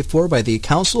ad paid for by the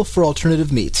Council for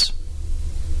Alternative Meats.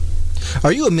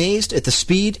 Are you amazed at the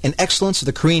speed and excellence of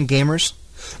the Korean gamers?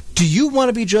 Do you want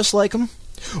to be just like them?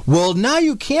 Well, now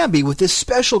you can be with this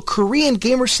special Korean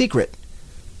gamer secret.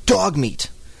 Dog meat.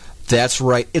 That's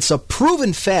right, it's a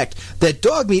proven fact that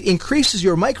dog meat increases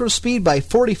your micro speed by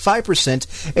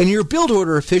 45% and your build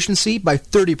order efficiency by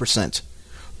 30%.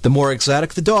 The more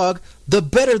exotic the dog, the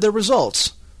better the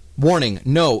results. Warning,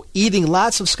 no, eating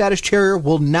lots of Scottish Terrier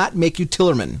will not make you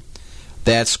Tillerman.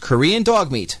 That's Korean dog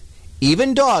meat.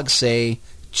 Even dogs say,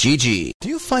 GG. Do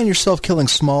you find yourself killing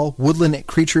small, woodland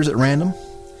creatures at random?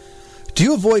 Do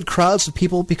you avoid crowds of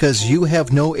people because you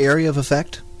have no area of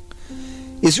effect?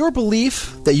 Is your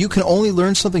belief that you can only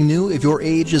learn something new if your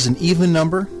age is an even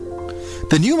number?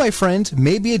 Then you, my friend,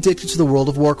 may be addicted to the World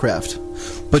of Warcraft.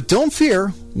 But don't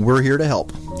fear, we're here to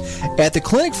help. At the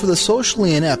Clinic for the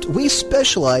Socially Inept, we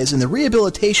specialize in the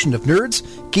rehabilitation of nerds,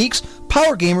 geeks,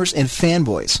 power gamers, and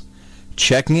fanboys.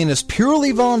 Checking in is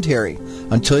purely voluntary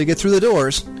until you get through the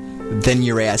doors, then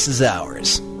your ass is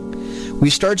ours.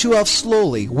 We start you off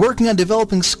slowly, working on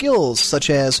developing skills such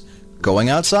as going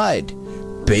outside,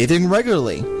 bathing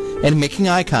regularly, and making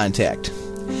eye contact.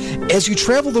 As you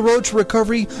travel the road to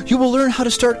recovery, you will learn how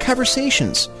to start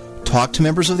conversations, talk to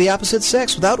members of the opposite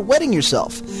sex without wetting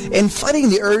yourself, and fighting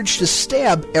the urge to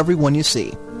stab everyone you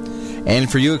see.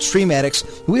 And for you extreme addicts,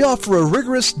 we offer a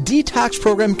rigorous detox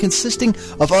program consisting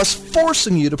of us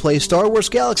forcing you to play Star Wars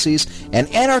Galaxies and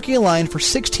Anarchy Online for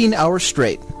 16 hours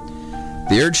straight.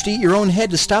 The urge to eat your own head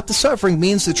to stop the suffering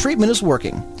means the treatment is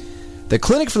working. The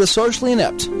Clinic for the Socially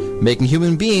Inept, making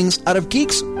human beings out of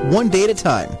geeks one day at a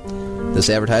time. This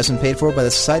advertisement paid for by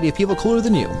the Society of People Cooler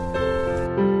Than You.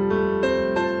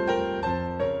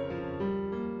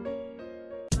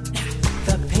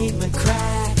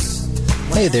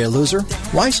 Hey there, loser.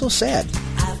 Why so sad?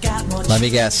 Let me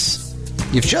guess.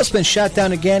 You've just been shot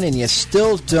down again and you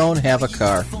still don't have a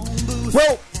car.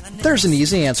 Well, there's an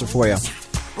easy answer for you.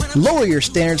 Lower your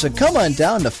standards and come on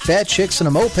down to Fat Chicks and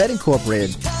a Moped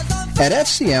Incorporated. At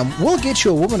FCM, we'll get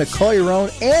you a woman to call your own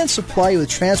and supply you with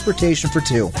transportation for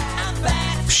two.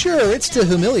 Sure, it's still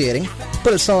humiliating,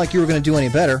 but it's not like you were going to do any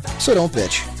better, so don't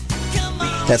bitch.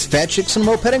 That's Fat Chicks and a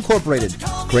Moped Incorporated.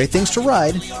 Great things to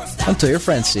ride until your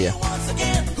friends see you.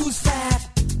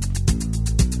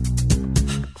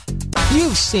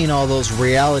 You've seen all those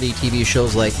reality TV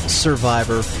shows like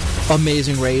Survivor,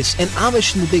 Amazing Race, and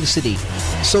Amish in the Big City.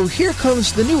 So here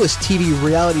comes the newest TV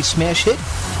reality smash hit,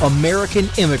 American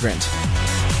Immigrant.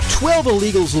 12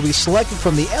 illegals will be selected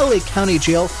from the LA County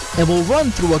Jail and will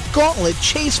run through a gauntlet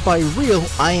chased by real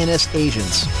INS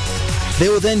agents. They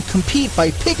will then compete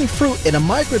by picking fruit in a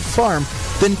migrant farm,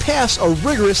 then pass a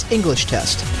rigorous English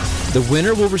test. The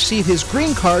winner will receive his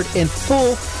green card and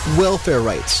full welfare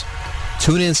rights.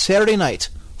 Tune in Saturday night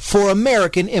for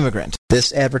American Immigrant.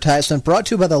 This advertisement brought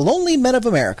to you by the Lonely Men of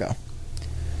America.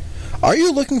 Are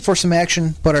you looking for some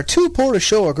action but are too poor to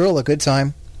show a girl a good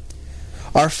time?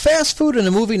 Are fast food and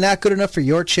a movie not good enough for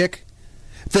your chick?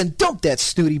 Then dump that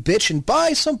snooty bitch and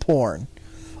buy some porn.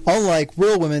 Unlike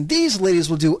real women, these ladies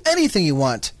will do anything you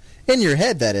want. In your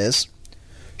head, that is.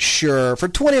 Sure, for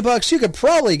 $20 you could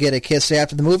probably get a kiss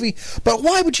after the movie, but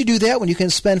why would you do that when you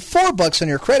can spend $4 on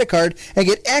your credit card and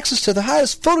get access to the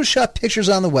hottest Photoshop pictures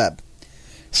on the web?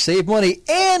 Save money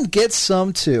and get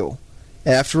some too.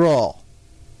 After all,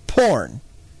 porn.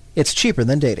 It's cheaper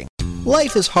than dating.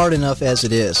 Life is hard enough as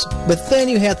it is, but then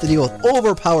you have to deal with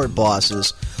overpowered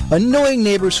bosses, annoying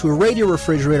neighbors who raid your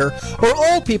refrigerator, or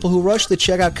old people who rush the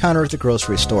checkout counter at the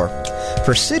grocery store.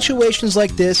 For situations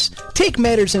like this, take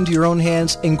matters into your own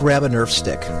hands and grab a Nerf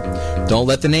stick. Don't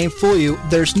let the name fool you.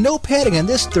 There's no padding on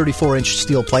this 34-inch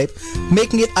steel pipe,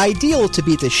 making it ideal to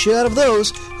beat the shit out of those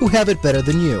who have it better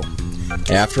than you.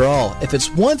 After all, if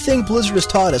it's one thing Blizzard has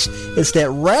taught us, it's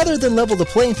that rather than level the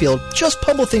playing field, just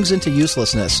pummel things into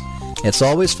uselessness. It's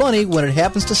always funny when it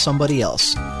happens to somebody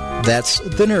else. That's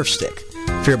the Nerf stick.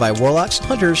 Feared by warlocks,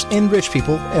 hunters, and rich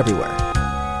people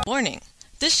everywhere. Warning.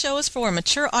 This show is for a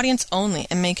mature audience only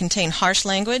and may contain harsh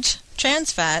language,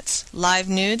 trans fats, live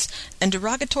nudes, and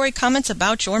derogatory comments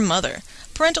about your mother.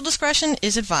 Parental discretion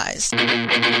is advised.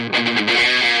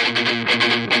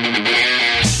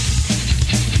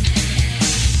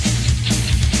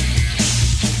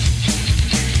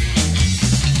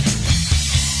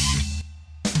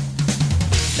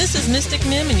 This is Mystic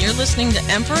Mim, and you're listening to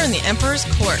Emperor and the Emperor's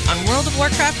Court on World of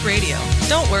Warcraft Radio.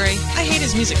 Don't worry, I hate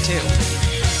his music too.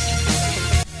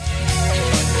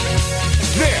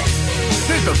 There!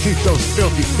 This'll keep those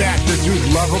filthy bastards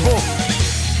who's lovable.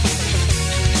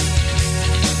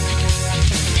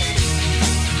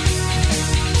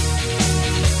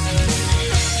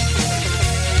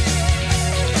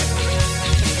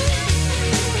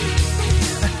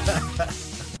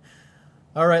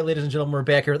 All right, ladies and gentlemen, we're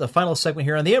back here at the final segment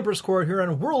here on the Emperor's Court here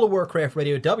on World of Warcraft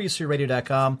Radio,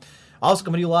 WCRadio.com. Also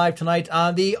coming to you live tonight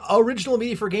on the Original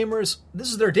Media for Gamers. This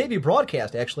is their debut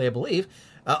broadcast, actually, I believe.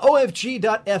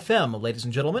 OFG.FM, ladies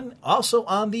and gentlemen. Also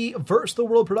on the Verse the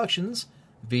World Productions,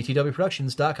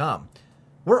 VTWProductions.com.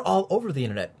 We're all over the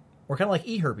internet. We're kind of like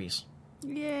e-herpes.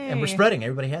 Yay. And we're spreading.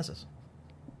 Everybody has this.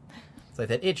 It's like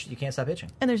that itch. You can't stop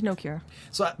itching. And there's no cure.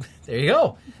 So there you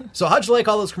go. So how'd you like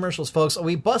all those commercials, folks?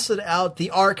 We busted out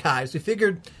the archives. We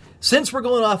figured since we're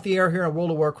going off the air here on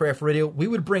World of Warcraft Radio, we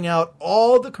would bring out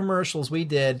all the commercials we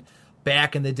did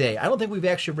back in the day. I don't think we've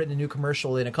actually written a new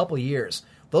commercial in a couple of years.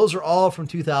 Those are all from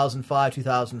 2005,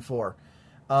 2004.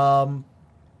 Eye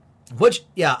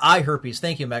herpes.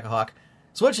 Thank you, Mechahawk.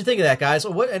 So what'd you think of that, guys?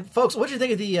 Folks, what'd you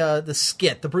think of the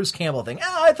skit, the Bruce Campbell thing?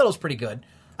 I thought it was pretty good.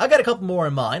 I got a couple more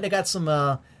in mind. I got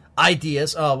some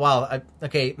ideas. Oh, wow.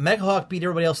 Okay, Mechahawk beat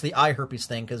everybody else to the eye herpes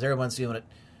thing because everyone's doing it.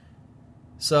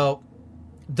 So,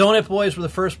 Donut Boys were the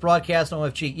first broadcast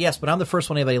on OFG. Yes, but I'm the first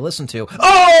one anybody listened to.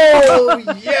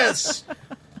 Oh, yes!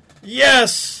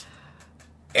 Yes!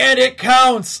 And it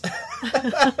counts!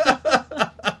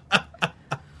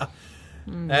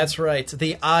 That's right.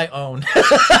 The I own.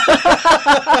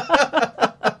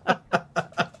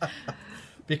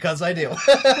 Because I do.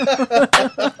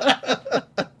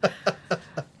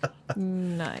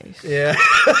 Nice. Yeah.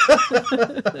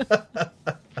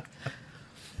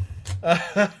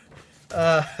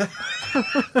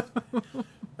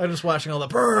 I'm just watching all the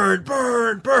burn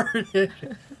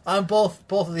on both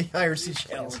of the IRC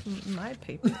channels. My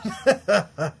papers.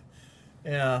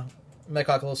 Yeah.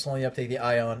 Metcalf will slowly uptake the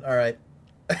Ion. All right.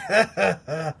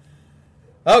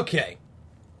 Okay.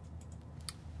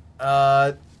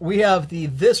 We have the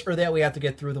this or that we have to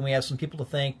get through. Then we have some people to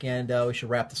thank, and we should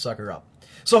wrap the sucker up.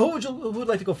 So who would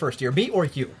like to go first here, me or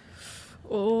you?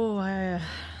 Oh,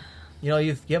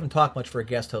 you haven't talked much for a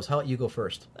guest host. How about you go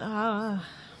first?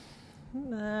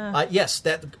 Yes,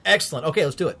 that excellent. Okay,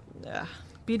 let's do it.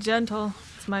 Be gentle.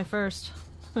 It's my first.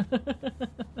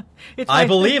 I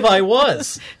believe I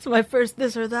was. It's my first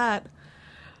this or that.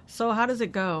 So how does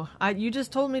it go? You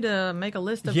just told me to make a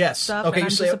list of stuff, okay, and I'm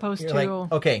just supposed to. like,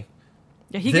 okay.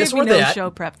 Yeah, he this gave me or no that. show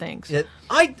prep. Thanks.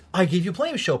 I gave you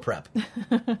plenty of show prep.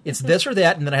 It's this or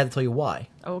that, and then I had to tell you why.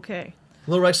 Okay.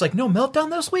 Little Rex like, no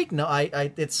meltdown this week. No,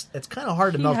 it's kind of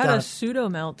hard to melt He had down. a pseudo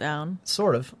meltdown.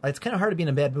 Sort of. It's kind of hard to be in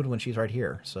a bad mood when she's right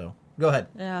here. So go ahead.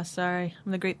 Yeah, sorry.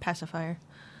 I'm the great pacifier.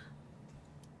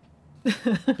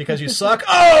 Because you suck.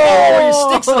 Oh,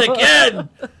 he sticks it again.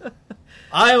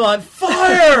 I'm on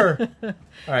fire. All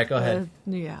right, go ahead.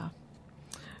 Yeah.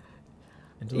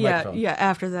 Into the microphone. Yeah.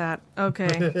 After that,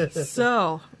 okay.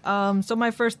 so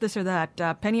my first this or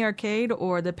that: Penny Arcade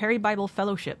or the Perry Bible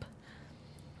Fellowship.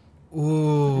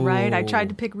 Ooh. Right. I tried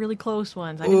to pick really close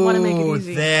ones. I didn't want to make it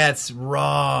easy. That's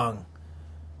wrong.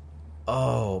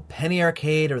 Oh, Penny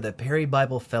Arcade or the Perry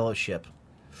Bible Fellowship.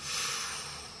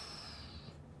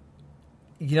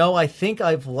 I think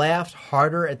I've laughed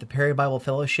harder at the Perry Bible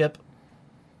Fellowship,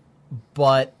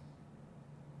 but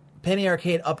Penny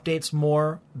Arcade updates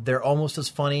more. They're almost as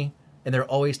funny, and they're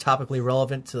always topically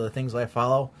relevant to the things I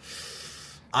follow.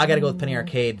 I got to go with Penny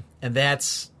Arcade, and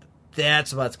that's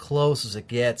about as close as it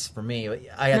gets for me.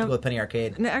 I have to go with Penny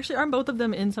Arcade. And actually, aren't both of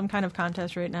them in some kind of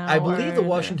contest right now? I believe the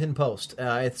Washington Post.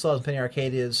 I saw Penny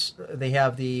Arcade they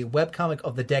have the webcomic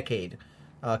of the decade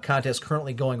contest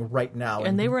currently going right now.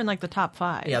 And they were in like the top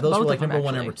 5. Yeah, those both were like of them, number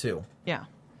 1, actually. number 2. Yeah.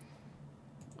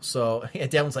 So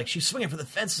Devlin's like, she's swinging for the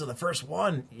fences of the first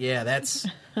one. Yeah, that's...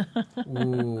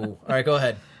 Ooh. All right, go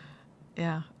ahead.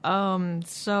 Yeah.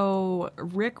 So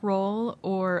Rick Roll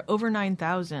or Over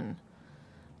 9,000?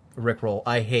 Rickroll.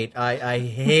 I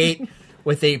hate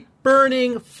with a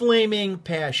burning, flaming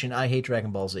passion. I hate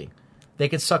Dragon Ball Z. They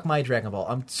can suck my Dragon Ball.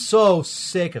 I'm so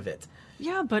sick of it.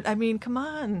 Yeah, but I mean, come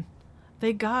on.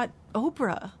 They got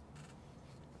Oprah.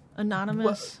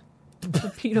 Anonymous.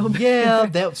 Torpedo Bear. Yeah,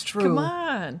 that's true. Come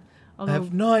on. I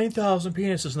have 9,000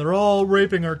 penises, and they're all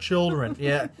raping our children.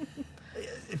 Yeah.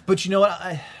 But you know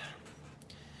what?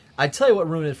 I tell you what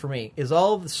ruined it for me is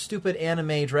all the stupid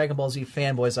anime Dragon Ball Z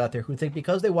fanboys out there who think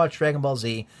because they watch Dragon Ball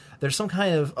Z, there's some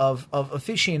kind of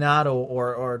aficionado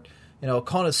or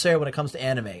connoisseur when it comes to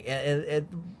anime. And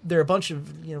they're a bunch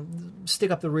of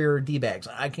stick up the rear D-bags.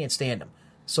 I can't stand them.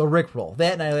 So Rickroll.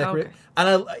 That and I like Okay.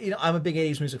 and I'm a big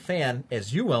 80s music fan,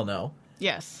 as you well know.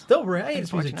 Yes. Don't worry, I hate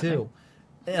his music too.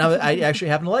 And I actually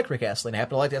happen to like Rick Astley, and I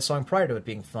happen to like that song prior to it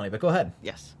being funny. But go ahead.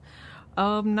 Yes.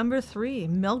 Number 3,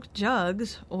 milk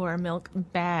jugs or milk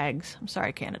bags. I'm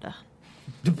sorry, Canada.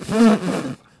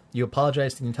 You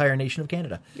apologize to the entire nation of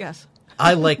Canada. Yes.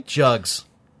 I like jugs.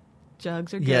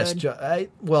 Jugs are good. Yes. I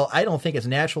don't think it's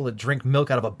natural to drink milk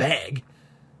out of a bag,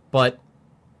 but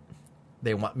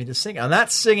they want me to sing. I'm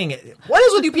not singing it. What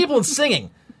is with you people and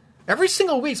singing? Every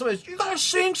single week, somebody's, you gotta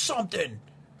sing something.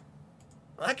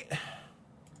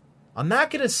 I'm not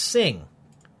gonna sing.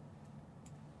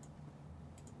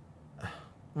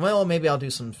 Well, maybe I'll do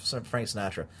some Frank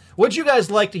Sinatra. Would you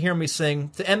guys like to hear me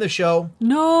sing to end the show?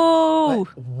 No!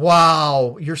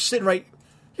 Wow. You're sitting right...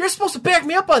 You're supposed to back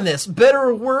me up on this. Better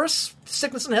or worse?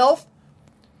 Sickness and health?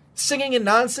 Singing and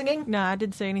non-singing? No, I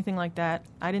didn't say anything like that.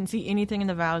 I didn't see anything in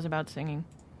the vows about singing.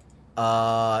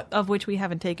 Of which we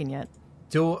haven't taken yet.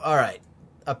 All right.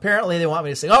 Apparently they want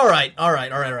me to sing. All right.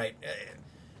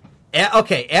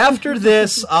 Okay, after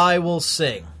this, I will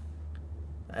sing.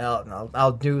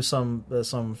 I'll do some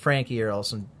Frankie or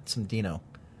some Dino.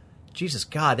 Jesus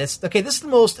God, that's okay. This is the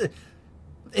most.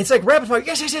 It's like rapid fire.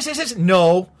 Yes.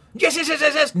 No.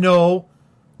 Yes. No.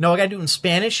 I gotta do it in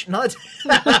Spanish. No.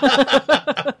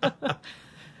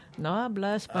 No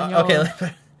habla español.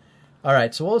 Okay. All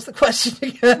right. So what was the question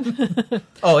again?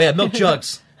 Oh yeah, milk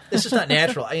jugs. It's just not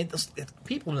natural. I mean,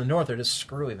 people in the north are just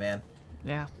screwy, man.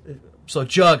 Yeah. So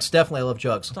jugs, definitely. I love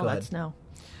jugs. So Go ahead. let's know.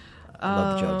 I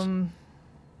love the jugs.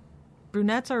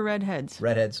 Brunettes or redheads?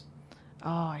 Redheads. Oh,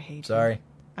 I hate Sorry. you.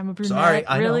 I'm a brunette. Sorry,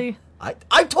 I really? know.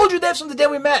 I told you that from the day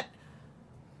we met.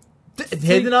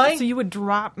 Didn't I? So you would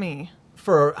drop me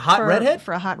For a hot redhead?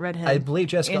 For a hot redhead. I believe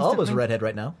Jessica Alba's a Instantly. redhead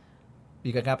right now.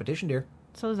 You got competition, dear.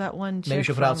 So is that one chick Maybe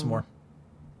she'll put out from- some more.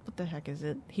 what the heck is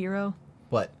it? Hero?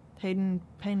 What? Hayden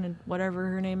Payne, whatever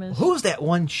her name is. Who's that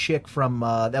one chick from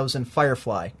that was in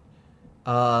Firefly?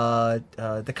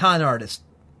 The con artist.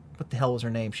 What the hell was her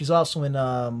name? She's also in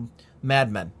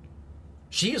Mad Men.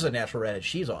 She is a natural redhead.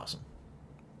 She's awesome.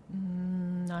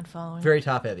 Not following. Very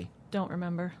top heavy. Don't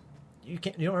remember. You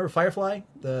don't remember Firefly?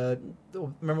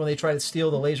 Remember when they tried to steal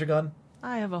the laser gun?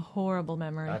 I have a horrible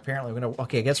memory. Apparently, we're gonna.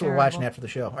 Okay, I guess Terrible. we're watching after the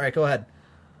show. All right, go ahead.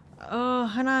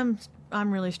 And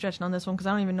I'm really stretching on this one because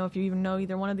I don't even know if you even know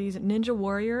either one of these. Ninja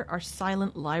Warrior or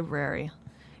Silent Library.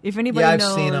 If anybody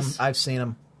knows, I've seen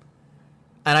them.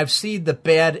 And I've seen the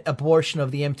bad abortion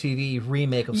of the MTV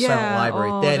remake of Silent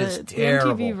Library. That is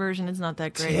terrible. The MTV version is not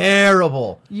that great.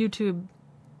 Terrible. YouTube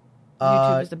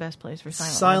is the best place for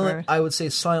Silent Library. I would say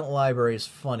Silent Library is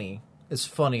funny. It's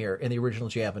funnier in the original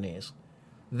Japanese.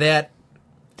 They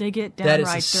get downright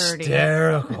that is dirty.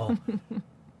 Hysterical.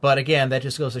 But again, that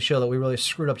just goes to show that we really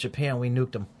screwed up Japan. We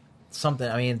nuked them.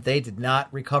 They did not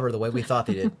recover the way we thought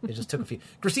they did. It just took a few.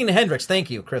 Christina Hendricks, thank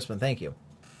you. Crispin, thank you.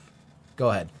 Go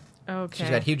ahead. Okay. She's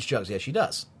got huge jugs. Yeah, she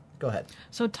does. Go ahead.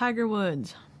 So Tiger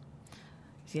Woods,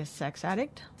 is he a sex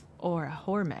addict or a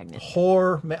whore magnet?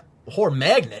 Whore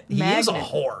magnet? He is a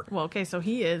whore. Well, okay, so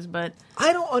he is, but...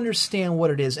 I don't understand what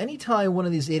it is. Anytime one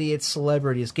of these idiot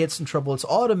celebrities gets in trouble, it's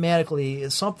automatically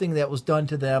something that was done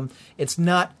to them. It's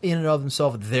not in and of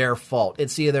themselves their fault.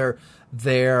 It's either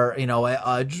they're, an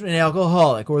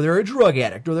alcoholic, or they're a drug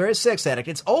addict, or they're a sex addict.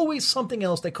 It's always something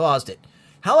else that caused it.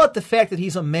 How about the fact that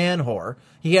he's a man whore?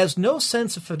 He has no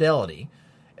sense of fidelity.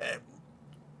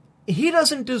 He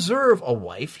doesn't deserve a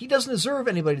wife. He doesn't deserve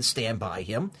anybody to stand by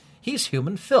him. He's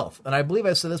human filth. And I believe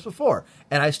I said this before,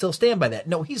 and I still stand by that.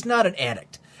 No, he's not an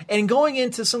addict. And going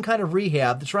into some kind of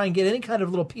rehab to try and get any kind of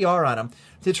little PR on him,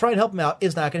 to try and help him out,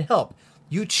 is not going to help.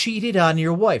 You cheated on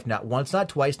your wife. Not once, not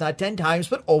twice, not 10 times,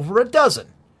 but over a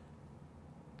dozen.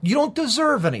 You don't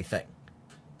deserve anything.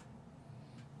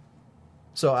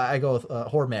 So I go with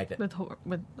whore magnet.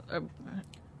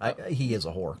 He is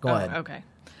a whore. Go ahead. Okay.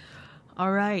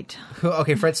 All right.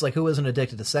 Okay, Fred's like, who isn't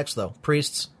addicted to sex, though?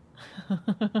 Priests?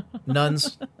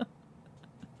 Nuns?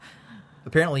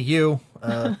 Apparently you.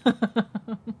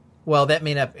 Well, that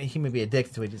may not... He may be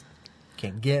addicted to it. He just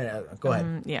can't get it. Go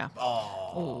ahead. Yeah.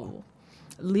 Oh.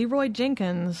 Leroy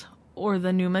Jenkins or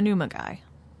the Numa Numa guy?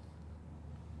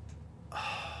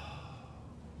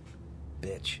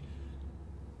 Bitch.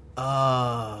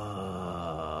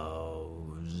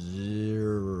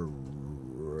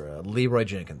 Leroy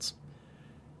Jenkins.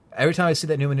 Every time I see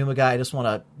that Numa Numa guy, I just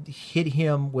want to hit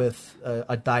him with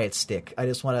a diet stick. I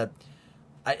just want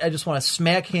to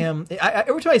smack him.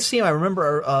 Every time I see him, I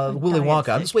remember Willy Wonka.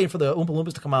 I'm just waiting for the Oompa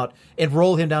Loompas to come out and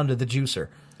roll him down to the juicer.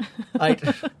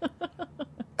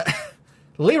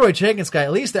 Leroy Jenkins guy,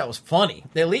 at least that was funny.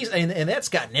 At least, and that's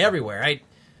gotten everywhere.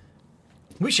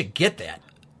 We should get that.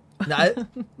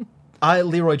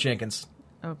 Leroy Jenkins.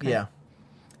 Okay. Yeah.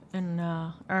 And,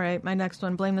 all right, my next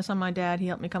one. Blame this on my dad. He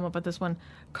helped me come up with this one.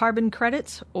 Carbon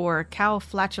credits or cow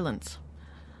flatulence?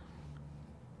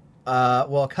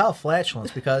 Well, cow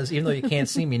flatulence, because even though you can't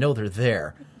see them, you know they're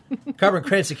there. Carbon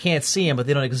credits, you can't see them, but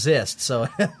they don't exist. So,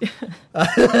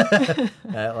 I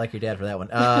like your dad for that one.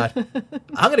 I'm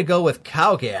going to go with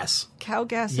cow gas. Cow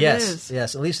gas yes, it is.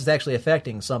 Yes, at least it's actually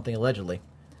affecting something, allegedly.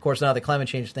 Of course, now the climate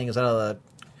change thing is out of the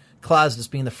closet as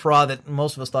being the fraud that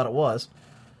most of us thought it was.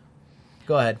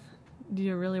 Go ahead. Do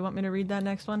you really want me to read that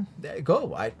next one?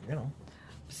 Go.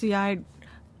 See, I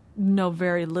know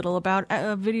very little about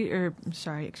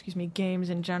games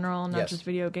in general, not just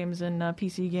video games and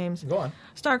PC games. Go on.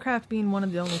 StarCraft being one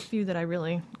of the only few that I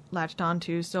really latched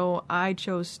onto, so I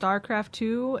chose StarCraft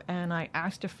 2, and I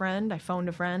asked a friend. I phoned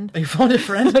a friend. You phoned a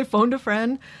friend? I phoned a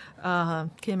friend.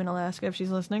 Kim in Alaska, if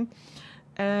she's listening.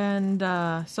 And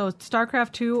so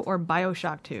StarCraft 2 or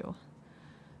BioShock 2?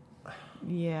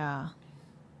 Yeah.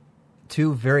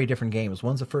 Two very different games.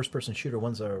 One's a first-person shooter,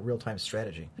 one's a real-time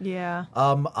strategy. Yeah.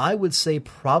 I would say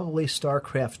probably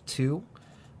StarCraft 2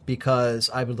 because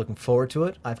I've been looking forward to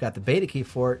it. I've got the beta key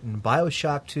for it, and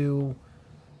BioShock 2...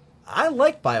 I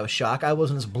like BioShock. I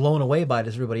wasn't as blown away by it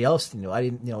as everybody else knew. I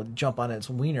didn't, jump on its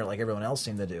wiener like everyone else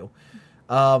seemed to do.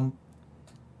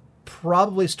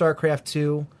 Probably StarCraft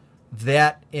 2.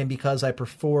 That, and because I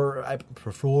prefer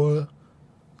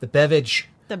the beverage.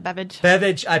 The beverage.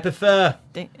 Beverage, I prefer.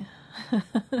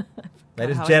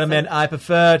 Ladies and gentlemen, I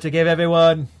prefer to give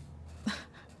everyone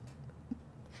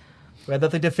we have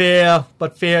nothing to fear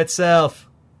but fear itself.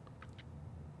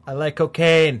 I like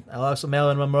cocaine. I also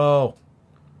Marilyn Monroe.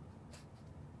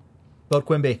 Vote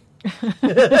Quimby.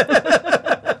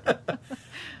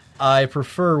 I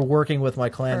prefer working with my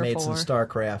clanmates in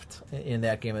StarCraft in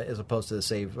that game as opposed to,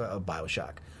 say,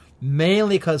 BioShock.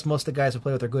 Mainly because most of the guys who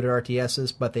play with are good at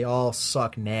RTSs, but they all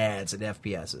suck nads at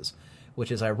FPSs,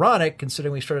 which is ironic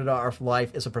considering we started our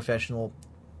life as a professional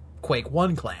Quake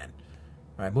 1 clan.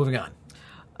 All right, moving on.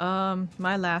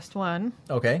 My last one.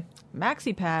 Okay.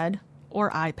 MaxiPad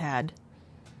or iPad?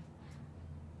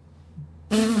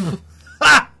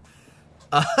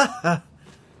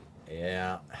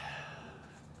 Yeah.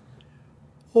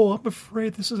 Oh, I'm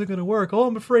afraid this isn't going to work. Oh,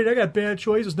 I'm afraid I got bad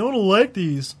choices. No one will like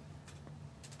these.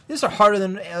 These are harder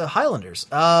than Highlanders.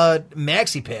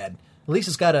 MaxiPad. At least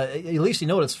it's got at least you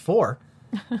know what it's for.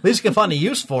 At least you can find a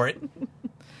use for it.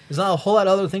 There's not a whole lot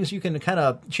of other things you can kind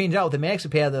of change out with the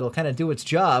MaxiPad that'll kind of do its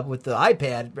job. With the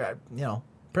iPad,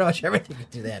 pretty much everything can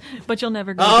do that. But you'll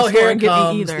never go to the store and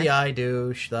get me either. The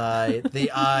iDouche,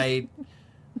 the i,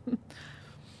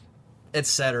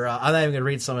 etc. I'm not even going to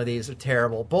read some of these. They're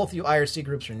terrible. Both you IRC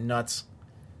groups are nuts.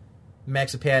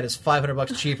 MaxiPad is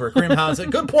 $500 cheaper. Grimhound's a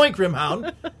good point,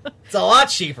 Grimhound. It's a lot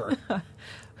cheaper.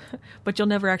 But you'll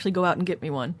never actually go out and get me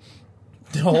one.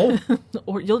 No.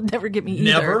 Or you'll never get me either.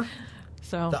 Never.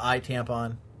 So the eye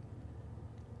tampon.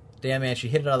 Damn, man, she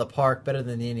hit it out of the park better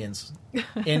than the Indians.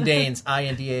 Indanes.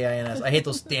 Indains. I hate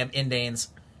those damn Indanes.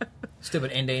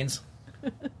 Stupid Indanes.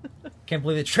 Can't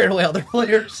believe they traded away all their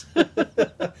players.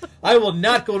 I will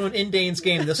not go to an Indanes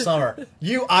game this summer.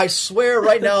 I swear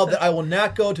right now that I will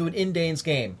not go to an Indanes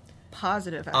game.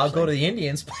 Positive, actually. I'll go to the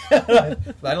Indians. But I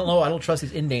don't know. I don't trust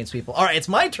these Indanes people. All right, it's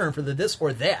my turn for the this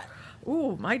or that.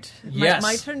 Ooh, my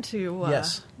turn to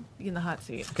be in the hot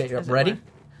seat. Okay, you're ready?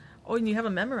 Oh, and you have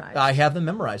them memorized. I have them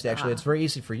memorized, actually. It's very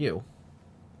easy for you.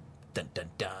 Dun, dun,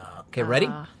 dun. Okay, ready?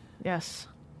 Yes.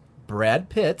 Brad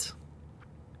Pitt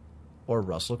or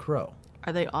Russell Crowe?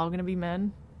 Are they all going to be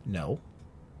men? No.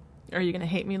 Are you going to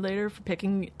hate me later for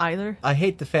picking either? I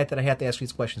hate the fact that I have to ask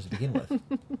these questions to begin with.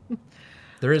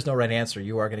 There is no right answer.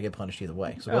 You are going to get punished either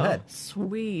way. So go ahead.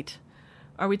 Sweet.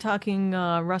 Are we talking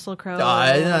Russell Crowe? No.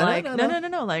 Like,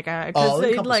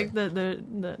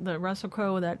 the Russell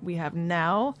Crowe that we have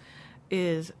now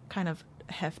is kind of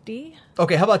hefty.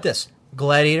 Okay, how about this?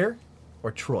 Gladiator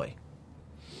or Troy?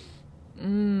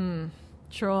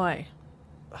 Troy.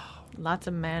 Lots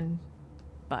of man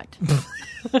butt.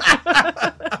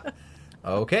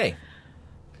 Okay.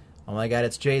 Oh my God,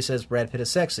 it's Jay says Brad Pitt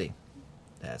is sexy.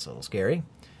 That's a little scary.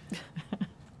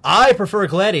 I prefer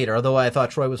Gladiator, although I thought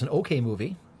Troy was an okay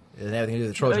movie. It didn't have anything to do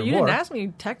with the Trojan War. You didn't ask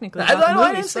me technically.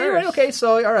 I didn't say right. Okay,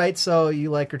 so all right, so you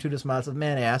like gratuitous amounts of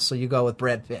man ass, so you go with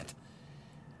Brad Pitt.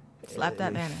 Slap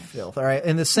that man ass. Filth. All right.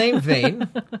 In the same vein,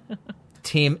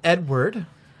 Team Edward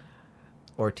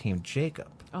or Team Jacob?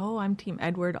 Oh, I'm Team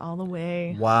Edward all the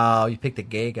way. Wow, you picked a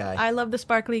gay guy. I love the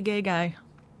sparkly gay guy.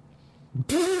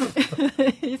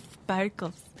 He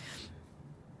sparkles.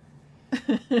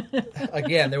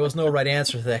 Again, there was no right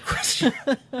answer to that question.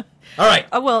 All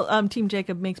right. Team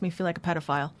Jacob makes me feel like a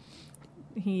pedophile.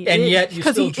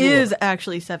 Because he is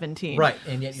actually 17. Right,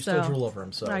 and yet you still drool over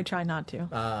him. So I try not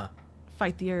to.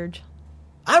 Fight the urge.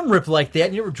 I'm ripped like that,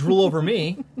 and you ever drool over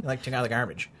me. You like checking out the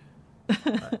garbage.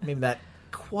 Maybe not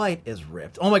quite as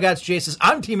ripped. Oh my God, it's Jay says,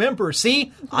 I'm Team Emperor.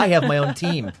 See? I have my own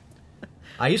team.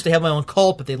 I used to have my own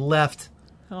cult, but they left.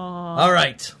 Aww. All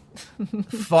right.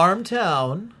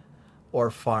 Farmtown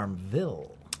or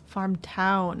Farmville?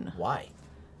 Farmtown. Why?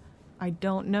 I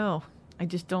don't know. I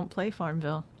just don't play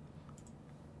Farmville.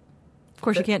 Of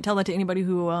course, you can't tell that to anybody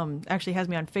who actually has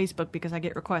me on Facebook because I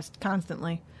get requests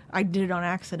constantly. I did it on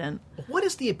accident. What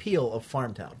is the appeal of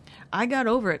Farmtown? I got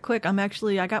over it quick.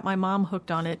 I got my mom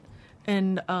hooked on it,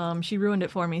 and she ruined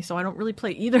it for me, so I don't really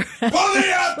play either. But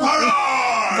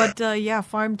yeah,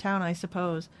 Farmtown, I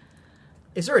suppose.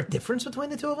 Is there a difference between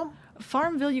the two of them?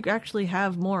 Farmville, you actually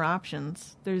have more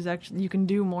options. You can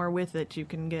do more with it. You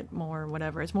can get more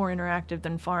whatever. It's more interactive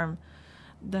than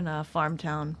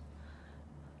Farmtown.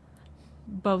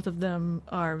 Both of them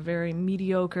are very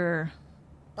mediocre.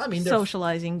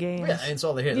 Socializing games. Yeah, it's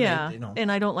all they hit. Yeah,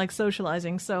 and I don't like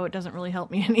socializing, so it doesn't really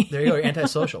help me any. There you go, you're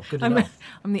antisocial. Good to know.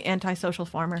 I'm the antisocial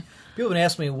farmer. People have been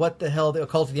asking me what the hell the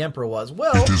Cult of the Emperor was.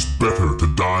 Well, it is better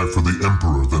to die for the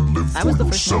Emperor than live for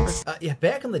yourself.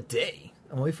 Back in the day,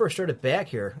 when we first started back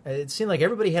here, it seemed like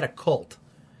everybody had a cult.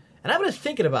 And I've been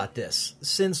thinking about this.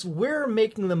 Since we're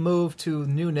making the move to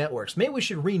new networks, maybe we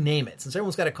should rename it. Since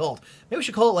everyone's got a cult, maybe we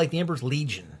should call it like the Emperor's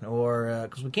Legion, or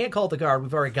because we can't call it the Guard.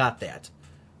 We've already got that.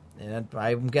 And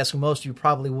I'm guessing most of you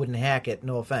probably wouldn't hack it,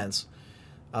 no offense.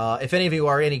 If any of you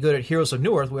are any good at Heroes of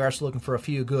Newerth, we are still looking for a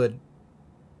few good...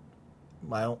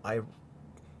 Well, I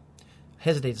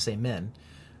hesitate to say men.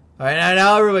 All right,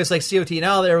 now everybody's like COT.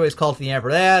 Now everybody's Cult of the Emperor.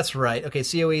 That's right. Okay,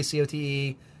 COE,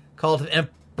 COTE, Cult of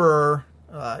Emperor.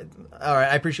 All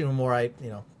right, I appreciate it more. I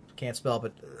can't can't spell,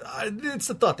 but it's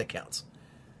the thought that counts.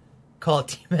 Call it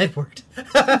Team Edward.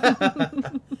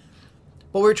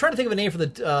 But we were trying to think of a name for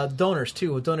the donors,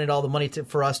 too, who donated all the money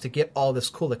for us to get all this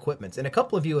cool equipment. And a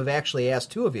couple of you have actually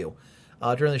asked, 2 of you,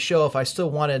 during the show if I still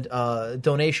wanted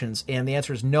donations. And the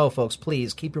answer is no, folks.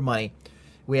 Please, keep your money.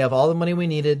 We have all the money we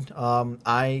needed. I'm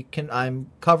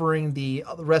covering the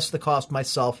rest of the cost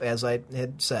myself, as I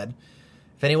had said.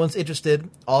 If anyone's interested,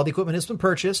 all the equipment has been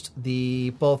purchased.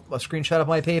 Both a screenshot of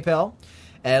my PayPal,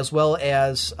 as well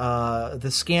as the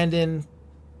scanned-in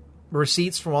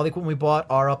receipts from all the equipment we bought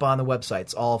are up on the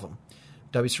websites, all of them.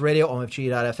 WC Radio,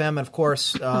 OMFG.FM, and of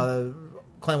course,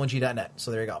 Clan1G.net.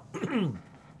 So there you go.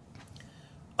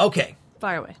 Okay.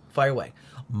 Fire away. Fire away.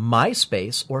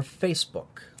 MySpace or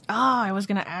Facebook? Oh, I was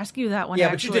going to ask you that one. Yeah,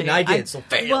 actually. but you didn't. I did, so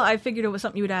fail. Well, I figured it was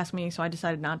something you would ask me, so I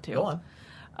decided not to. Go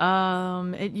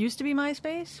on. It used to be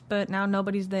MySpace, but now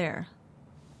nobody's there.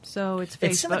 So it's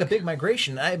Facebook. It seemed like a big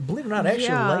migration. I believe it or not, I actually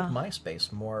like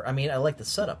MySpace more. I mean, I like the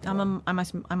setup more. I'm a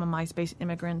MySpace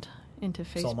immigrant into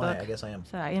Facebook. So am I guess I am.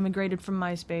 So I immigrated from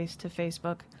MySpace to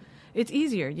Facebook. It's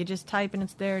easier. You just type and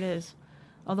there it is.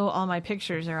 Although all my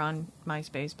pictures are on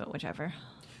MySpace, but whichever.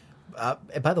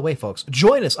 By the way, folks,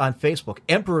 join us on Facebook,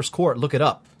 Emperor's Court. Look it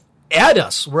up. Add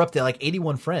us. We're up to like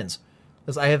 81 friends.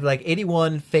 Because I have like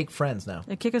 81 fake friends now.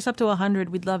 Kick us up to 100.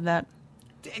 We'd love that.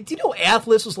 Do you know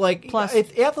Atlas was like...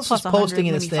 Atlas was posting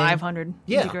in his thing. 500.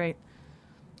 Yeah. That'd be great.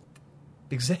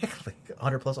 Exactly.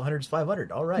 100 plus 100 is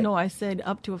 500. All right. No, I said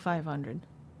up to a 500.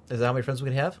 Is that how many friends we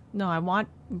could have? No, I want,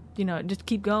 just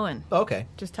keep going. Okay.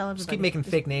 Just tell everybody. Just keep making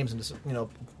fake names and just,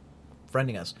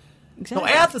 friending us. Exactly.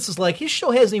 No, Atlas is like, his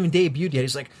show hasn't even debuted yet.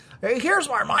 He's like, hey, here's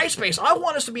our MySpace. I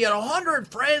want us to be at 100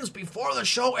 friends before the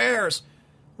show airs.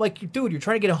 Like, dude, you're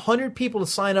trying to get 100 people to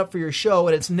sign up for your show,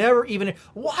 and it's never even...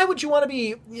 Why would you want to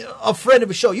be a friend of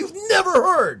a show you've never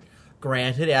heard?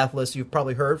 Granted, Atlas, you've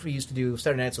probably heard. We used to do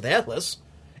Saturday Nights with Atlas.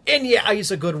 And yeah, he's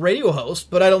a good radio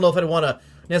host, but I don't know if I'd want to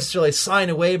necessarily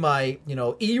sign away my,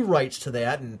 e-rights to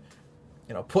that and,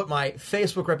 put my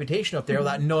Facebook reputation up there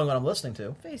without knowing what I'm listening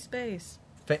to. Face.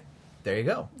 There you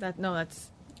go. That's...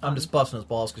 I'm just busting his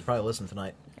balls because he's probably listening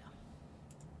tonight. Yeah.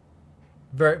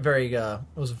 Very, very, it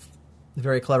was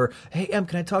very clever. Hey, Em,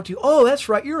 can I talk to you? Oh, that's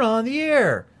right, you're on the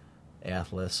air.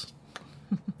 Atlas.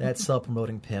 That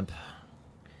self-promoting pimp.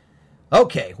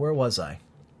 Okay, where was I?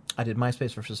 I did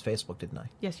MySpace versus Facebook, didn't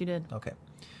I? Yes, you did. Okay.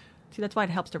 See, that's why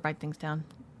it helps to write things down.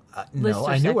 No,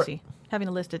 I knew sexy. Having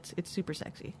a list, it's super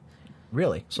sexy.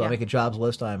 Really? So Yeah. I make a jobs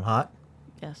list, I'm hot?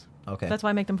 Yes. Okay. That's why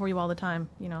I make them for you all the time.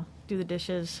 Do the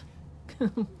dishes.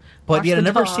 But yet it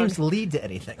never dog. seems to lead to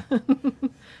anything.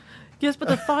 Yes, but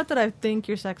the thought that I think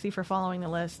you're sexy for following the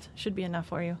list should be enough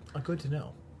for you. Good to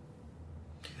know.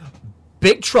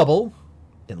 Big Trouble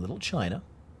in Little China.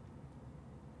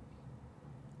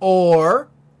 Or...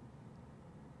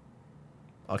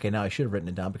 Okay, now I should have written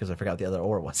it down because I forgot what the other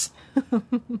or was.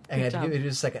 I had to give it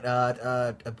just a second.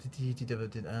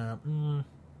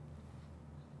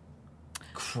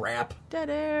 Crap. Dead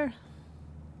air.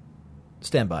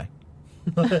 Stand by.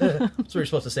 That's what you're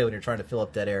supposed to say when you're trying to fill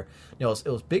up dead air. No, it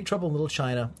was Big Trouble in Little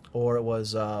China, or it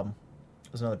was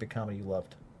another big comedy you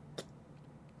loved.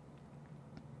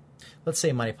 Let's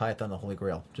say Monty Python and the Holy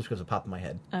Grail, just because it popped in my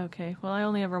head. Okay. Well, I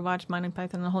only ever watched Monty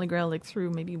Python and the Holy Grail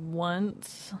through maybe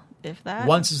once, if that.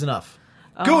 Once is enough.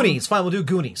 Goonies. Fine, we'll do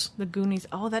Goonies. The Goonies.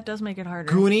 Oh, that does make it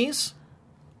harder. Goonies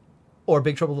or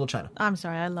Big Trouble in Little China? I'm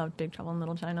sorry. I loved Big Trouble in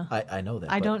Little China. I know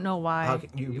that. I don't know why.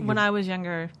 When I was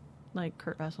younger, like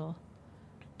Kurt Russell.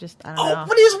 I don't know.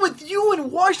 What is with you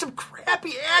and washed up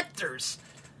crappy actors?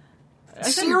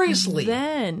 Seriously.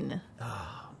 Then.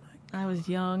 I was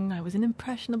young. I was an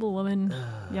impressionable woman.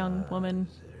 Young woman.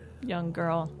 Young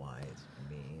girl.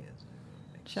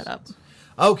 Shut up.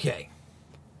 Okay.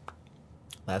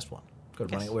 Last one.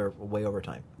 Good, running. We're way over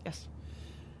time. Yes.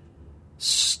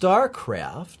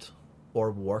 StarCraft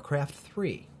or Warcraft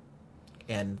 3?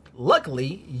 And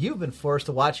luckily, you've been forced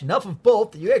to watch enough of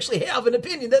both that you actually have an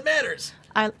opinion that matters.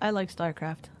 I like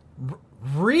StarCraft.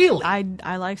 Really?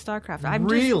 I like StarCraft.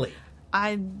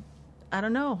 I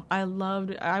don't know.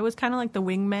 I was kind of like the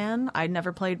wingman. I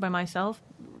never played by myself.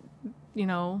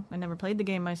 I never played the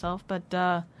game myself, but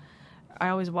I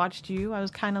always watched you. I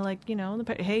was kind of like,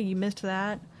 hey, you missed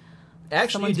that.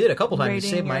 Actually, you did a couple times.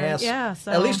 You saved my ass. Yeah,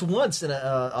 so at least once in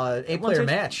a 8-player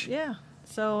match. Yeah.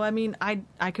 So, I mean,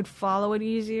 I could follow it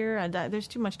easier. There's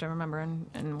too much to remember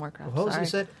in Warcraft. What was it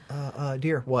said?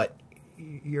 Dear, what?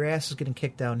 Your ass is getting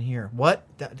kicked down here. What?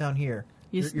 Down here.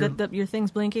 Your thing's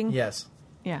blinking? Yes.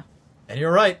 Yeah. And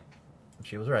you're right.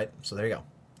 She was right. So there you go.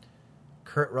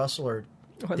 Kurt Russell or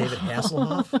David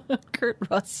Hasselhoff? Kurt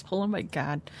Russell. Oh, my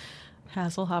God.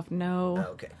 Hasselhoff, no.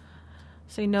 Okay.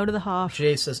 Say no to the Hoff.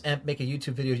 Jay says, Emp, make a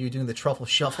YouTube video of you doing the truffle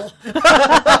shuffle.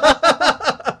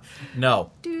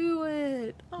 No. Do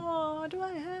it. Oh, do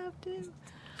I have to?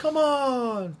 Come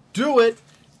on. Do it.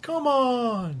 Come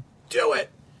on. Do it.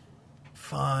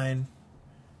 Fine.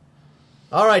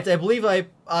 All right, I believe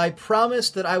I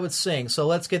promised that I would sing, so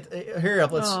let's get here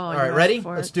up. All right, ready?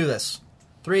 Let's do this.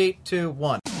 3, 2,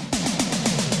 1.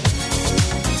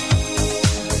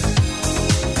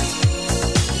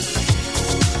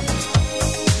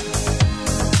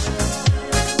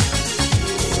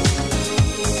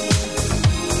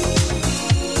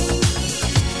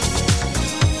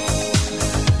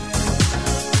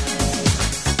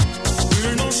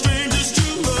 We're no strangers to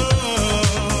love.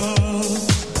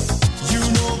 You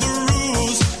know the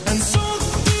rules, and so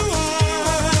do I.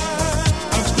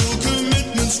 I've still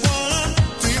commitments while I'm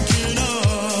thinking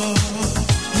of.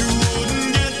 You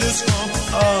wouldn't get this from.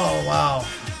 Oh, wow.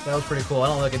 That was pretty cool. I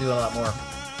don't know if I can do a lot more.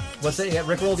 What's that? You got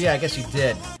Rick rolled? Yeah, I guess you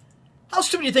did. How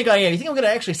stupid do you think I am? You think I'm going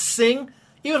to actually sing?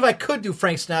 Even if I could do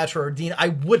Frank Sinatra or Dean, I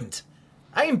wouldn't.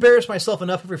 I embarrass myself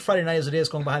enough every Friday night as it is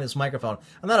going behind this microphone.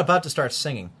 I'm not about to start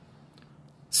singing.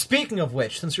 Speaking of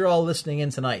which, since you're all listening in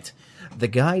tonight, the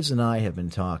guys and I have been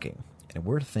talking, and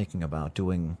we're thinking about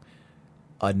doing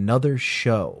another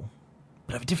show,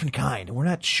 but of a different kind, and we're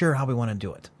not sure how we want to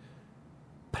do it.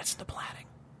 But it's in the planning.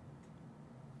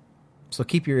 So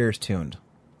keep your ears tuned.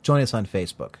 Join us on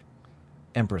Facebook,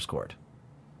 Empress Court.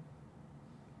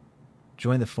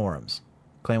 Join the forums,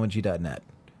 clan1g.net,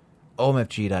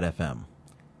 omfg.fm,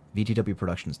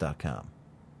 vtwproductions.com.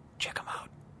 Check them out.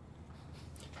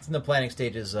 It's in the planning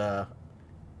stages. I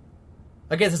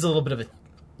guess it's a little bit of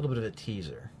a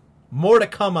teaser. More to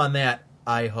come on that,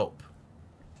 I hope.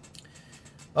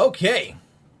 Okay.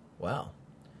 Wow.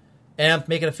 Amp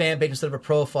making a fan page instead of a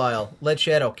profile. Lead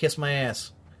Shadow, kiss my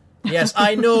ass. Yes,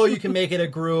 I know you can make it a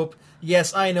group.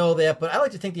 Yes, I know that, but I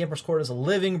like to think the Empress Court is a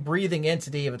living, breathing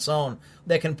entity of its own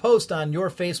that can post on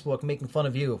your Facebook making fun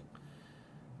of you.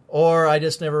 Or I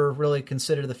just never really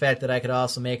considered the fact that I could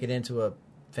also make it into a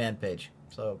fan page.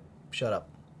 So, shut up.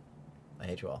 I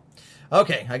hate you all.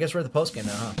 Okay, I guess we're at the post game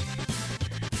now, huh?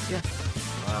 Yeah.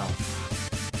 Wow.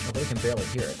 Well, they can barely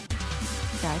hear it.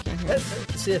 Yeah, I can hear it.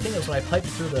 See, the thing is, when I pipe it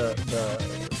through the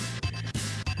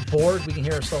board, we can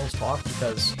hear ourselves talk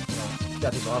because, we've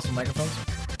got these awesome microphones.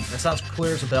 It sounds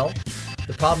clear as a bell.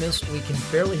 The problem is we can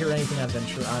barely hear anything on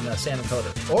Sam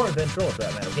Encoder, or on Ventrilo for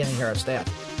that matter. We can't even hear our staff.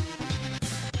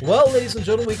 Well, ladies and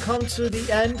gentlemen, we come to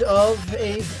the end of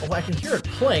I can hear it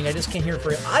playing, I just can't hear it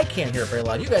I can't hear it very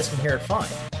loud. You guys can hear it fine.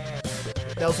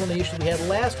 That was one of the issues we had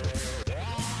last week.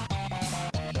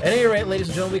 At any rate, ladies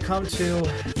and gentlemen, we come to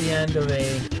the end of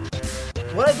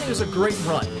what I think is a great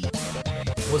run.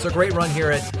 It was a great run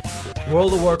here at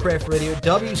World of Warcraft Radio,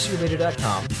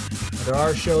 WCRadio.com. There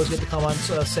are shows yet to come on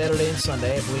Saturday and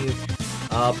Sunday. I believe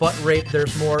Butt Rape,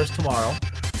 There's More is tomorrow.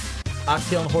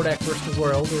 Octail and Hordak vs. the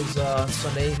World is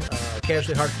Sunday.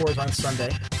 Casually Hardcore is on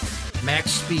Sunday. Max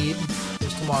Speed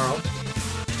is tomorrow.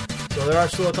 So there are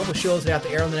still a couple shows that have to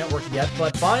air on the network yet,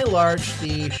 but by and large,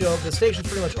 the station's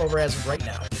pretty much over as of right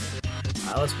now.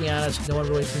 Let's be honest, no one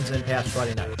really tunes in past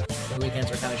Friday night. The weekends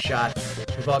are kind of shot.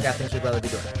 We've all got things we'd rather be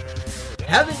doing.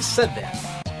 Having said that,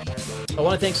 I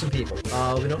want to thank some people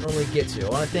we don't normally get to. I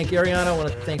want to thank Ariana. I want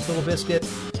to thank Little Biscuit.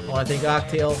 I want to thank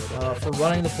Octail for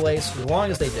running the place for as long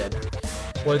as they did.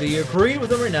 Whether you agreed with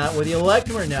them or not, whether you liked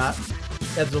them or not,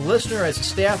 as a listener, as a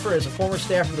staffer, as a former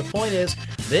staffer, the point is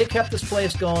they kept this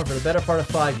place going for the better part of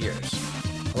 5 years.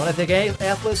 I want to thank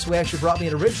Atlas, who actually brought me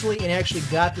in originally and actually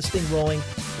got this thing rolling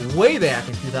way back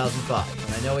in 2005.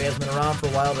 And I know he hasn't been around for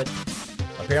a while, but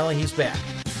apparently he's back.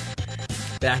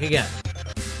 Back again.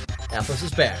 Atlas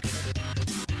is back.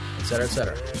 Etc.,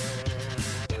 etc.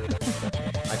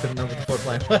 I couldn't remember what the fourth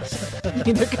line was.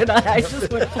 Neither could I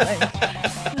just went playing.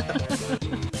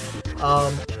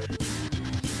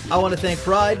 I want to thank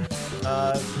Pride,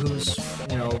 who's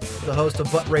the host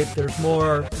of Butt Rape, There's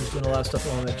More, who's doing a lot of stuff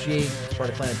on OMFG, he's part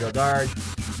of Planet Joe Guard.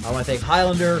 I want to thank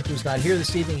Highlander, who's not here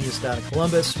this evening. He's down in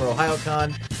Columbus for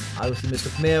OhioCon. I was the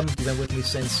Mystic Mim. You've been with me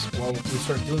since, we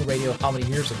started doing radio how many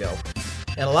years ago.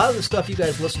 And a lot of the stuff you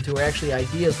guys listen to are actually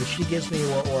ideas that she gives me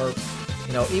or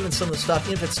even some of the stuff,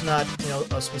 even if it's not,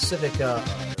 a specific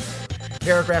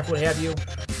paragraph, what have you,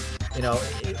 even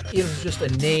if it's just a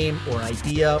name or an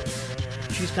idea,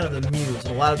 she's kind of the muse.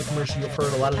 And a lot of the commercials you've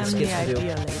heard, a lot of the skits we do.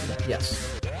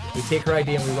 Yes. We take her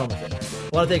idea and we run with it.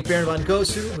 I want to thank Baron Von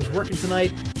Gosu, who's working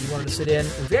tonight. He wanted to sit in.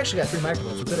 We've actually got 3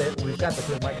 microphones. We've got the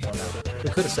 3rd microphone now. We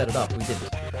could have set it up. We didn't.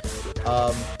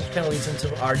 Which kind of leads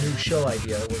into our new show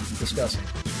idea that we're discussing.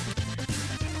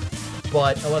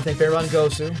 But I want to thank Baron Von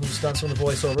Gosu, who's done some of the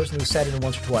voiceovers and who's sat in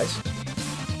once or twice.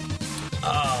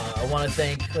 I want to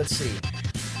thank, let's see.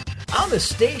 On the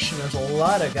station, there's a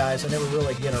lot of guys I never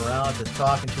really get around to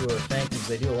talking to or thanking because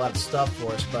they do a lot of stuff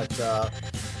for us. But,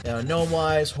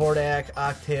 Gnomewise, Hordak,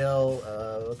 Octail,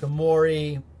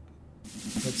 Gamori,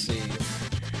 let's see,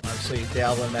 obviously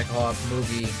Dalvin, Mechahawk,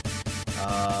 Moogie,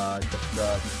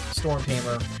 the Storm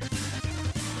Tamer.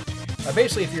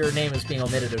 Basically, if your name is being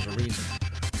omitted, there's a reason.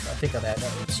 I think on that.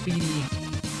 Speedy,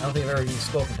 I don't think I've ever even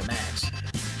spoken to Max.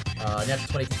 Natural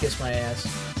 20 can kiss my ass.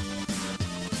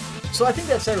 So I think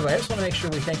that's everybody. I just want to make sure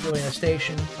we thank everybody in the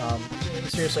station.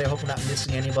 Seriously, I hope we're not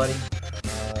missing anybody.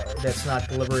 That's not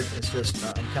deliberate. It's just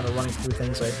I'm kind of running through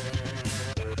things. I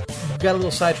got a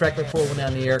little sidetracked before we went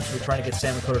down the air because we're trying to get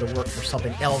Sam Dakota to work for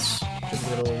something else. Took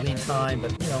a little lead time,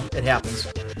 but it happens.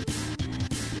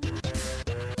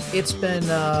 It's been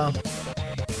a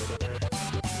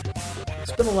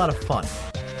lot of fun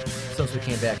since we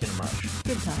came back in March.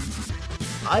 Good times.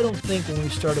 I don't think when we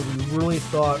started we really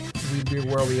thought we'd be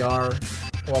where we are.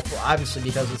 Well, obviously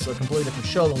because it's a completely different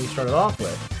show than we started off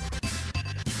with.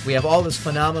 We have all this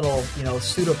phenomenal,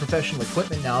 pseudo-professional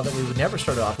equipment now that we would never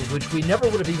start off with, which we never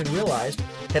would have even realized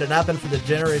had it not been for the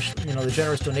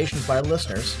generous donations by our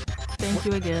listeners. Thank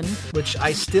you again. Which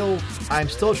I'm still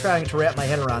trying to wrap my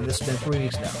head around. This has been 3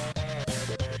 weeks now.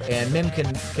 And Mim can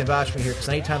vouch me here, because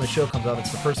anytime the show comes out,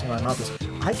 it's the first thing in my mouth is,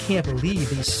 I can't believe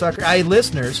these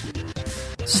listeners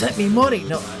sent me money.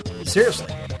 No,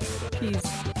 seriously. He's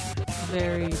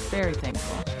very, very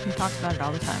thankful. He talks about it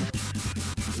all the time.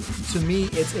 To me,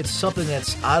 it's something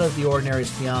that's out of the ordinary.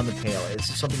 It's beyond the pale.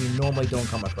 It's something you normally don't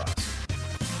come across.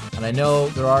 And I know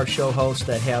there are show hosts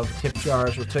that have tip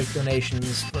jars or take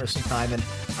donations for some time, and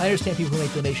I understand people who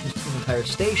make donations to an entire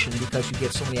station because you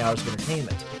get so many hours of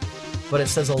entertainment. But it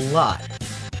says a lot.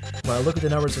 When I look at the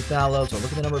numbers of downloads, I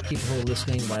look at the number of people who are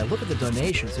listening, when I look at the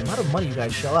donations, the amount of money you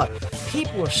guys shell out,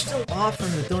 people are still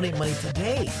offering to donate money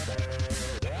today.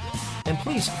 And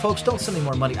please, folks, don't send me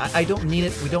more money. I don't need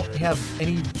it. We don't have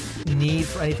any need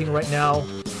for anything right now.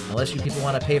 Unless you people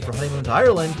want to pay for honeymoon to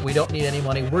Ireland, we don't need any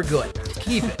money. We're good.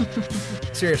 Keep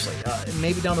it. Seriously.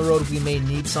 Maybe down the road we may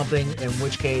need something, in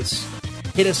which case,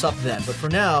 hit us up then. But for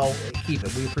now, keep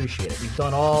it. We appreciate it. We've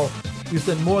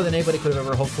done more than anybody could have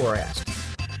ever hoped for or asked.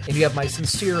 And you have my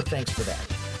sincere thanks for that.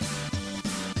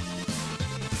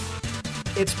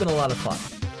 It's been a lot of fun.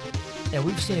 And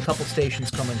we've seen a couple stations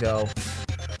come and go.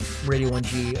 Radio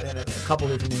 1G, and a couple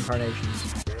of different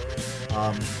incarnations.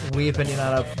 We have been in and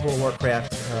out of World of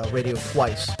Warcraft radio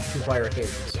twice, 2 prior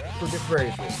occasions, for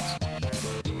various reasons.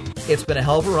 It's been a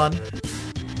hell of a run.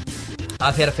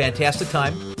 I've had a fantastic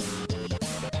time.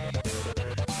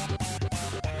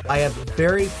 I have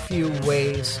very few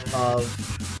ways of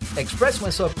expressing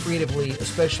myself creatively,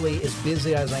 especially as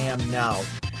busy as I am now.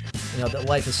 That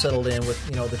life has settled in with,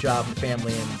 the job and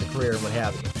family and the career and what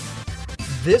have you.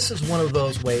 This is one of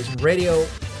those ways. Radio,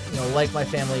 like my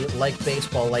family, like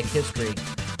baseball, like history,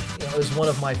 is one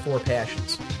of my 4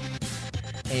 passions.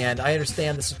 And I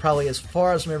understand this is probably as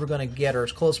far as I'm ever going to get, or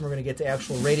as close as we're going to get to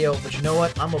actual radio, but you know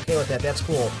what? I'm okay with that. That's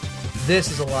cool. This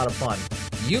is a lot of fun.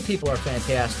 You people are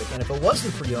fantastic, and if it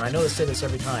wasn't for you, and I know I say this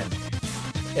every time,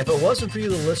 if it wasn't for you,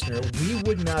 the listener, we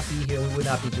would not be here, we would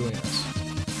not be doing this.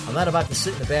 I'm not about to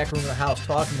sit in the back room of the house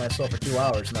talking to myself for 2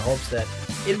 hours in the hopes that,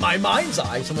 in my mind's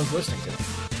eye, someone's listening to me.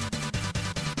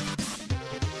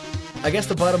 I guess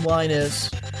the bottom line is,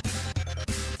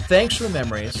 thanks for the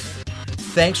memories,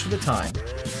 thanks for the time.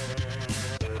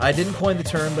 I didn't coin the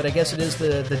term, but I guess it is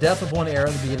the death of one era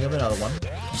and the beginning of another one.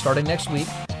 Starting next week,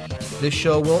 this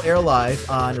show will air live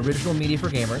on Original Media for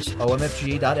Gamers,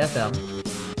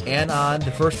 omfg.fm, and on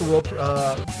the First World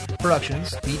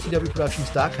Productions,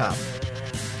 btwproductions.com.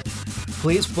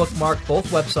 Please bookmark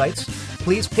both websites.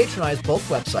 Please patronize both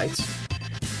websites.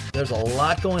 There's a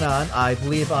lot going on. I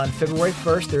believe on February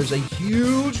 1st, there's a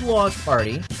huge launch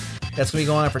party that's going to be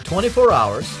going on for 24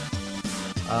 hours.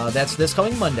 That's this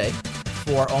coming Monday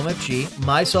for OMFG.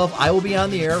 Myself, I will be on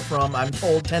the air from, I'm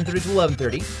told, 10:30 to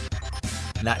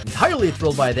 11:30. Not entirely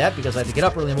thrilled by that because I have to get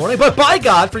up early in the morning, but by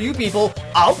God, for you people,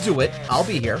 I'll do it. I'll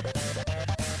be here.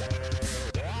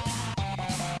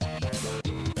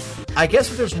 I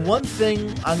guess if there's one thing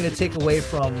I'm going to take away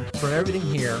from everything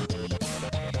here,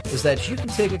 is that you can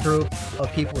take a group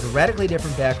of people with radically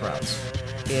different backgrounds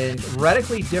in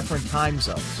radically different time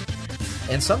zones,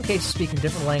 in some cases speaking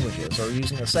different languages or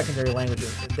using a secondary language,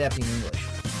 that being English.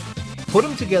 Put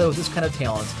them together with this kind of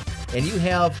talent, and you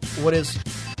have what is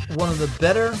one of the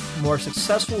better, more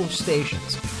successful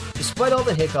stations, despite all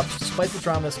the hiccups, despite the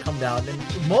drama that's come down,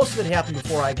 and most of it happened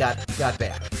before I got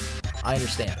back. I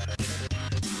understand.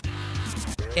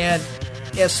 And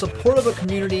as support of a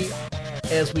community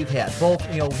as we've had. Both,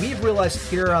 we've realized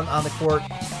here on the court,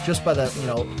 just by the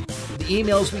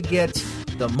emails we get,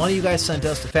 the money you guys sent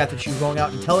us, the fact that you're going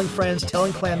out and telling friends,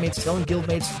 telling clanmates, telling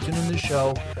guildmates to tune in to the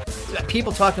show,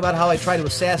 people talking about how I tried to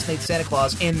assassinate Santa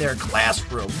Claus in their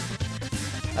classroom.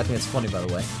 I think it's funny, by the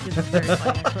way. It's very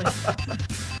funny, actually.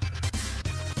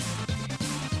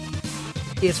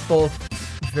 It's both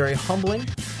very humbling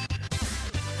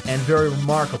and very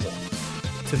remarkable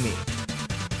to me.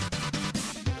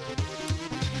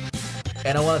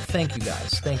 And I want to thank you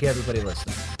guys. Thank everybody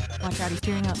listening. Watch out, he's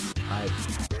tearing up. I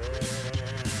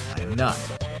am not.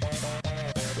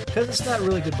 Because it's not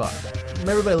really goodbye.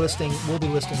 Everybody listening will be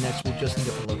listening next week, just in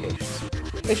different locations.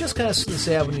 It's just kind of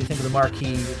sad when you think of the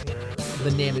marquee,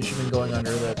 the name that you've been going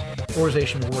under, the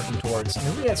organization you're working towards. I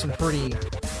mean, we had some pretty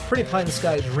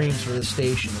pie-in-the-sky dreams for this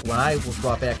station when I was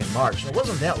brought back in March. And it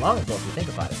wasn't that long ago if you think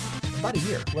about it. About a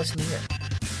year, less than a year.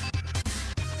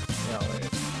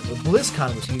 The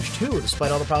BlizzCon was huge too,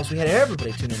 despite all the problems we had.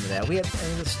 Everybody tuned into that. The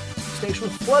station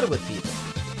was flooded with people.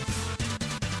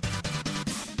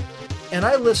 And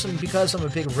I listen because I'm a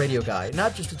big radio guy,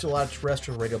 not just to a lot of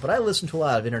terrestrial radio, but I listen to a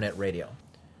lot of internet radio.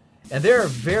 And there are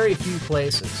very few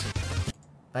places.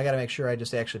 I got to make sure I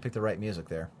just actually picked the right music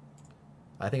there.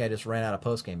 I think I just ran out of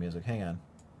post-game music. Hang on.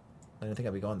 I didn't think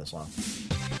I'd be going this long.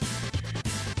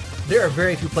 There are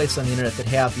very few places on the internet that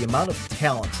have the amount of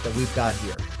talent that we've got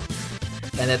here.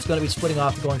 And that's going to be splitting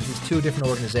off to going to these two different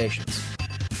organizations.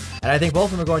 And I think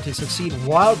both of them are going to succeed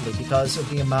wildly because of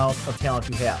the amount of talent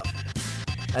you have.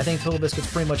 I think Total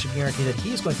Biscuit's pretty much a guarantee that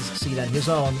he's going to succeed on his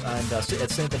own at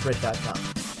cynicalbrit.com.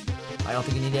 I don't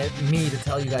think you need me to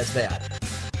tell you guys that.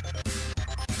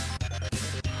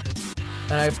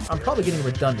 And I'm probably getting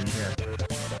redundant here.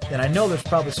 And I know there's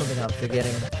probably something I'm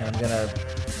forgetting, and I'm going to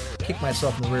kick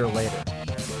myself in the rear later.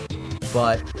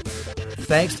 But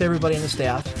thanks to everybody in the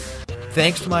staff.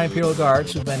 Thanks to my Imperial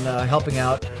Guards who've been helping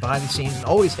out behind the scenes and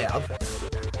always have.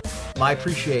 My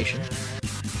appreciation.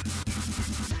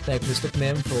 Thank Mystic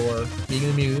Mim for being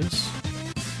the muse,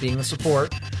 being the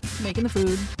support. Making the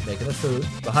food.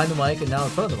 Behind the mic and now in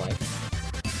front of the mic.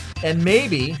 And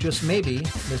maybe, just maybe,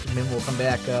 Mystic Mim will come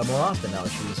back more often now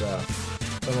that she's a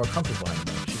little more comfortable behind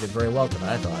the mic. She did very well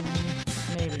tonight, I thought.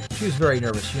 Maybe. She was very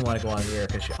nervous. She didn't want to go on the air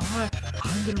because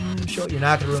I'm going to ruin the show. You're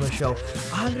not going to ruin the show.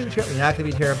 I'm going to be terrible. You're not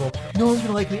going to be terrible. No one's going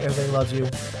to like me. Everybody loves you.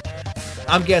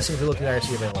 I'm guessing if you look at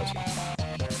IRC, everybody loves you.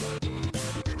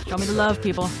 Show me the love,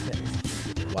 people.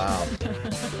 Wow.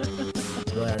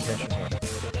 Really our attention point.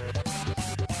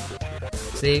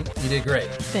 See, you did great.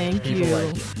 Thank People you.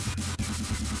 like you.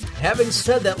 Having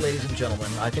said that, ladies and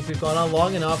gentlemen, I think we've gone on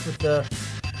long enough with the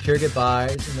cheer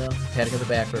goodbyes and the patting on the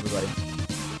back for everybody.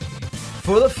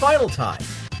 For the final time,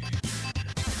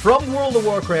 from World of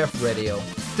Warcraft Radio,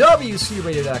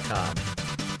 WCRadio.com,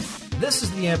 this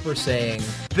is the Emperor saying,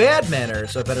 bad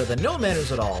manners are better than no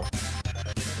manners at all.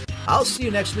 I'll see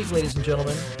you next week, ladies and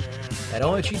gentlemen, at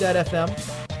ONG.FM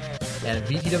and at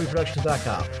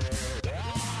VTWProductions.com.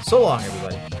 So long,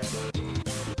 everybody.